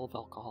bottle of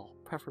alcohol,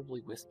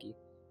 preferably whiskey,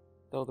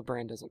 though the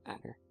brand doesn't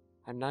matter.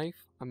 A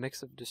knife, a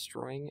mix of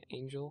Destroying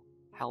Angel,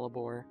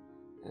 Hellebore,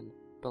 and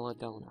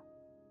Belladonna.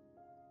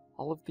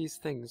 All of these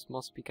things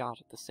must be got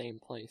at the same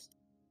place.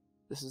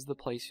 This is the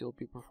place you'll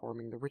be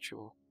performing the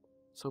ritual,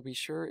 so be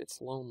sure it's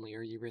lonely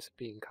or you risk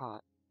being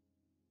caught.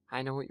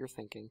 I know what you're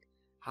thinking.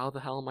 How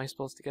the hell am I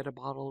supposed to get a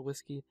bottle of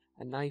whiskey,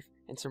 a knife,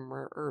 and some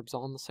rare herbs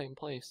all in the same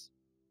place?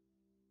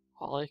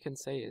 All I can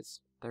say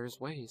is, there's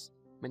ways.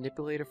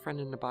 Manipulate a friend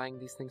into buying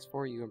these things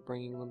for you and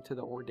bringing them to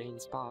the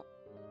ordained spot.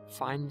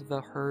 Find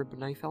the herb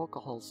knife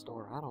alcohol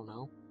store, I don't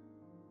know.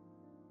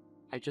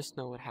 I just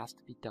know it has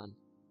to be done.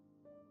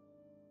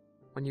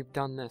 When you've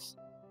done this,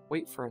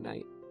 wait for a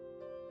night.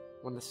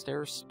 When the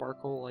stairs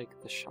sparkle like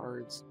the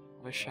shards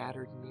of a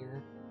shattered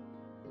mirror,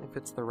 if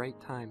it's the right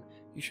time,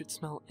 you should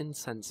smell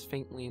incense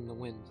faintly in the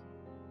wind.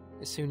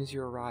 As soon as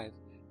you arrive,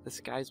 the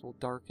skies will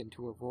darken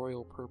to a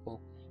royal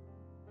purple,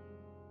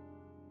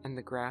 and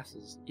the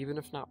grasses, even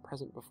if not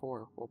present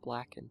before, will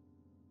blacken.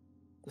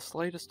 The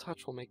slightest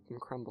touch will make them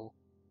crumble,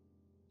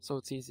 so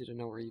it's easy to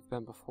know where you've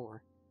been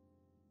before.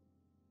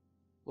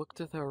 Look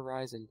to the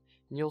horizon,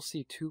 and you'll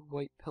see two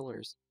white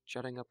pillars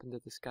jutting up into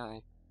the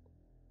sky.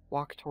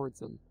 Walk towards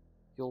them,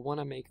 You'll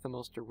want to make the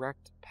most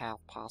direct path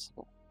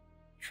possible.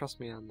 Trust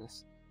me on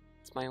this.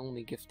 It's my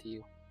only gift to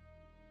you.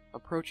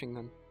 Approaching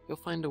them, you'll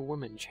find a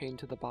woman chained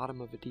to the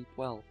bottom of a deep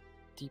well,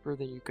 deeper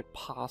than you could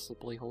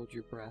possibly hold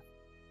your breath.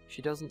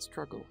 She doesn't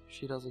struggle,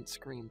 she doesn't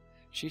scream,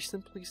 she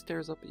simply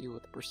stares up at you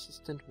with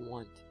persistent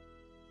want.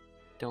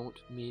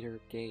 Don't meet her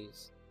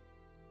gaze,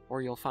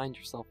 or you'll find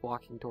yourself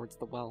walking towards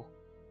the well,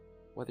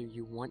 whether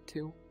you want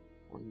to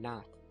or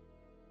not.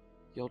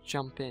 You'll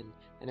jump in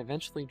and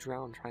eventually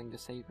drown trying to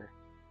save her.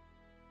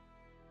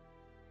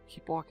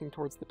 Keep walking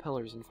towards the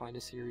pillars and find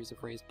a series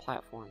of raised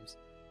platforms,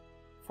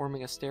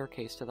 forming a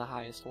staircase to the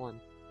highest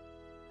one.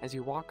 As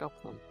you walk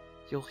up them,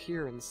 you'll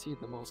hear and see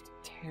the most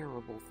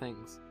terrible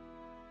things.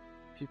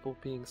 People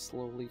being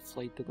slowly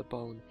flayed to the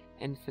bone,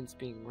 infants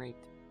being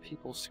raped,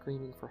 people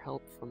screaming for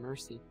help, for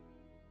mercy.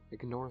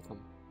 Ignore them.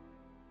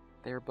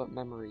 They are but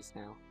memories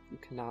now. You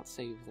cannot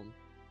save them.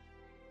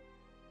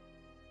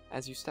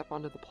 As you step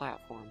onto the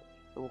platform,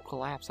 it will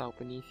collapse out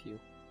beneath you.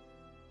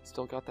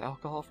 Still got the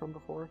alcohol from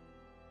before?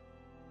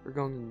 You're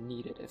going to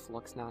need it if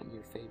luck's not in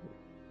your favor.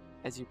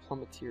 As you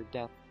plummet to your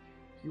death,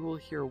 you will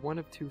hear one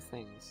of two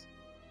things.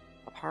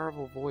 A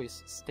powerful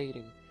voice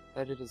stating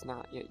that it is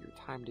not yet your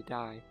time to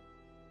die,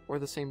 or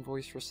the same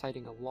voice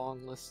reciting a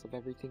long list of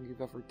everything you've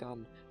ever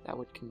done that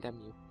would condemn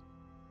you.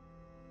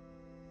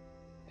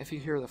 If you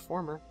hear the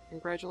former,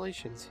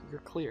 congratulations, you're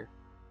clear.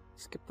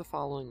 Skip the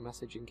following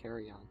message and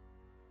carry on.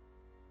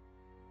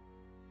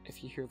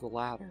 If you hear the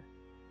latter,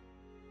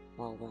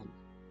 well then,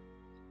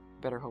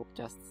 better hope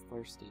Death's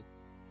thirsty.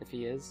 If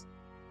he is,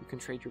 you can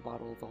trade your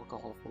bottle of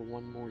alcohol for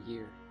 1 more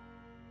year.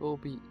 It will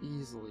be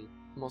easily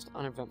the most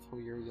uneventful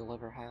year you'll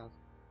ever have,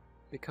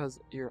 because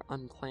your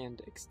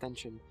unplanned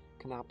extension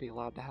cannot be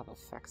allowed to have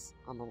effects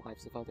on the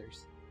lives of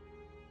others,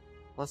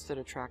 lest it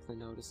attract the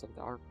notice of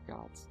the Ark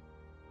Gods,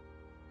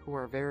 who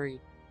are very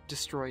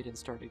destroyed and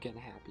start again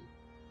happy.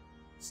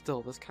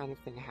 Still, this kind of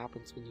thing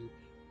happens when you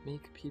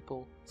make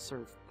people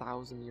serve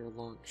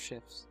 1,000-year-long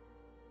shifts.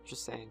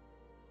 Just saying.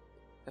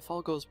 If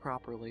all goes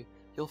properly,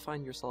 you'll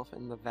find yourself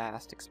in the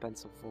vast,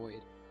 expensive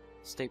void.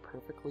 Stay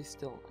perfectly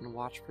still and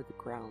watch for the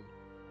ground.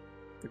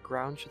 The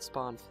ground should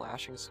spawn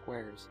flashing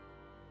squares.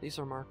 These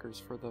are markers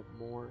for the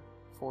more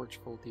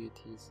forgeful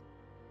deities,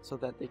 so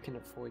that they can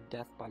avoid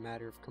death by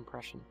matter of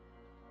compression.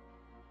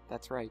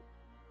 That's right.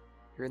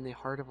 You're in the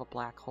heart of a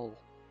black hole.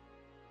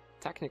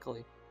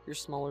 Technically, you're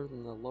smaller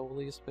than the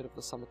lowliest bit of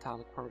the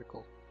subatomic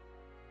particle.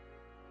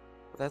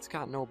 But that's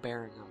got no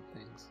bearing on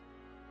things.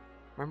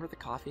 Remember the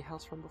coffee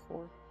house from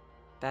before?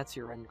 That's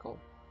your end goal.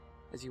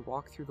 As you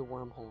walk through the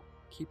wormhole,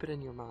 keep it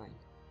in your mind.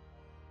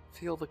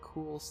 Feel the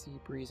cool sea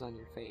breeze on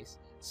your face.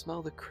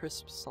 Smell the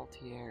crisp,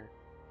 salty air.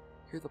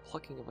 Hear the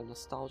plucking of a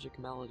nostalgic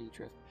melody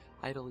drift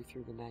idly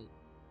through the night.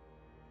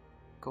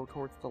 Go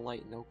towards the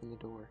light and open the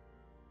door.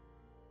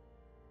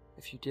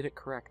 If you did it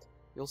correct,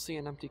 you'll see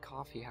an empty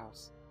coffee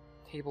house.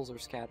 Tables are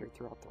scattered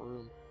throughout the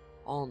room,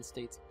 all in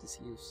states of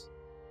disuse.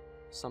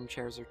 Some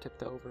chairs are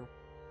tipped over.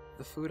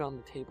 The food on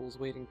the table is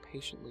waiting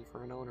patiently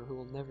for an owner who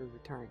will never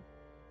return.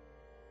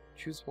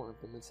 Choose one of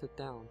them and sit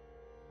down.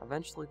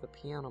 Eventually the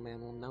piano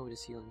man will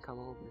notice you and come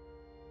over.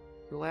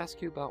 He will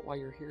ask you about why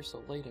you're here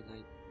so late at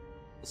night.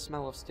 The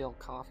smell of stale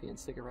coffee and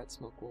cigarette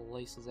smoke will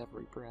lace his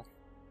every breath.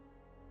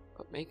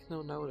 But make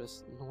no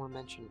notice nor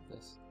mention of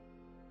this.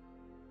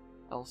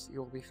 Else you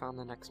will be found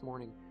the next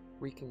morning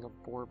reeking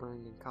of boar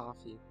burn and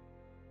coffee.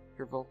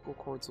 Your vocal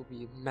cords will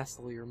be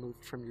messily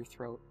removed from your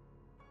throat,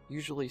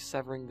 usually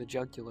severing the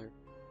jugular,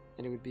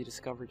 and it would be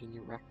discovered in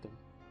your rectum.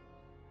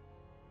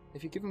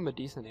 If you give him a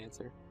decent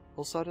answer,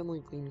 he'll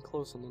suddenly lean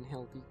close and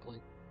inhale deeply.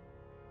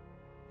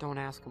 Don't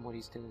ask him what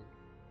he's doing.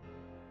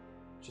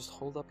 Just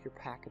hold up your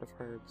packet of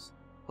herbs.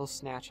 He'll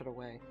snatch it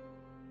away,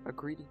 a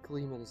greedy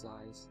gleam in his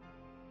eyes,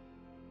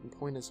 and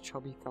point his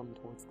chubby thumb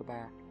towards the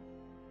back.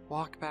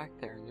 Walk back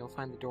there and you'll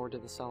find the door to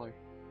the cellar,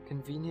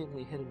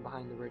 conveniently hidden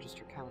behind the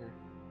register counter.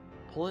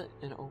 Pull it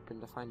and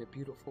open to find a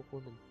beautiful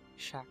woman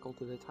shackled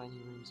to the tiny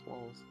room's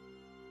walls.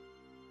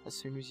 As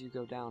soon as you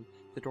go down,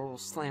 the door will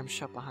slam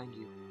shut behind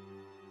you.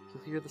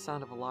 You'll hear the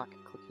sound of a lock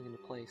clicking into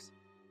place.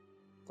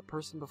 The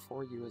person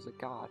before you is a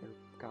god or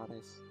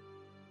goddess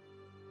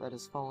that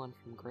has fallen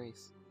from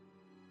grace.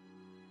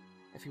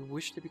 If you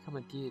wish to become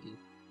a deity,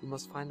 you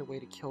must find a way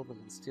to kill them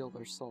and steal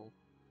their soul.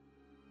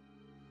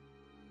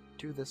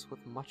 Do this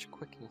with much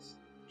quickness,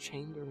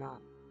 chained or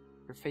not.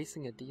 You're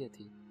facing a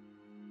deity.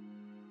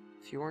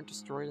 If you aren't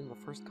destroyed in the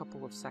first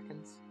couple of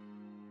seconds,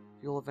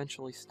 you'll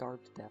eventually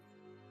starve to death.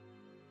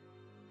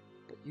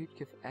 But you'd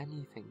give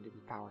anything to be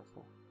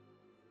powerful,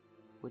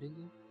 wouldn't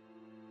you?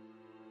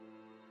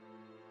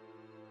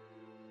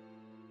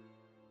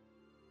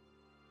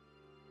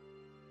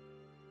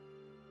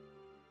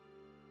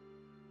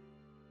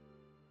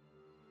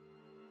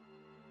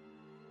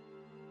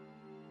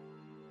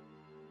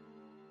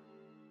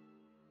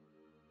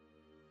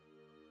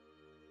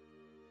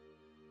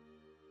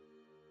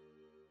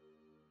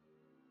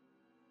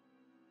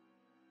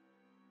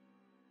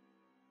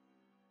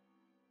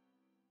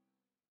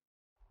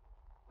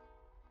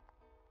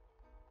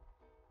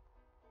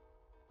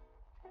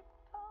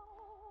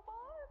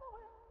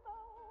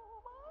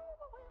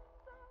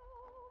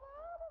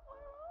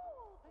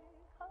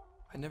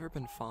 I'd never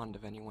been fond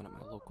of anyone at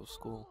my local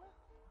school.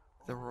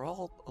 They were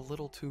all a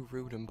little too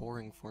rude and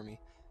boring for me.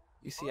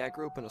 You see, I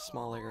grew up in a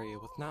small area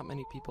with not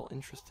many people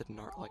interested in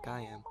art like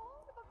I am,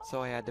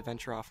 so I had to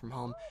venture off from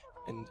home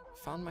and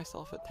found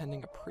myself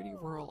attending a pretty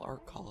rural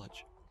art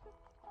college.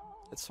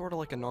 It's sort of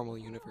like a normal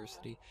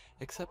university,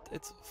 except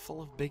it's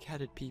full of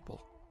big-headed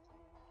people.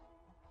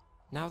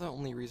 Now the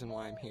only reason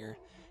why I'm here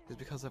is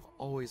because I've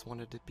always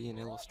wanted to be an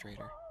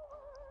illustrator,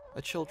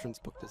 a children's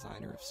book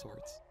designer of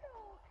sorts.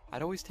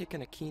 I'd always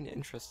taken a keen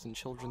interest in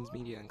children's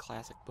media and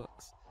classic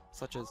books,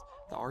 such as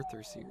the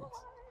Arthur series.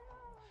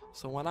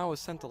 So when I was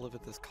sent to live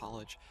at this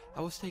college,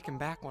 I was taken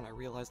back when I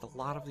realized a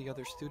lot of the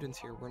other students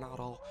here were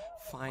not all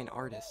fine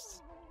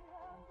artists.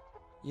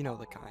 You know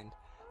the kind,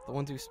 the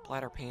ones who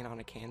splatter paint on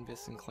a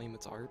canvas and claim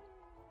it's art.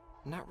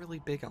 I'm not really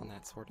big on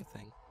that sort of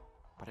thing,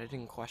 but I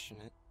didn't question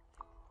it.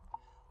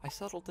 I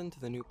settled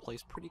into the new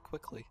place pretty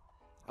quickly.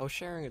 I was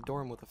sharing a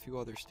dorm with a few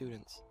other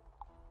students.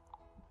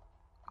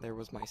 There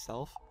was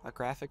myself, a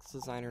graphics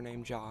designer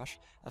named Josh,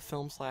 a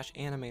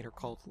film/animator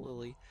called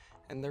Lily,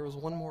 and there was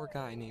one more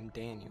guy named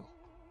Daniel.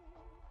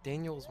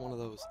 Daniel was one of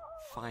those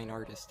fine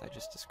artists I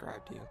just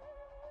described to you.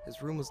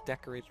 His room was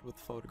decorated with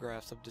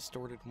photographs of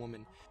distorted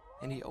women,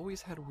 and he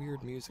always had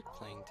weird music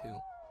playing too.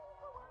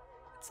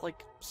 It's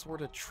like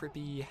sorta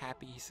trippy,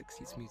 happy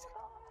 60s music.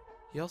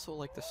 He also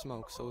liked to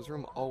smoke, so his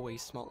room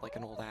always smelled like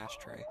an old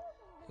ashtray.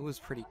 It was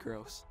pretty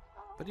gross,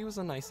 but he was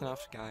a nice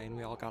enough guy and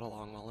we all got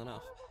along well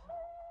enough.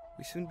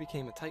 We soon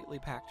became a tightly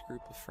packed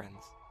group of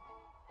friends.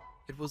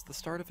 It was the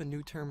start of a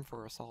new term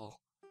for us all,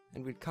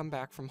 and we'd come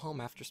back from home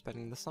after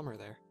spending the summer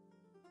there.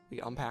 We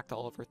unpacked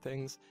all of our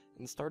things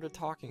and started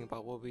talking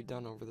about what we'd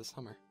done over the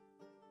summer.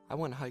 I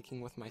went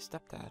hiking with my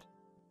stepdad.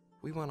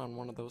 We went on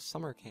one of those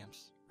summer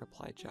camps,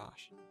 replied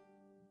Josh.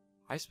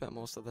 I spent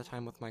most of the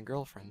time with my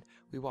girlfriend.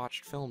 We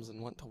watched films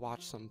and went to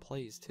watch some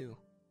plays too,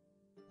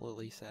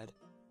 Lily said.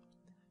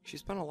 She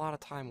spent a lot of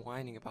time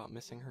whining about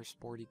missing her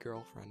sporty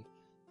girlfriend,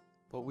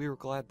 but we were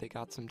glad they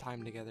got some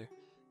time together.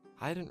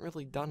 I hadn't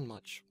really done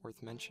much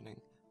worth mentioning.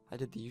 I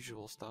did the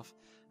usual stuff.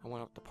 I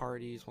went up to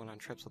parties, went on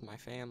trips with my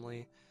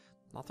family.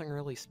 Nothing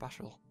really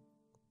special.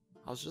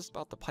 I was just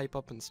about to pipe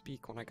up and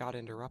speak when I got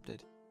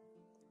interrupted.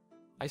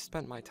 I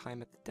spent my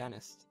time at the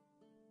dentist,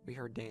 we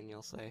heard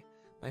Daniel say.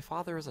 My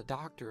father is a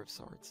doctor of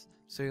sorts,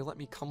 so he let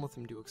me come with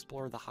him to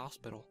explore the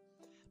hospital.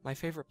 My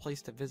favorite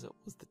place to visit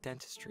was the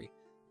dentistry.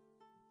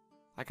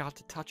 I got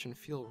to touch and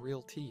feel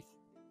real teeth.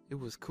 It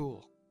was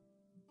cool.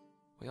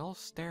 We all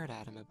stared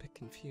at him a bit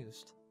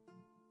confused.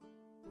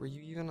 Were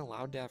you even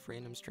allowed to have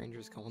random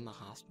strangers go in the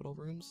hospital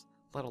rooms,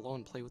 let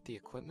alone play with the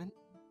equipment?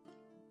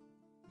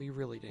 We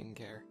really didn't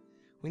care.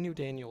 We knew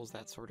Daniel was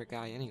that sort of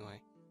guy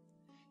anyway.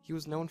 He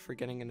was known for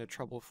getting into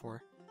trouble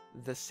for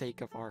the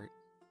sake of art.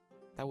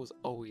 That was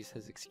always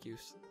his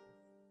excuse.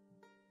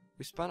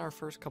 We spent our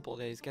first couple of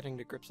days getting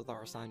to grips with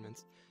our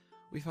assignments.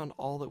 We found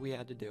all that we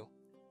had to do.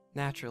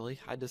 Naturally,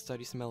 I had to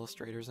study some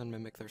illustrators and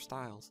mimic their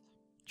styles.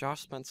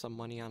 Josh spent some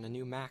money on a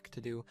new Mac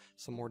to do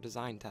some more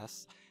design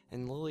tests,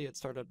 and Lily had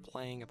started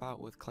playing about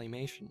with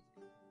claymation.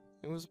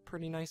 It was a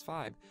pretty nice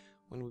vibe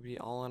when we'd be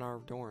all in our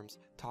dorms,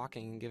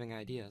 talking and giving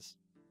ideas.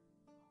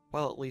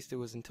 Well, at least it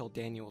was until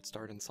Daniel would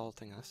start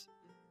insulting us.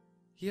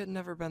 He had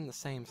never been the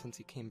same since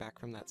he came back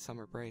from that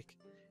summer break.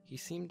 He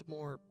seemed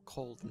more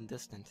cold and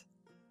distant.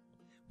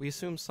 We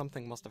assumed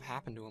something must have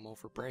happened to him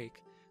over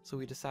break, so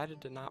we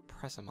decided to not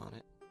press him on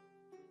it.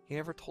 He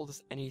never told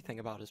us anything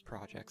about his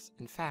projects.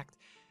 In fact,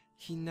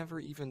 he never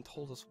even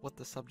told us what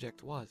the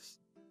subject was.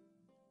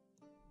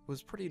 It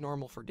was pretty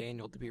normal for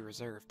Daniel to be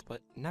reserved,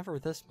 but never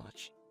this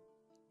much.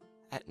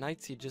 At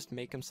nights he'd just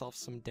make himself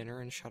some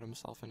dinner and shut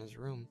himself in his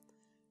room,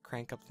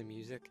 crank up the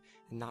music,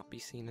 and not be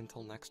seen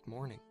until next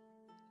morning.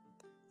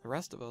 The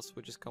rest of us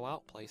would just go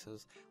out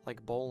places,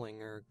 like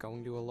bowling or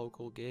going to a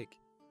local gig.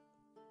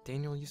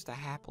 Daniel used to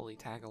happily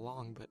tag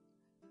along, but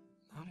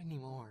not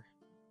anymore.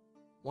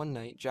 One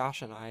night,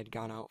 Josh and I had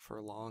gone out for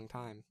a long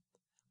time.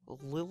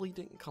 But Lily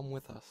didn't come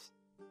with us.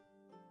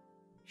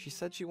 She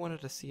said she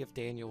wanted to see if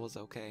Daniel was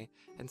okay,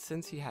 and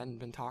since he hadn't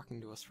been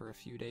talking to us for a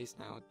few days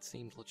now, it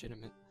seemed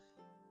legitimate.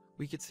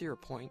 We could see her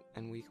point,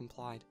 and we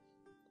complied.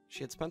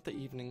 She had spent the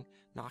evening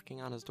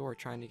knocking on his door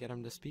trying to get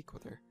him to speak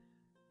with her.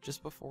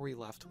 Just before we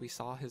left, we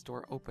saw his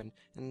door open,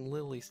 and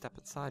Lily step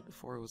inside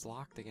before it was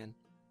locked again.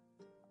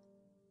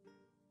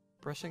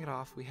 Brushing it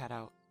off, we head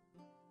out.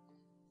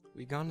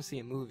 We'd gone to see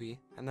a movie,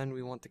 and then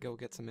we went to go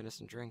get some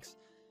innocent drinks.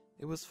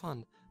 It was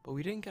fun, but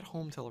we didn't get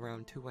home till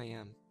around 2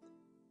 a.m.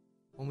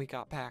 When we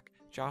got back,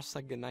 Josh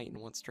said goodnight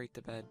and went straight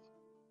to bed.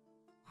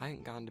 I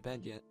hadn't gone to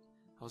bed yet.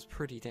 I was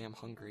pretty damn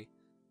hungry.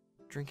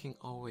 Drinking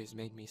always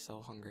made me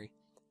so hungry.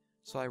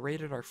 So I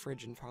raided our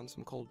fridge and found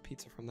some cold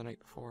pizza from the night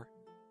before.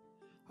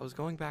 I was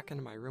going back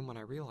into my room when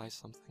I realized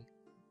something.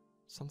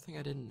 Something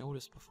I didn't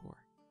notice before.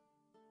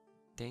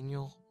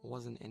 Daniel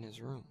wasn't in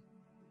his room.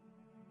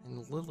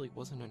 And Lily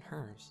wasn't in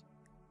hers.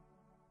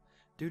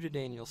 Due to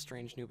Daniel's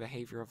strange new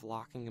behavior of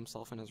locking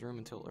himself in his room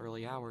until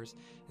early hours,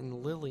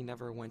 and Lily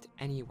never went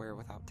anywhere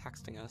without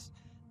texting us,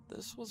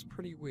 this was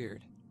pretty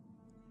weird.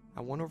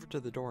 I went over to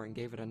the door and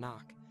gave it a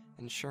knock,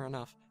 and sure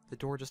enough, the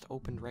door just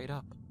opened right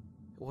up.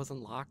 It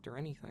wasn't locked or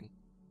anything.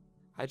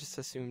 I just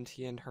assumed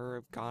he and her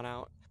have gone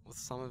out with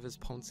some of his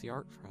Ponzi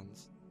art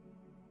friends.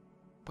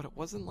 But it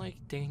wasn't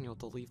like Daniel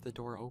to leave the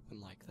door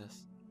open like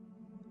this.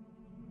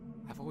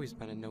 I've always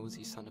been a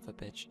nosy son of a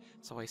bitch,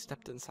 so I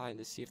stepped inside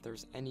to see if there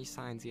was any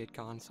signs he had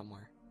gone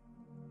somewhere.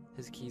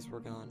 His keys were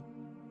gone,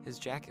 his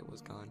jacket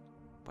was gone,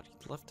 but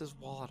he'd left his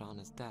wallet on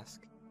his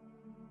desk.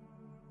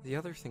 The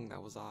other thing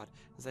that was odd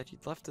is that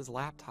he'd left his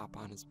laptop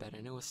on his bed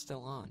and it was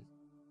still on.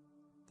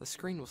 The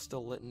screen was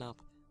still lit up.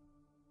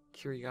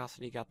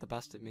 Curiosity got the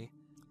best of me.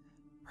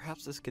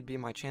 Perhaps this could be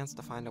my chance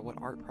to find out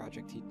what art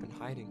project he'd been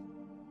hiding.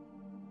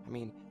 I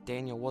mean,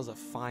 Daniel was a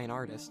fine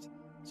artist,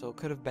 so it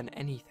could have been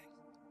anything.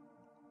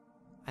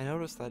 I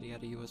noticed that he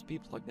had a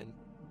USB plugged in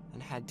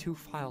and had two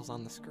files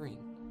on the screen.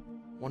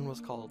 One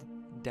was called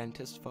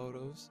Dentist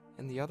Photos,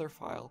 and the other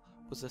file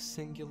was a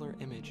singular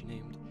image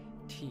named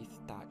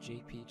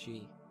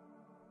teeth.jpg.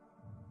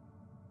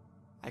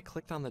 I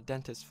clicked on the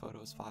Dentist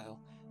Photos file,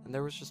 and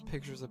there was just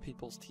pictures of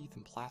people's teeth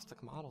and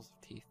plastic models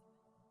of teeth.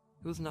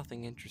 It was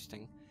nothing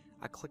interesting.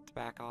 I clicked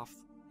back off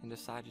and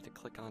decided to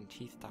click on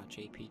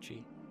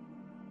teeth.jpg.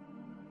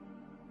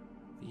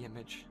 The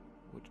image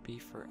would be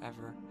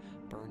forever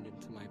burned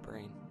into my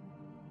brain.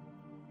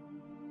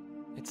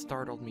 It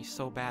startled me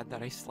so bad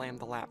that I slammed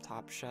the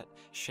laptop shut,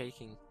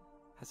 shaking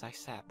as I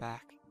sat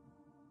back.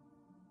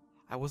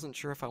 I wasn't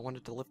sure if I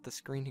wanted to lift the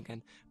screen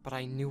again, but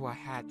I knew I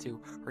had to,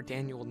 or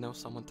Daniel would know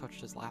someone touched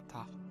his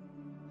laptop.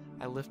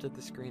 I lifted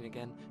the screen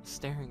again,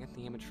 staring at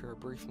the image for a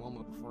brief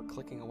moment before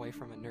clicking away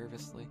from it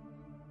nervously.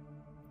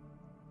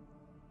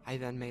 I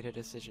then made a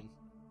decision.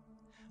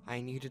 I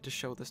needed to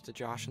show this to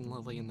Josh and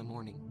Lily in the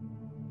morning.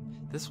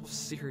 This was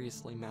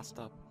seriously messed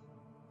up.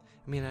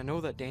 I mean, I know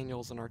that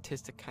Daniel's an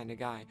artistic kind of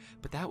guy,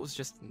 but that was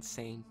just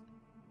insane.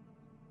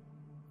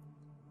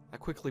 I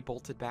quickly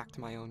bolted back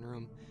to my own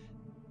room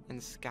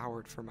and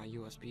scoured for my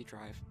USB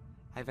drive.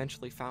 I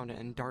eventually found it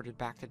and darted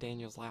back to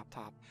Daniel's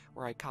laptop,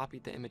 where I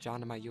copied the image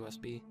onto my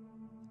USB.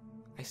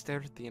 I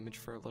stared at the image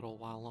for a little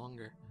while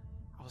longer.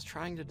 I was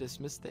trying to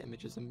dismiss the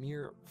image as a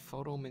mere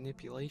photo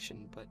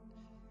manipulation, but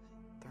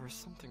there was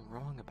something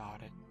wrong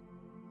about it.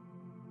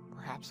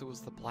 Perhaps it was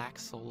the black,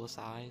 soulless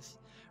eyes,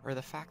 or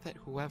the fact that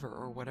whoever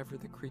or whatever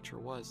the creature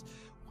was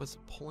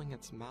pulling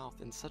its mouth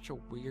in such a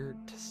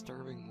weird,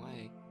 disturbing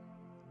way.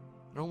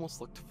 It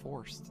almost looked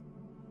forced,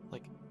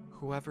 like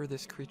whoever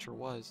this creature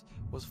was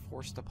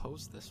forced to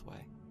pose this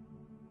way.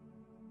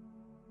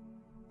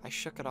 I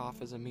shook it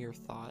off as a mere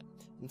thought,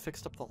 and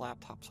fixed up the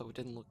laptop so it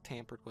didn't look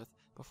tampered with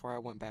before I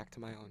went back to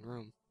my own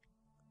room.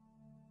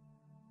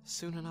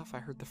 Soon enough I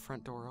heard the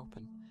front door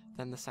open,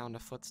 then the sound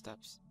of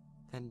footsteps,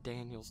 then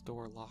Daniel's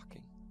door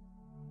locking.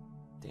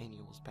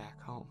 Daniel was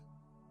back home.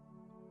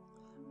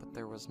 But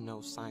there was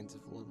no signs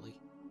of Lily.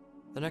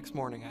 The next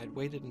morning I had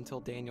waited until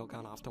Daniel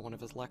got off to one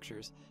of his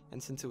lectures,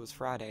 and since it was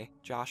Friday,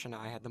 Josh and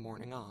I had the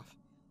morning off.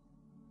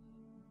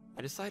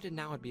 I decided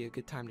now would be a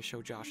good time to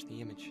show Josh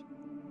the image.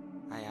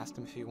 I asked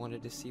him if he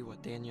wanted to see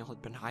what Daniel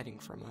had been hiding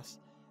from us,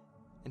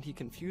 and he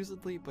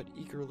confusedly but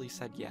eagerly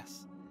said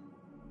yes.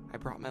 I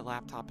brought my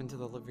laptop into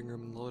the living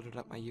room and loaded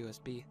up my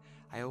USB.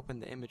 I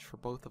opened the image for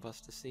both of us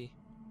to see.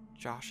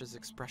 Josh's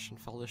expression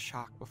fell to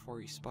shock before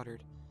he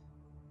sputtered.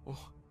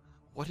 "Oh,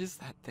 what is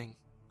that thing?"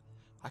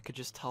 I could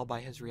just tell by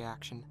his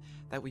reaction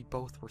that we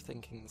both were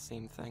thinking the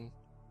same thing.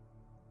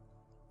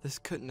 This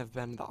couldn't have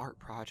been the art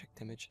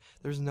project image.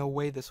 There's no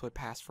way this would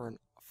pass for a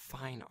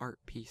fine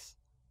art piece.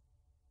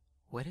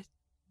 Would it?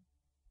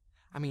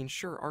 I mean,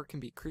 sure, art can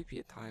be creepy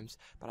at times,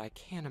 but I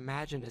can't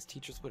imagine his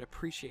teachers would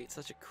appreciate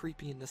such a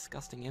creepy and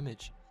disgusting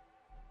image.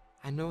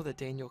 I know that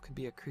Daniel could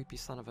be a creepy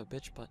son of a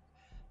bitch, but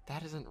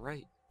that isn't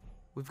right.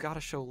 We've got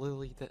to show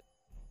Lily that...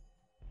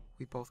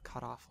 We both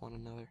cut off one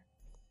another.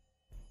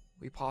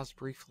 We paused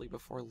briefly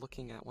before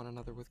looking at one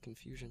another with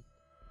confusion.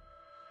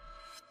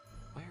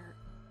 Where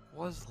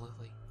was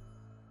Lily?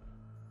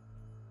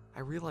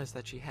 I realized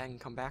that she hadn't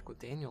come back with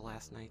Daniel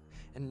last night,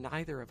 and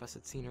neither of us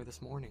had seen her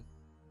this morning.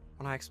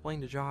 When I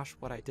explained to Josh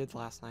what I did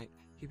last night,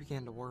 he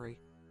began to worry.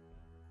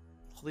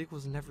 Lily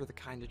was never the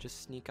kind to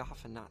just sneak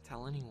off and not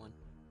tell anyone.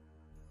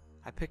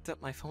 I picked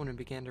up my phone and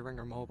began to ring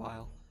her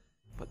mobile,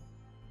 but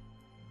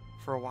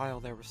for a while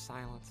there was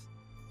silence.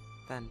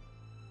 Then,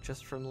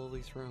 just from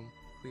Lily's room,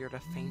 we heard a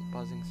faint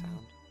buzzing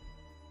sound.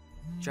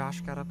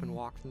 Josh got up and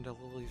walked into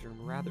Lily's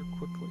room rather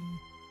quickly.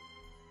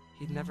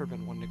 He'd never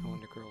been one to go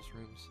into girls'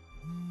 rooms,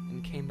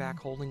 and came back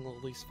holding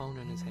Lily's phone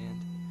in his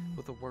hand,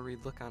 with a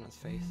worried look on his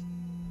face.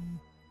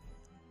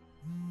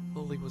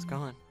 Lily was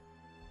gone.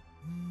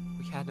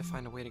 We had to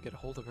find a way to get a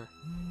hold of her.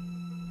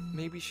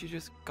 Maybe she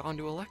just gone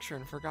to a lecture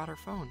and forgot her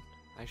phone,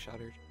 I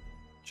shuddered.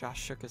 Josh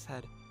shook his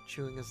head,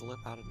 chewing his lip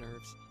out of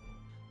nerves.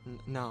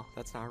 No,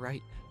 that's not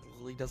right.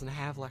 Lily doesn't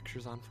have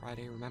lectures on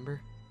Friday,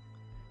 remember?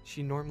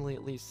 She normally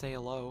at least say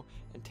hello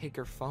and take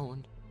her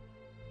phone.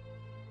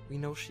 We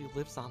know she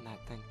lives on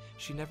that thing.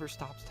 She never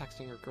stops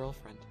texting her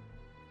girlfriend.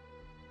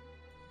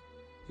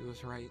 He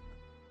was right.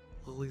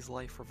 Lily's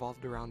life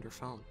revolved around her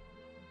phone,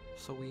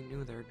 so we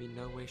knew there would be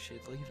no way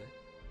she'd leave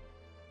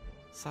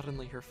it.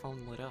 Suddenly her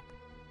phone lit up.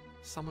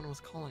 Someone was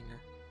calling her.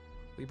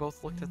 We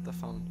both looked at the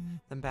phone,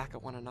 then back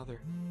at one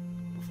another.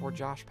 Before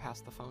Josh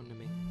passed the phone to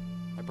me,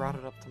 I brought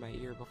it up to my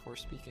ear before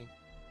speaking.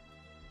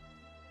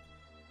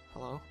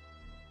 Hello?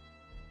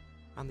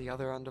 On the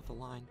other end of the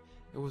line,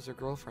 it was her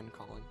girlfriend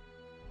calling.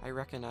 I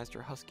recognized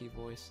her husky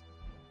voice.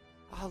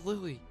 Ah,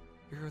 Lily,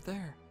 you're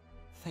there.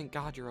 Thank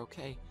God you're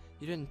okay.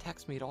 You didn't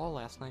text me at all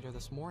last night or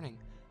this morning.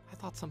 I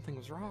thought something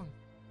was wrong.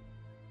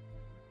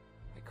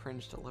 I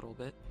cringed a little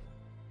bit,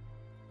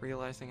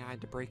 realizing I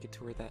had to break it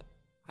to her that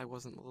I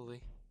wasn't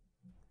Lily.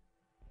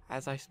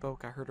 As I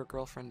spoke, I heard her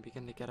girlfriend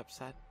begin to get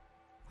upset.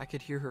 I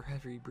could hear her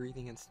heavy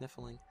breathing and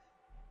sniffling.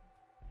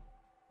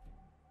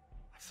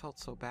 I felt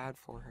so bad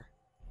for her,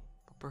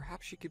 but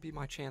perhaps she could be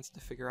my chance to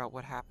figure out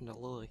what happened to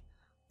Lily.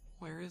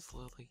 Where is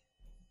Lily?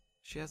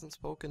 She hasn't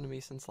spoken to me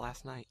since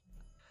last night.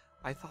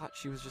 I thought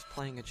she was just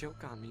playing a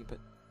joke on me, but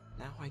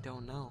now I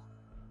don't know.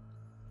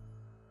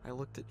 I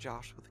looked at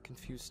Josh with a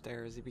confused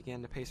stare as he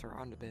began to pace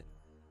around a bit.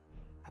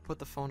 I put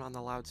the phone on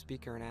the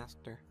loudspeaker and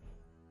asked her,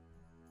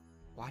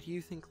 "Why do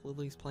you think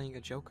Lily's playing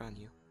a joke on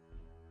you?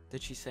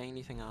 Did she say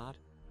anything odd?"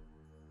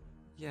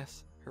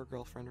 "Yes," her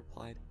girlfriend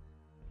replied.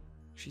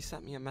 "She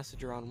sent me a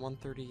message around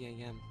 1:30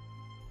 a.m.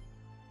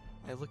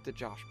 I looked at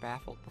Josh,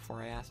 baffled,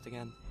 before I asked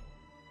again,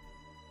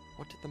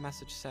 "What did the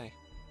message say?"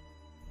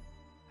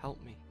 "Help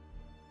me."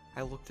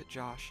 I looked at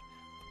Josh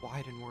with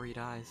wide and worried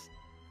eyes.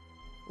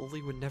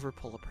 Lily would never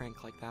pull a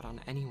prank like that on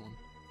anyone,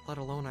 let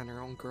alone on her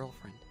own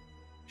girlfriend.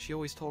 She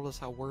always told us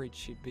how worried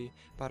she'd be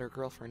about her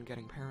girlfriend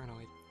getting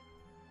paranoid.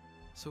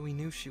 So we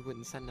knew she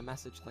wouldn't send a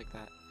message like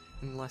that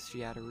unless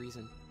she had a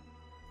reason.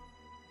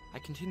 I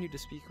continued to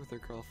speak with her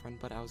girlfriend,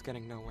 but I was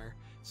getting nowhere,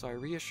 so I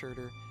reassured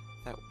her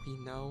that we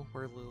know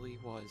where Lily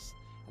was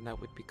and that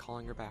we'd be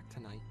calling her back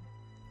tonight.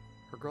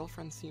 Her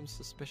girlfriend seemed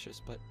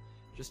suspicious, but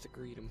just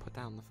agreed and put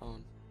down the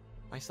phone.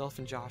 Myself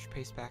and Josh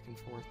paced back and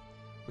forth.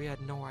 We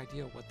had no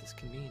idea what this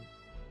could mean.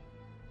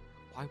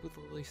 Why would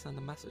Lily send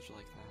a message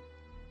like that?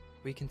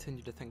 We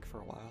continued to think for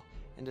a while,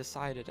 and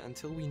decided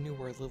until we knew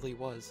where Lily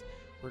was,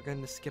 we're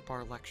going to skip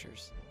our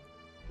lectures.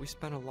 We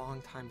spent a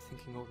long time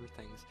thinking over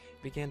things,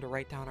 began to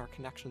write down our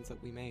connections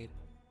that we made.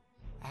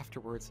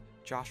 Afterwards,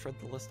 Josh read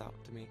the list out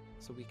to me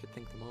so we could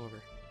think them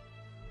over.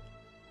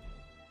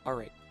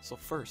 Alright, so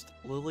first,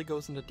 Lily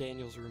goes into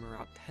Daniel's room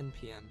around 10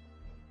 p.m.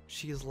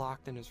 She is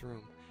locked in his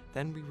room.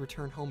 Then we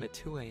return home at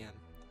 2 a.m.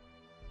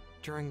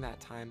 During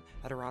that time,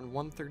 at around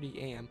 1:30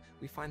 a.m.,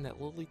 we find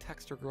that Lily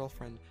texts her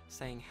girlfriend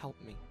saying, "Help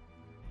me."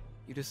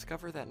 You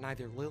discover that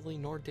neither Lily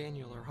nor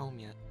Daniel are home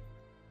yet.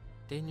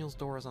 Daniel's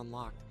door is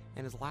unlocked,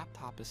 and his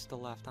laptop is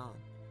still left on.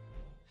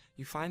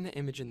 You find the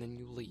image and then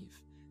you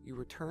leave. You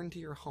return to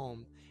your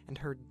home and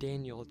heard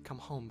Daniel had come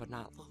home but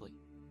not Lily.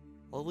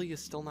 Lily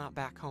is still not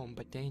back home,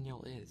 but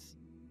Daniel is.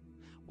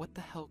 What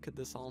the hell could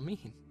this all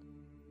mean?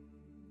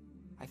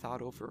 I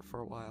thought over it for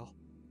a while,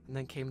 and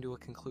then came to a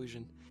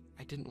conclusion.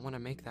 I didn't want to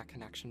make that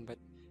connection, but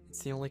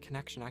it's the only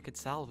connection I could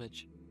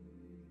salvage.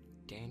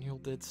 Daniel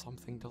did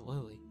something to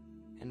Lily,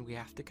 and we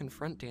have to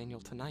confront Daniel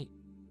tonight.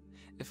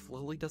 If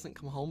Lily doesn't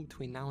come home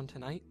between now and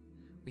tonight,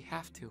 we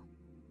have to.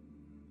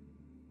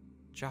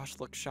 Josh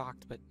looked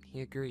shocked, but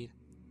he agreed.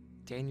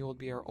 Daniel would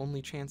be our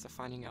only chance of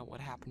finding out what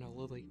happened to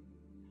Lily.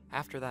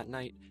 After that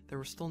night, there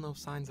were still no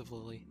signs of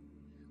Lily.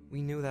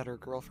 We knew that her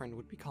girlfriend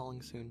would be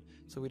calling soon,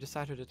 so we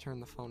decided to turn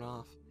the phone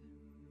off.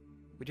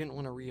 We didn't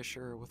want to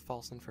reassure her with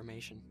false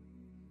information.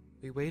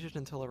 We waited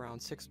until around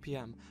 6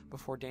 p.m.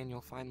 before Daniel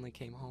finally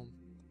came home.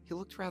 He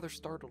looked rather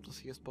startled to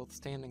see us both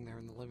standing there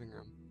in the living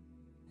room,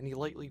 and he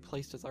lightly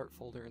placed his art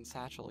folder and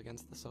satchel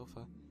against the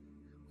sofa.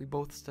 We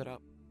both stood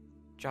up.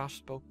 Josh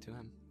spoke to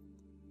him,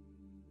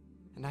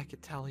 and I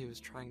could tell he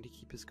was trying to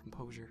keep his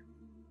composure.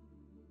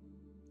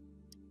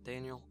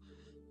 "Daniel,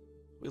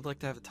 we'd like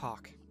to have a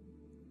talk.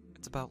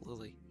 It's about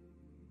Lily."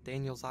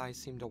 Daniel's eyes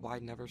seemed to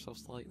widen ever so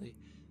slightly,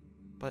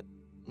 but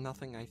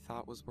nothing I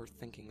thought was worth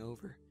thinking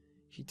over.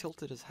 He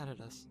tilted his head at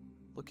us,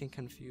 looking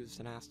confused,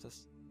 and asked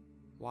us,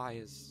 "Why,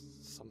 is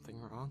something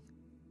wrong?"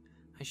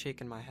 I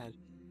shaken my head.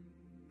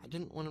 I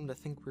didn't want him to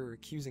think we were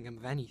accusing him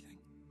of anything.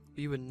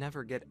 We would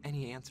never get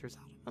any answers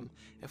out of him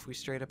if we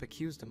straight up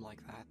accused him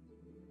like that.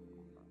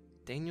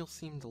 Daniel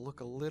seemed to look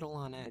a little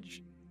on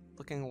edge,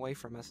 looking away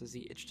from us as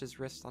he itched his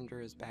wrist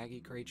under his baggy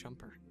gray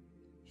jumper.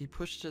 He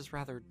pushed his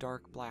rather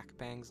dark black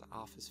bangs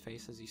off his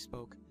face as he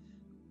spoke.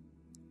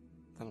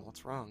 "Then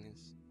what's wrong?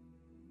 Is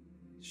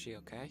she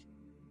okay?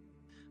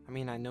 I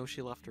mean, I know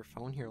she left her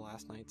phone here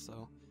last night,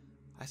 so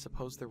I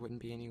suppose there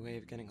wouldn't be any way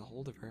of getting a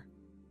hold of her."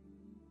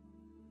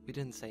 We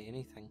didn't say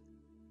anything.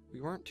 We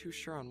weren't too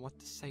sure on what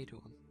to say to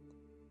him.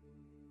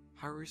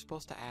 How were we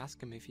supposed to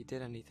ask him if he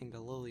did anything to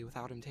Lily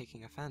without him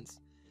taking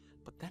offense?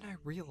 But then I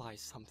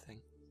realized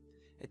something.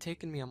 It'd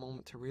taken me a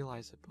moment to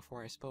realize it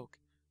before I spoke.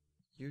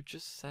 "You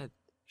just said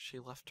she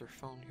left her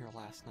phone here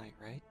last night,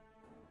 right?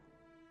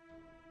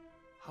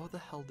 How the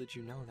hell did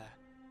you know that?"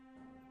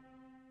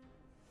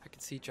 I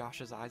could see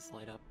Josh's eyes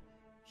light up.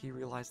 He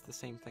realized the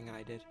same thing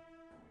I did.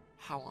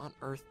 How on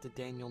earth did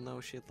Daniel know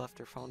she had left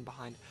her phone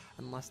behind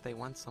unless they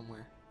went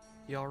somewhere?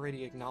 He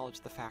already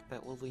acknowledged the fact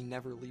that Lily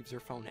never leaves her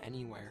phone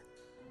anywhere.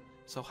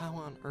 So how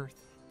on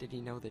earth did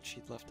he know that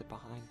she'd left it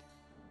behind?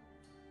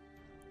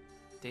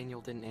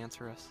 Daniel didn't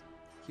answer us.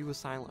 He was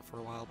silent for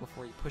a while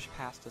before he pushed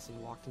past us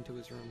and walked into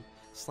his room,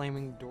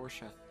 slamming the door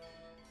shut.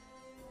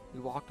 We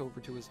walked over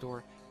to his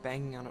door,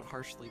 banging on it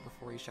harshly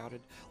before he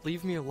shouted,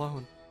 "Leave me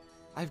alone!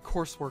 I have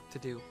coursework to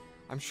do.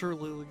 I'm sure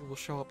Lily will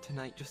show up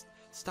tonight. Just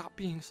stop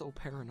being so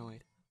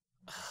paranoid."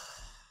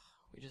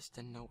 We just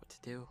didn't know what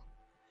to do.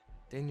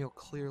 Daniel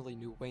clearly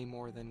knew way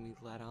more than we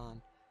let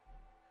on,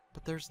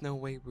 but there's no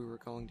way we were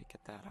going to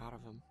get that out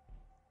of him.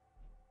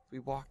 We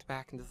walked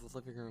back into the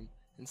living room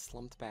and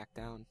slumped back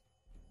down.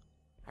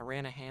 I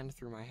ran a hand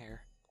through my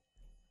hair.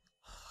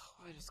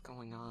 What is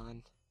going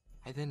on?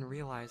 I then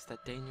realized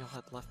that Daniel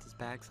had left his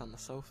bags on the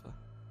sofa.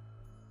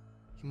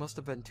 He must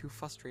have been too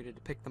frustrated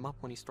to pick them up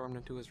when he stormed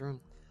into his room.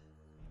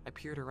 I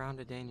peered around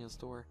at Daniel's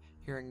door,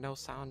 hearing no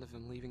sound of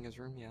him leaving his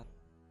room yet.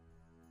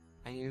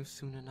 I knew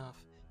soon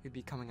enough he'd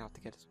be coming out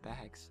to get his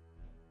bags.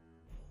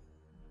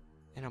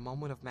 In a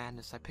moment of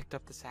madness, I picked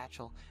up the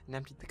satchel and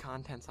emptied the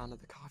contents onto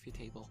the coffee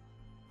table.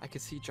 I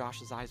could see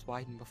Josh's eyes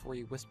widen before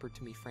he whispered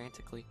to me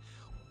frantically,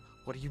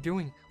 "What are you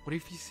doing? What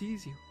if he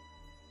sees you?"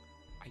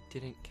 I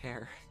didn't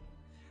care.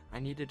 I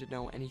needed to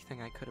know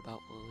anything I could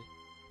about Lily.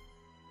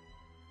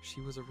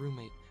 She was a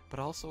roommate, but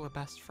also a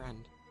best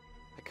friend.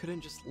 I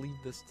couldn't just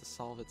leave this to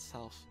solve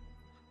itself.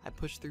 I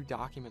pushed through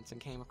documents and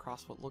came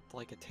across what looked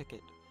like a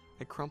ticket.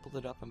 I crumpled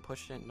it up and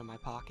pushed it into my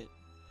pocket.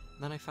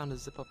 And then I found a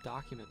zip-up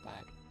document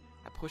bag.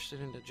 I pushed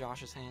it into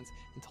Josh's hands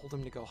and told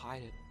him to go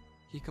hide it.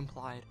 He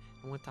complied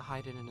and went to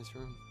hide it in his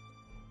room.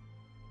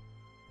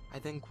 I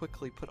then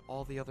quickly put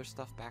all the other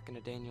stuff back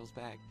into Daniel's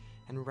bag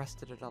and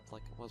rested it up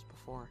like it was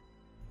before.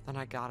 Then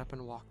I got up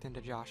and walked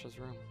into Josh's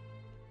room.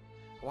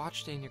 I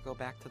watched Daniel go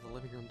back to the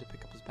living room to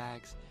pick up his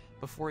bags.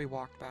 Before he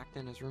walked back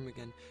in his room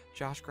again,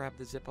 Josh grabbed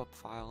the zip-up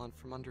file and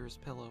from under his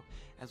pillow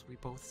as we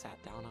both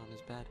sat down on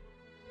his bed.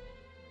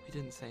 We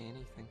didn't say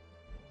anything.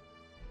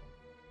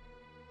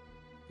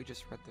 We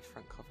just read the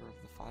front cover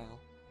of the file.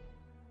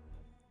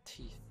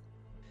 Teeth.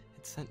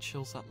 It sent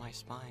chills up my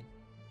spine.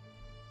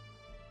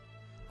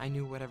 I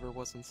knew whatever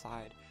was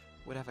inside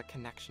would have a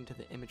connection to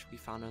the image we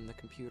found on the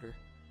computer,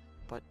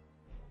 but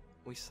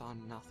we saw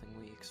nothing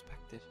we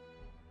expected.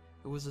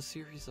 It was a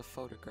series of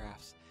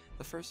photographs.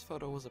 The first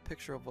photo was a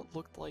picture of what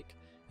looked like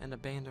an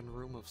abandoned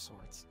room of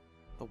sorts.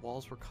 The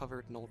walls were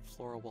covered in old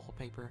floral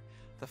wallpaper.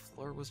 The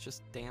floor was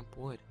just damp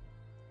wood.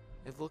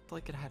 It looked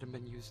like it hadn't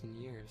been used in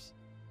years.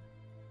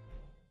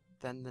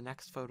 Then the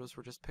next photos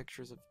were just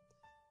pictures of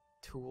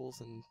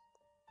tools and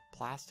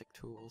plastic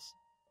tools.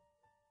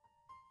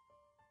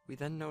 We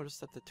then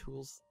noticed that the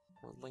tools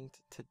were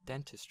linked to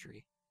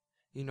dentistry.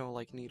 You know,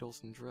 like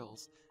needles and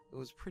drills. It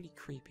was pretty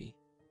creepy.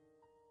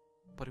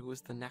 But it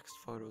was the next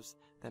photos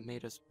that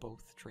made us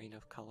both drain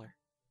of color.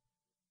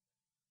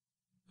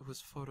 It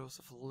was photos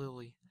of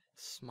Lily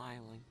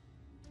smiling.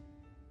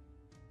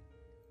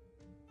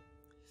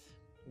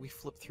 We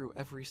flipped through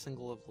every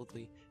single of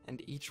Lily,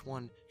 and each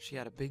one she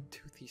had a big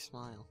toothy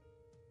smile.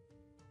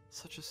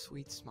 Such a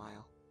sweet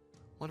smile.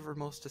 One of her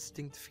most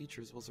distinct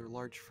features was her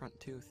large front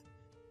tooth.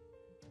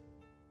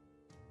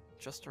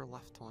 Just her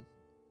left one.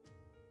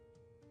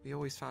 We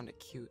always found it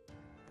cute,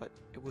 but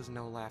it was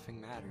no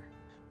laughing matter.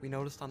 We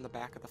noticed on the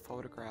back of the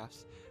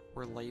photographs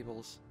were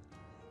labels,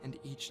 and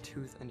each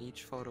tooth and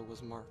each photo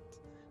was marked.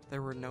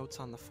 There were notes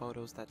on the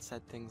photos that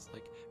said things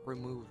like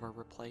remove or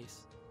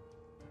replace.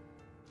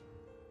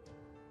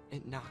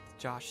 It knocked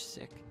Josh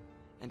sick,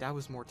 and I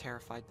was more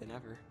terrified than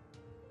ever.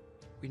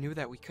 We knew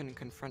that we couldn't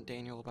confront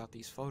Daniel about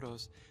these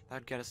photos. That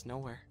would get us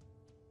nowhere.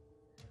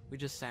 We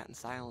just sat in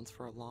silence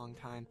for a long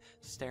time,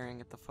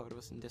 staring at the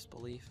photos in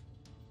disbelief.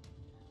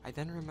 I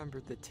then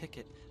remembered the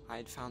ticket I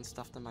had found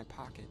stuffed in my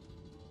pocket.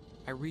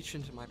 I reached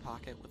into my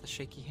pocket with a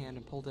shaky hand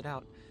and pulled it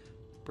out.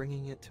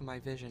 Bringing it to my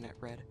vision, it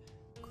read,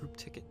 Group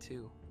Ticket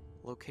 2,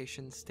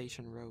 Location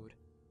Station Road.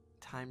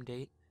 Time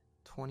date,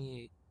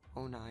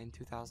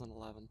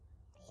 28/09/2011,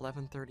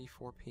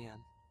 11:34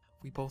 p.m.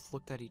 We both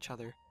looked at each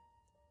other.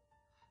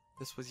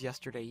 This was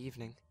yesterday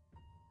evening.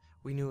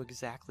 We knew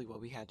exactly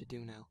what we had to do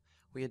now.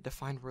 We had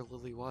defined where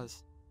Lily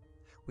was.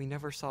 We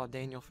never saw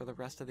Daniel for the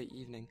rest of the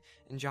evening,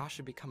 and Josh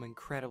had become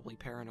incredibly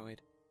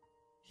paranoid.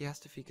 He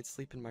asked if he could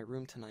sleep in my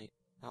room tonight.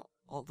 Now,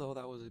 although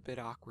that was a bit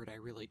awkward, I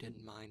really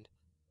didn't mind.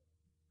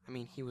 I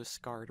mean, he was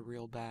scarred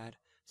real bad,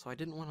 so I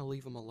didn't want to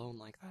leave him alone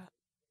like that.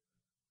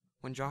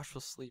 When Josh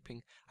was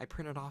sleeping, I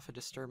printed off a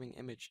disturbing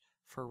image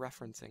for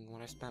referencing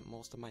when I spent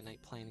most of my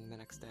night planning the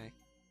next day.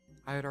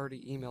 I had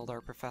already emailed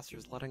our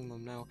professors letting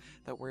them know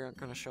that we weren't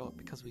going to show up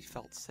because we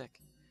felt sick,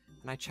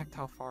 and I checked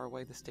how far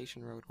away the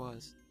station road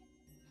was.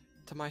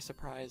 To my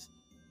surprise,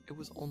 it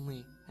was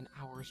only an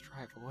hour's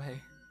drive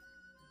away.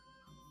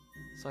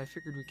 So I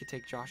figured we could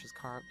take Josh's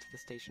car up to the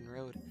station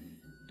road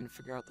and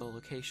figure out the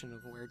location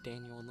of where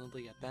Daniel and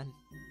Lily had been.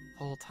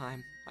 The whole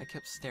time, I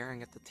kept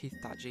staring at the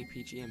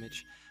teeth.jpg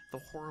image. The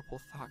horrible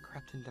thought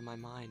crept into my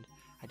mind.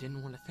 I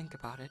didn't want to think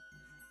about it,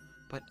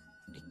 but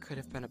it could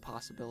have been a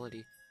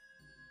possibility.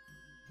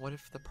 What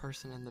if the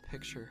person in the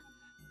picture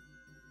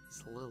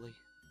is Lily.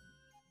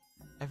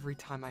 Every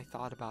time I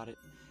thought about it,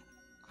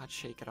 I'd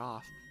shake it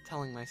off,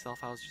 telling myself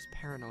I was just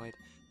paranoid,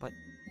 but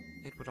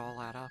it would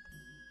all add up.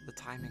 The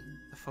timing,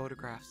 the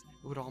photographs,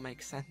 it would all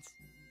make sense.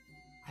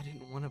 I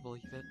didn't want to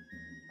believe it.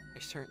 I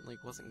certainly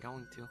wasn't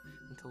going to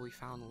until we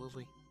found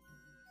Lily.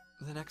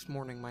 The next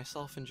morning,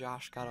 myself and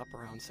Josh got up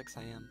around 6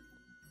 a.m.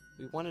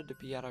 We wanted to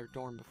be at our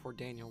dorm before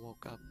Daniel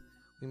woke up.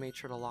 We made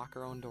sure to lock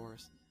our own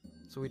doors,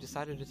 so we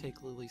decided to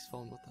take Lily's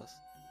phone with us.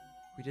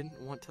 We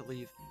didn't want to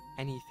leave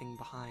anything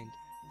behind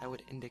that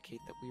would indicate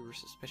that we were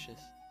suspicious.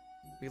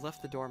 We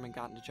left the dorm and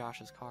got into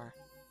Josh's car.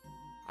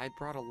 I had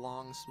brought a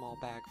long, small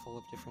bag full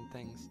of different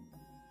things,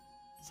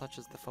 such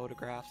as the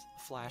photographs, a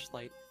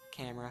flashlight, a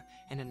camera,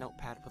 and a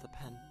notepad with a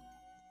pen.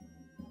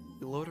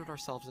 We loaded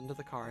ourselves into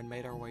the car and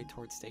made our way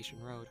towards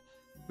Station Road.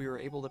 We were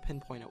able to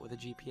pinpoint it with a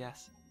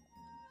GPS.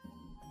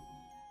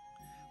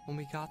 When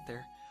we got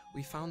there,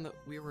 we found that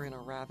we were in a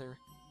rather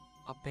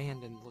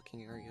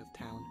abandoned-looking area of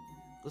town.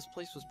 This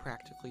place was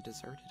practically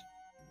deserted.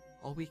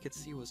 All we could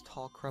see was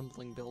tall,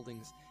 crumbling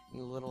buildings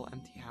and little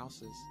empty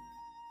houses.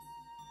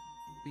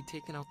 We'd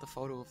taken out the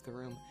photo of the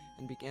room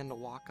and began to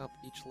walk up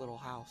each little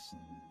house.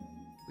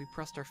 We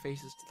pressed our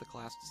faces to the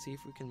glass to see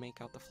if we can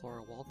make out the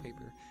floral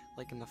wallpaper,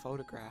 like in the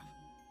photograph.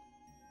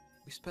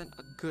 We spent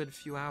a good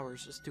few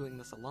hours just doing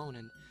this alone,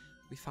 and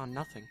we found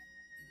nothing.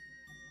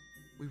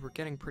 We were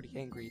getting pretty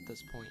angry at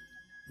this point.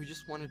 We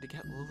just wanted to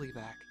get Lily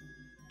back.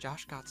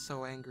 Josh got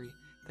so angry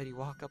that he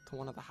walked up to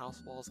one of the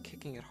house walls,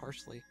 kicking it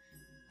harshly,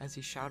 as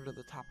he shouted at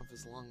the top of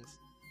his lungs,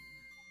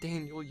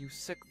 "Daniel, you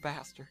sick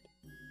bastard!"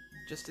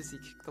 Just as he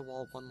kicked the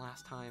wall one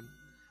last time,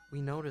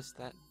 we noticed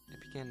that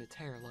it began to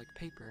tear like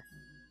paper.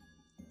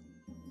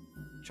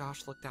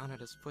 Josh looked down at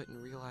his foot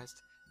and realized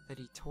that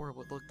he tore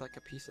what looked like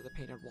a piece of the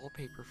painted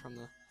wallpaper from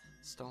the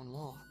stone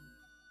wall.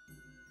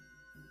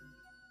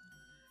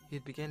 He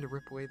had begun to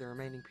rip away the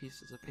remaining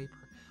pieces of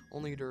paper,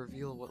 only to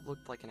reveal what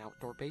looked like an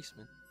outdoor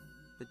basement.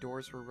 The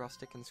doors were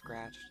rustic and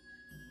scratched,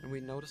 and we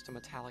noticed a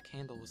metallic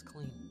handle was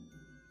clean,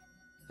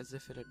 as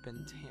if it had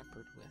been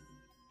tampered with.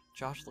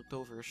 Josh looked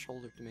over his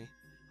shoulder to me,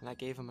 and I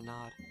gave him a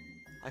nod.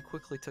 I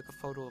quickly took a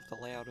photo of the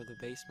layout of the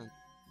basement.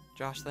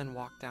 Josh then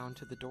walked down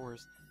to the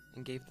doors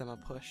and gave them a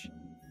push.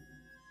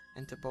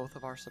 And to both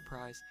of our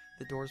surprise,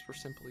 the doors were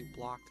simply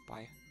blocked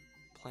by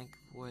a plank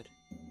of wood,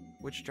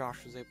 which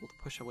Josh was able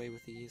to push away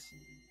with ease.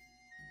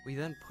 We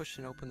then pushed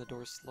and opened the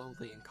doors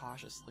slowly and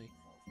cautiously.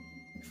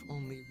 If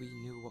only we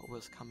knew what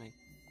was coming.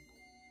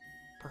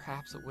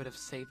 Perhaps it would have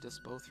saved us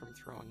both from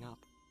throwing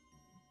up.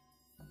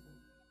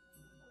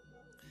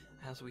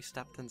 As we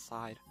stepped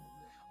inside,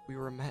 we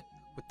were met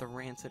with the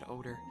rancid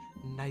odor.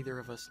 Neither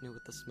of us knew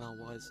what the smell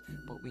was,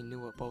 but we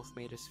knew it both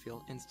made us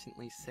feel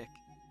instantly sick.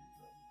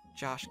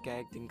 Josh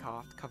gagged and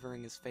coughed,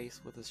 covering his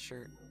face with his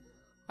shirt.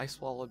 I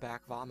swallowed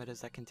back vomit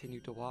as I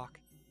continued to walk.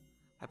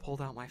 I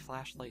pulled out my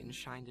flashlight and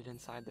shined it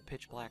inside the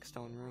pitch-black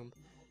stone room.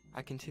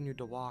 I continued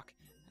to walk,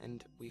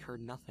 and we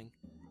heard nothing.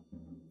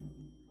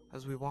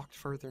 As we walked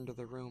further into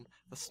the room,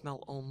 the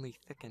smell only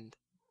thickened.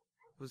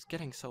 It was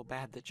getting so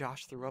bad that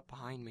Josh threw up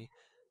behind me.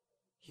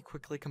 He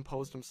quickly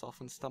composed himself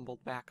and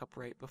stumbled back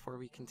upright before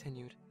we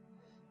continued.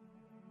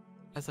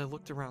 As I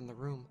looked around the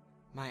room,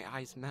 my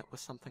eyes met with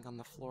something on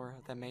the floor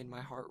that made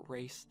my heart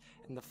race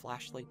and the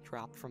flashlight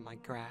drop from my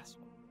grasp.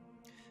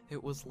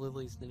 It was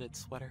Lily's knitted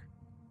sweater.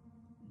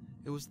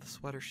 It was the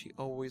sweater she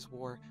always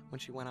wore when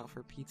she went out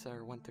for pizza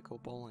or went to go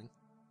bowling.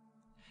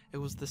 It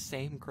was the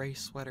same gray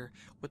sweater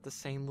with the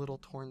same little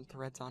torn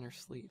threads on her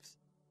sleeves.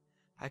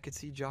 I could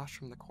see Josh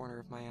from the corner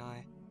of my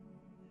eye.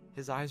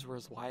 His eyes were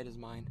as wide as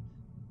mine,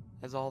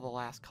 as all the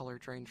last color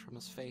drained from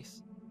his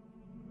face.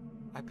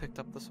 I picked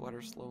up the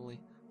sweater slowly,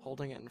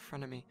 holding it in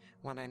front of me,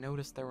 when I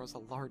noticed there was a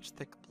large,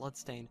 thick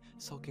bloodstain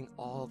soaking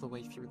all the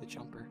way through the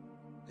jumper.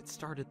 It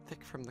started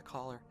thick from the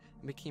collar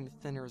and became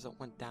thinner as it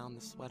went down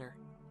the sweater.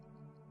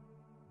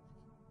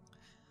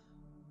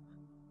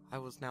 I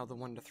was now the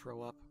one to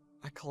throw up.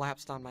 I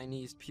collapsed on my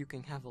knees,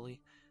 puking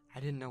heavily. I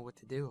didn't know what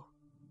to do.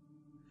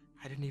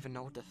 I didn't even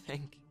know what to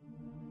think.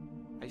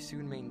 I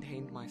soon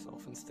maintained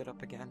myself and stood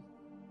up again,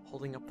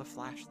 holding up the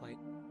flashlight.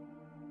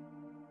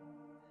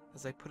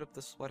 As I put up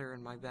the sweater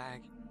in my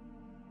bag,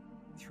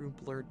 through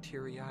blurred,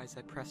 teary eyes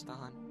I pressed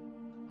on.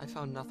 I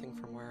found nothing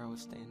from where I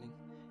was standing,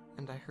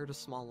 and I heard a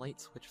small light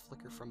switch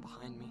flicker from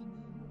behind me,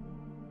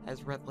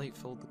 as red light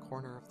filled the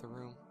corner of the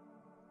room.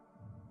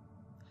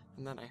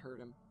 And then I heard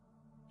him.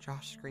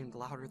 Josh screamed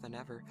louder than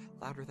ever,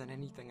 louder than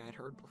anything I'd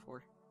heard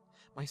before.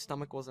 My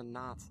stomach was in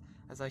knots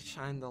as I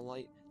shined the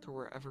light to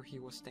wherever he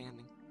was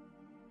standing.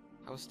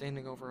 I was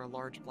standing over a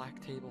large black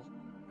table.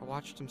 I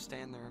watched him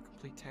stand there in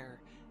complete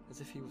terror,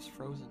 as if he was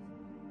frozen.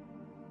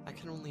 I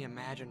can only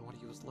imagine what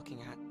he was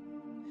looking at,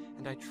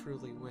 and I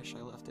truly wish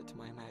I left it to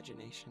my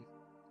imagination.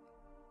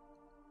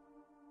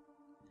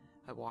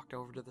 I walked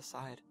over to the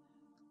side,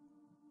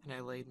 and I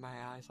laid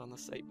my eyes on the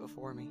sight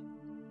before me.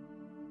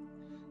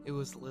 It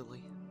was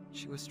Lily.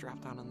 She was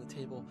strapped down on the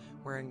table,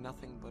 wearing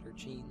nothing but her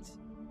jeans.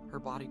 Her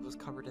body was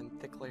covered in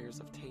thick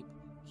layers of tape,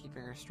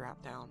 keeping her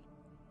strapped down.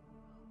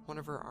 One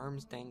of her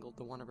arms dangled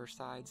to one of her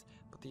sides,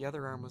 but the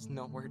other arm was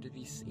nowhere to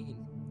be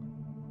seen.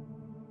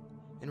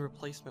 In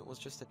replacement was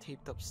just a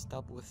taped-up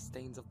stub with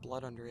stains of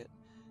blood under it.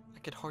 I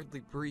could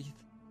hardly breathe.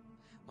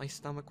 My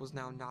stomach was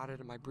now knotted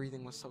and my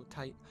breathing was so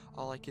tight,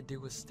 all I could do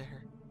was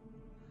stare.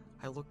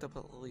 I looked up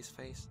at Lily's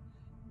face.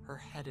 Her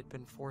head had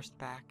been forced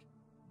back,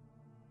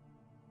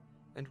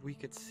 and we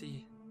could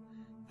see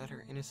that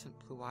her innocent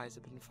blue eyes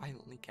had been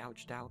violently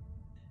gouged out,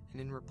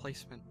 and in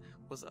replacement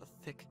was a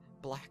thick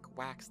black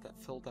wax that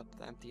filled up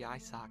the empty eye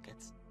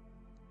sockets.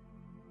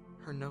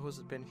 Her nose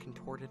had been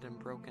contorted and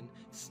broken,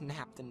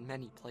 snapped in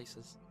many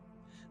places,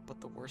 but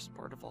the worst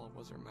part of all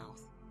was her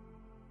mouth.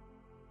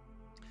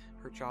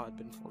 Her jaw had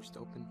been forced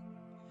open.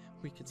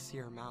 We could see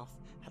her mouth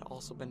had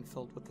also been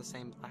filled with the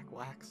same black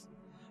wax.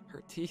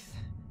 Her teeth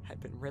had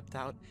been ripped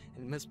out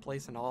and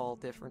misplaced in all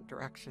different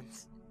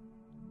directions.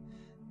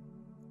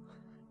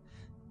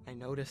 I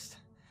noticed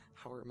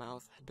how her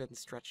mouth had been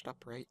stretched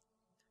upright,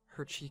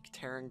 her cheek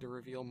tearing to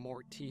reveal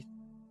more teeth.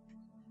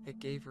 It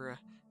gave her a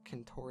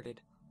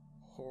contorted,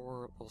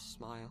 horrible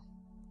smile.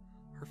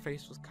 Her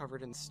face was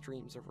covered in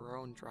streams of her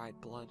own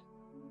dried blood.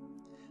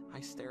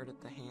 I stared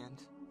at the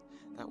hand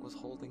that was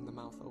holding the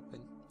mouth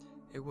open.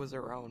 It was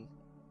her own.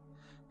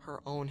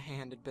 Her own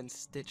hand had been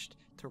stitched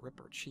to rip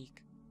her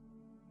cheek.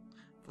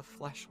 The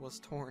flesh was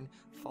torn,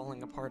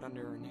 falling apart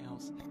under her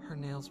nails. Her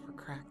nails were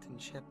cracked and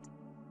chipped.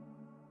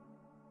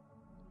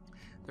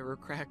 They were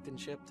cracked and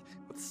chipped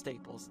with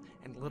staples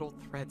and little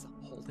threads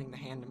holding the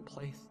hand in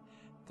place.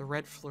 The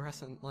red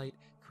fluorescent light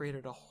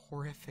created a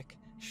horrific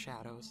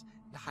shadows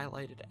and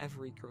highlighted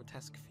every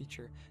grotesque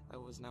feature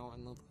that was now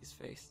on Lily's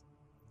face.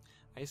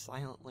 I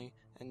silently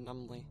and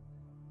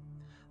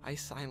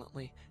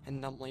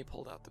numbly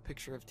pulled out the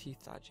picture of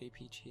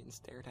teeth.jpg and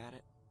stared at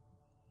it.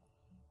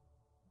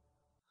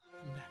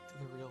 And back to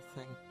the real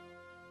thing.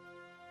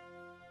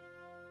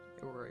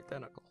 They were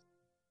identical.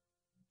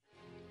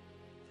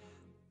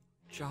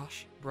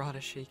 Josh brought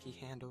a shaky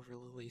hand over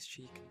Lily's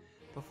cheek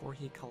before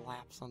he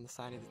collapsed on the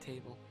side of the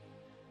table.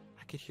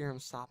 I could hear him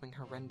sobbing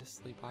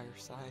horrendously by her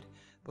side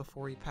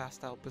before he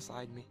passed out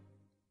beside me.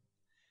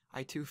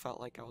 I too felt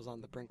like I was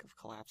on the brink of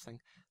collapsing,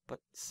 but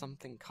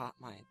something caught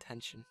my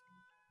attention.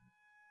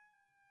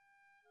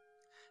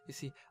 You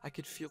see, I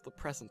could feel the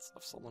presence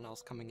of someone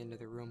else coming into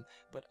the room,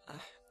 but I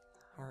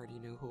already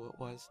knew who it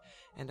was,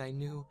 and I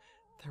knew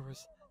there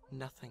was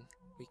nothing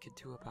we could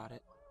do about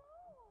it.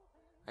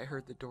 I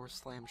heard the door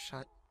slam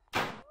shut,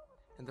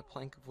 and the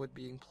plank of wood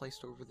being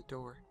placed over the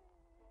door.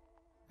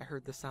 I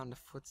heard the sound of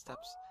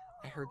footsteps.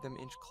 I heard them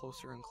inch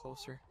closer and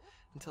closer,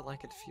 until I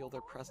could feel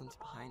their presence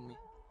behind me.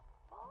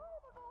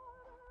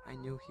 I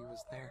knew he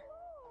was there,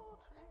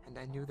 and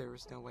I knew there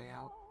was no way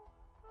out.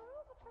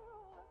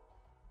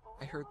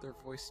 I heard their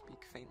voice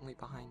speak faintly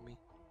behind me.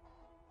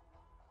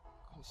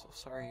 I'm so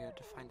sorry you had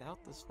to find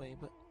out this way,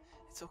 but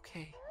it's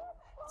okay.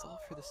 It's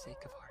all for the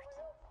sake of art.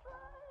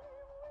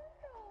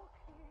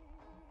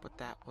 But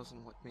that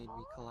wasn't what made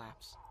me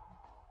collapse.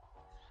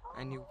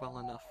 I knew well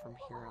enough from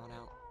here on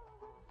out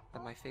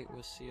that my fate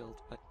was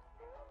sealed, but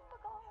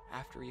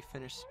after he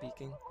finished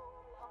speaking,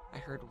 I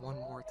heard one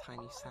more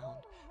tiny sound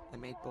that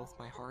made both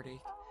my heart ache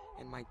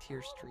and my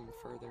tears stream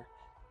further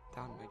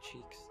down my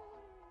cheeks.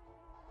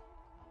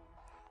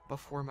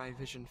 Before my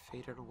vision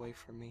faded away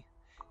from me,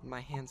 and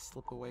my hands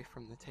slipped away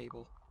from the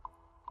table,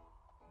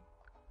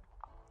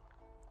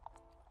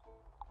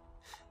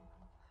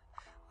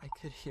 I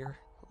could hear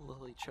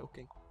Lily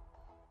choking.